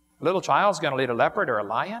 A little child's going to lead a leopard or a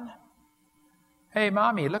lion? Hey,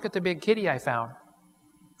 Mommy, look at the big kitty I found.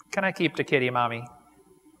 Can I keep the kitty, Mommy?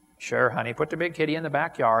 Sure, honey. Put the big kitty in the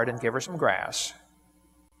backyard and give her some grass.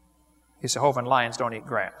 You say, Hovind, lions don't eat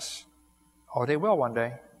grass. Oh, they will one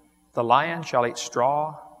day. The lion shall eat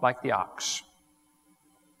straw like the ox.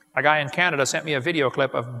 A guy in Canada sent me a video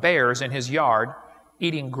clip of bears in his yard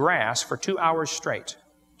eating grass for 2 hours straight.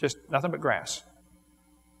 Just nothing but grass.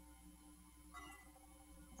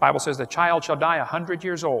 The Bible says the child shall die 100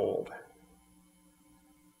 years old.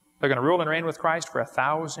 They're going to rule and reign with Christ for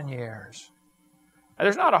 1,000 years. Now,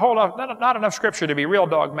 there's not enough Scripture to be real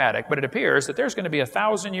dogmatic, but it appears that there's going to be a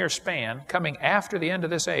 1,000-year span coming after the end of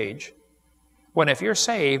this age, when if you're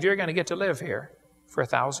saved, you're going to get to live here for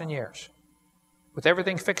 1,000 years. With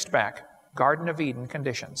everything fixed back, Garden of Eden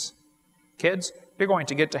conditions. Kids, you're going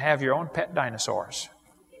to get to have your own pet dinosaurs.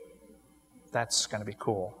 That's going to be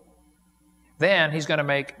cool. Then He's going to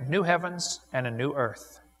make new heavens and a new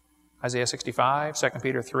earth. Isaiah 65, 2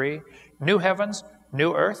 Peter 3, new heavens,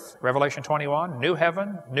 new earth. Revelation 21, new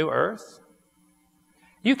heaven, new earth.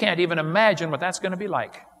 You can't even imagine what that's going to be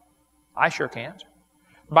like. I sure can't.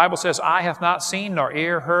 The Bible says, eye hath not seen, nor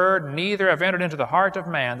ear heard, neither have entered into the heart of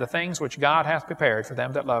man the things which God hath prepared for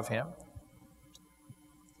them that love Him.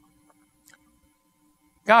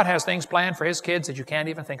 God has things planned for His kids that you can't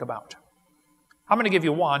even think about. I'm going to give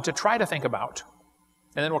you one to try to think about,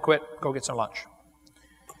 and then we'll quit, go get some lunch.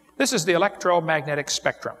 This is the electromagnetic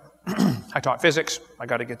spectrum. I taught physics. I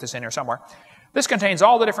got to get this in here somewhere. This contains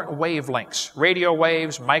all the different wavelengths, radio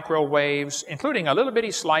waves, microwaves, including a little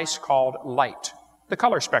bitty slice called light. The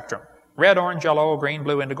color spectrum, red, orange, yellow, green,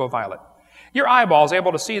 blue, indigo, violet. Your eyeball is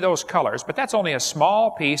able to see those colors, but that's only a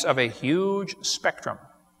small piece of a huge spectrum.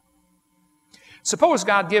 Suppose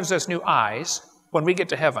God gives us new eyes when we get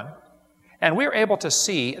to heaven, and we're able to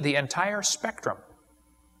see the entire spectrum.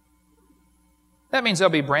 That means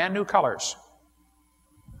there'll be brand new colors.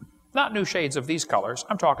 Not new shades of these colors.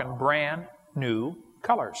 I'm talking brand new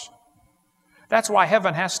colors. That's why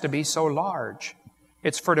heaven has to be so large.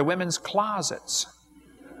 It's for the women's closets.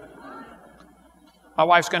 My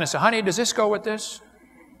wife's going to say, honey, does this go with this?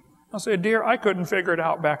 I'll say, dear, I couldn't figure it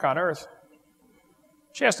out back on earth.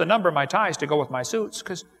 She has to number my ties to go with my suits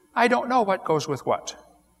because I don't know what goes with what.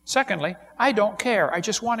 Secondly, I don't care. I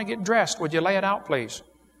just want to get dressed. Would you lay it out, please?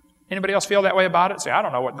 Anybody else feel that way about it? Say, I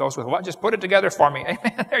don't know what goes with what. Just put it together for me.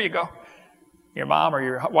 Amen. There you go. Your mom or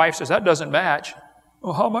your wife says, that doesn't match.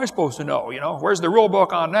 Well, how am I supposed to know? Where's the rule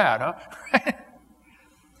book on that, huh?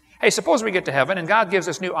 Hey, suppose we get to heaven and God gives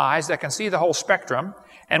us new eyes that can see the whole spectrum,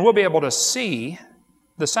 and we'll be able to see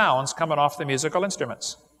the sounds coming off the musical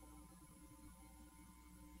instruments.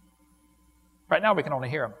 Right now we can only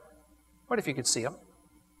hear them. What if you could see them?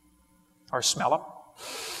 Or smell them?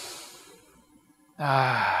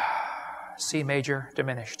 C major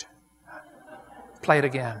diminished. Play it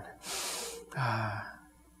again.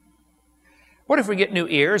 What if we get new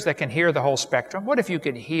ears that can hear the whole spectrum? What if you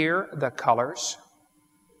could hear the colors?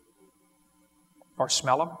 Or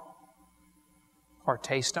smell them? Or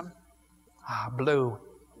taste them? Blue.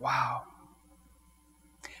 Wow.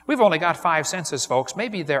 We've only got 5 senses, folks.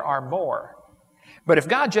 Maybe there are more. But if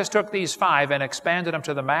God just took these 5 and expanded them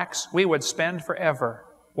to the max, we would spend forever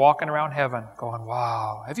walking around heaven going,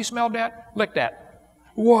 wow. Have you smelled that? Licked that.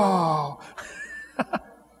 Wow.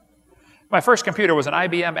 My first computer was an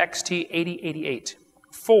IBM XT8088,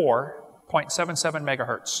 4.77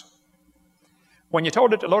 megahertz. When you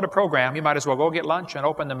told it to load a program, you might as well go get lunch and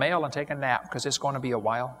open the mail and take a nap because it's going to be a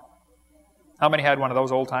while. How many had one of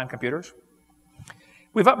those old-time computers?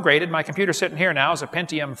 We've upgraded. My computer sitting here now is a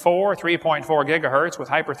Pentium 4, 3.4 gigahertz with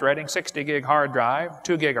hyperthreading, 60 gig hard drive,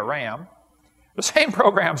 2 gig of RAM. The same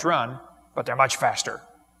programs run, but they're much faster.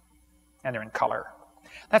 And they're in color.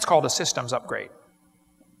 That's called a systems upgrade.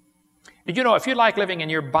 Did you know if you like living in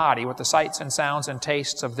your body with the sights and sounds and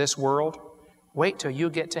tastes of this world, wait till you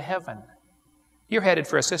get to heaven. You're headed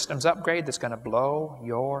for a systems upgrade that's going to blow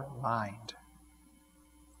your mind.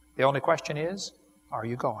 The only question is, are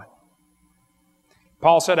you going?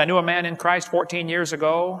 Paul said, I knew a man in Christ 14 years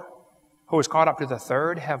ago who was caught up to the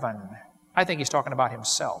third heaven. I think he's talking about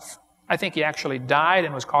himself. I think he actually died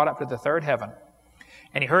and was caught up to the third heaven.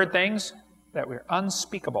 And he heard things that were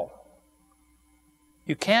unspeakable.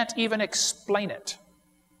 You can't even explain it.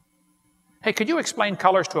 Hey, could you explain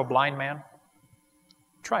colors to a blind man?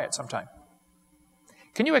 Try it sometime.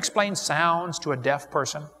 Can you explain sounds to a deaf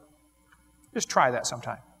person? Just try that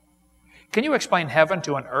sometime. Can you explain heaven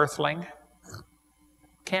to an earthling?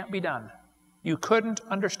 Can't be done. You couldn't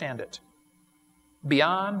understand it.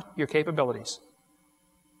 Beyond your capabilities.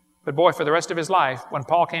 But boy, for the rest of his life, when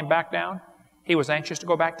Paul came back down, he was anxious to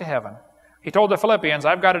go back to heaven. He told the Philippians,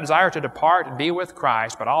 I've got a desire to depart and be with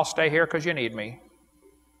Christ, but I'll stay here because you need me.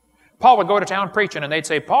 Paul would go to town preaching, and they'd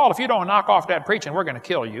say, Paul, if you don't knock off that preaching, we're going to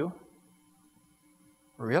kill you.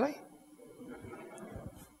 Really?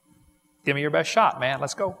 Give me your best shot, man.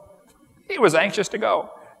 Let's go. He was anxious to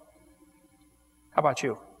go. How about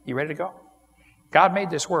you? You ready to go? God made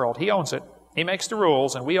this world. He owns it. He makes the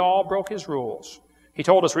rules, and we all broke His rules. He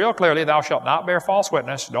told us real clearly, thou shalt not bear false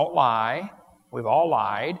witness. Don't lie. We've all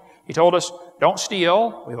lied. He told us, don't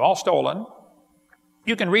steal. We've all stolen.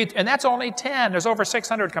 You can read, and that's only 10. There's over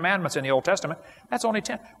 600 commandments in the Old Testament. That's only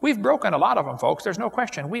 10. We've broken a lot of them, folks. There's no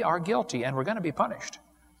question. We are guilty, and we're going to be punished.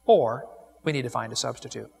 Or we need to find a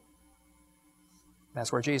substitute.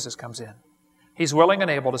 That's where Jesus comes in. He's willing and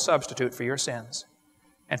able to substitute for your sins.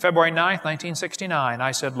 And February 9th, 1969,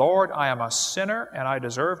 I said, Lord, I am a sinner, and I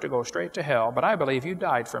deserve to go straight to hell, but I believe you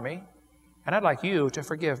died for me, and I'd like you to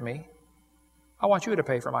forgive me. I want you to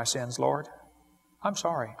pay for my sins, Lord. I'm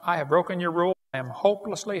sorry. I have broken your rule. I am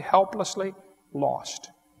hopelessly, helplessly lost.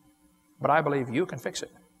 But I believe you can fix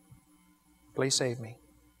it. Please save me.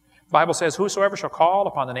 The Bible says, whosoever shall call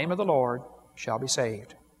upon the name of the Lord shall be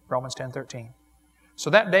saved. Romans 10:13. So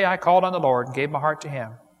that day I called on the Lord and gave my heart to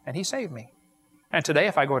Him, and He saved me. And today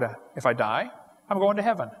if I die, I'm going to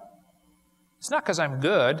heaven. It's not because I'm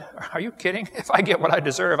good. Are you kidding? If I get what I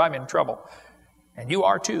deserve, I'm in trouble. And you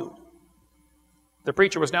are too. The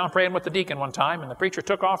preacher was down praying with the deacon one time, and the preacher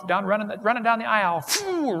took off down running down the aisle,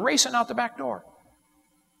 racing out the back door.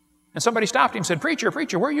 And somebody stopped him and said, Preacher,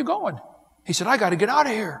 where are you going? He said, I got to get out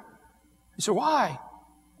of here. He said, why?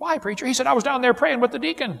 Why, preacher? He said, I was down there praying with the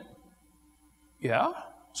deacon. Yeah?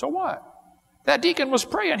 So what? That deacon was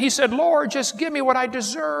praying. He said, Lord, just give me what I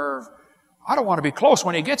deserve. I don't want to be close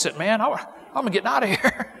when he gets it, man. I'm getting out of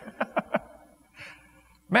here.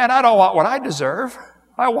 Man, I don't want what I deserve.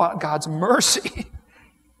 I want God's mercy.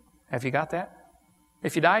 Have you got that?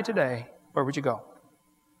 If you died today, where would you go?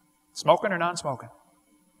 Smoking or non-smoking?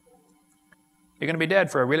 You're going to be dead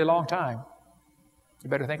for a really long time. You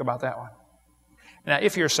better think about that one. Now,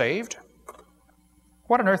 if you're saved,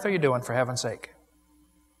 what on earth are you doing for heaven's sake?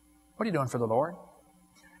 What are you doing for the Lord?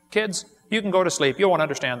 Kids, you can go to sleep. You won't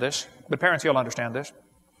understand this, but parents, you'll understand this.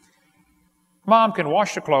 Mom can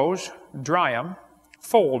wash the clothes, dry them,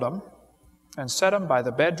 fold them, and set them by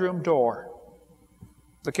the bedroom door.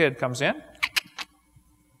 The kid comes in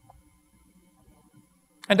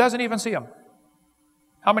and doesn't even see him.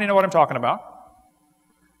 How many know what I'm talking about?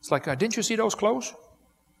 It's like, didn't you see those clothes?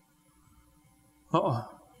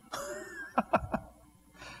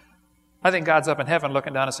 I think God's up in heaven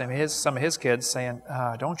looking down at some of His kids saying,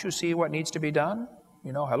 don't you see what needs to be done?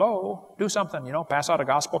 You know, hello, do something. You know, pass out a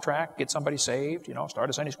gospel tract, get somebody saved, you know, start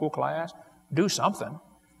a Sunday school class. Do something.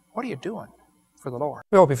 What are you doing for the Lord?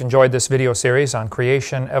 We hope you've enjoyed this video series on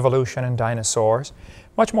creation, evolution, and dinosaurs.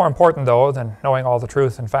 Much more important, though, than knowing all the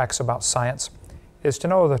truth and facts about science is to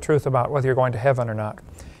know the truth about whether you're going to heaven or not.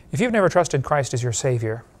 If you've never trusted Christ as your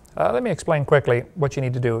Savior, let me explain quickly what you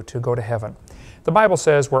need to do to go to heaven. The Bible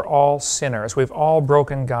says we're all sinners. We've all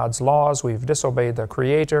broken God's laws. We've disobeyed the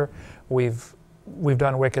Creator. We've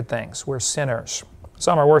done wicked things. We're sinners.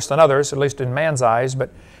 Some are worse than others, at least in man's eyes,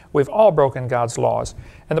 but we've all broken God's laws.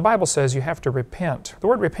 And the Bible says you have to repent. The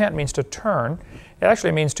word repent means to turn. It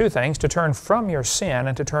actually means two things, to turn from your sin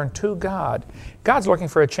and to turn to God. God's looking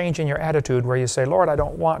for a change in your attitude where you say, Lord, I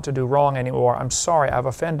don't want to do wrong anymore. I'm sorry, I've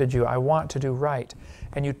offended you. I want to do right.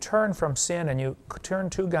 And you turn from sin and you turn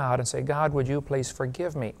to God and say, God, would you please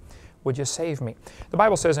forgive me? Would you save me? The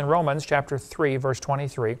Bible says in Romans chapter 3, verse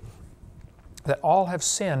 23, that all have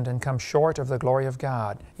sinned and come short of the glory of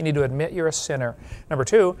God. You need to admit you're a sinner. Number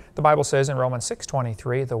two, the Bible says in Romans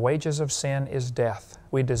 6:23, the wages of sin is death.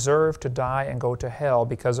 We deserve to die and go to hell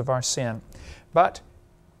because of our sin. But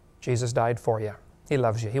Jesus died for you. He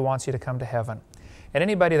loves you. He wants you to come to heaven. And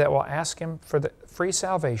anybody that will ask Him for the free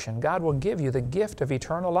salvation, God will give you the gift of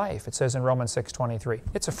eternal life. It says in Romans 6:23.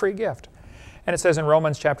 It's a free gift. And it says in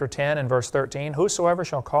Romans chapter 10 and verse 13, whosoever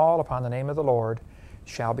shall call upon the name of the Lord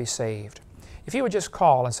shall be saved. If you would just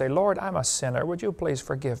call and say, Lord, I'm a sinner, would you please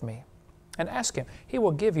forgive me? And ask Him. He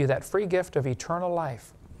will give you that free gift of eternal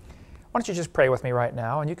life. Why don't you just pray with me right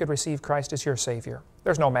now and you could receive Christ as your Savior.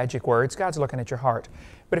 There's no magic words. God's looking at your heart.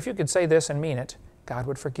 But if you could say this and mean it, God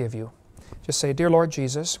would forgive you. Just say, Dear Lord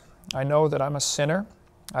Jesus, I know that I'm a sinner.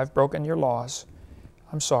 I've broken your laws.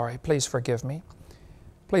 I'm sorry. Please forgive me.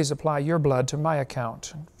 Please apply your blood to my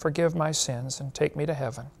account and forgive my sins and take me to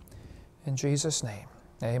heaven. In Jesus' name,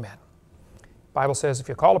 amen. The Bible says if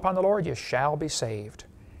you call upon the Lord, you shall be saved.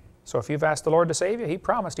 So if you've asked the Lord to save you, He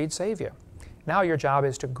promised He'd save you. Now your job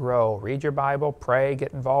is to grow. Read your Bible, pray,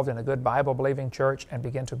 get involved in a good Bible-believing church, and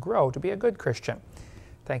begin to grow to be a good Christian.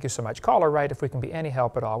 Thank you so much. Call or write if we can be any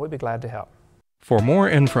help at all. We'd be glad to help. For more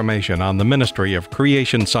information on the ministry of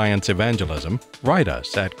Creation Science Evangelism, write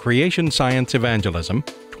us at Creation Science Evangelism,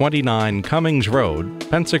 29 Cummings Road,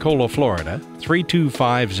 Pensacola, Florida,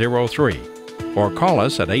 32503. Or call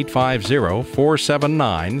us at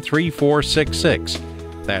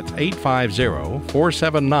 850-479-3466. That's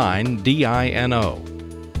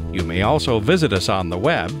 850-479-DINO. You may also visit us on the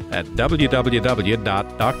web at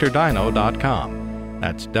www.drdino.com.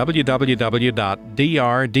 That's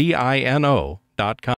www.drdino.com.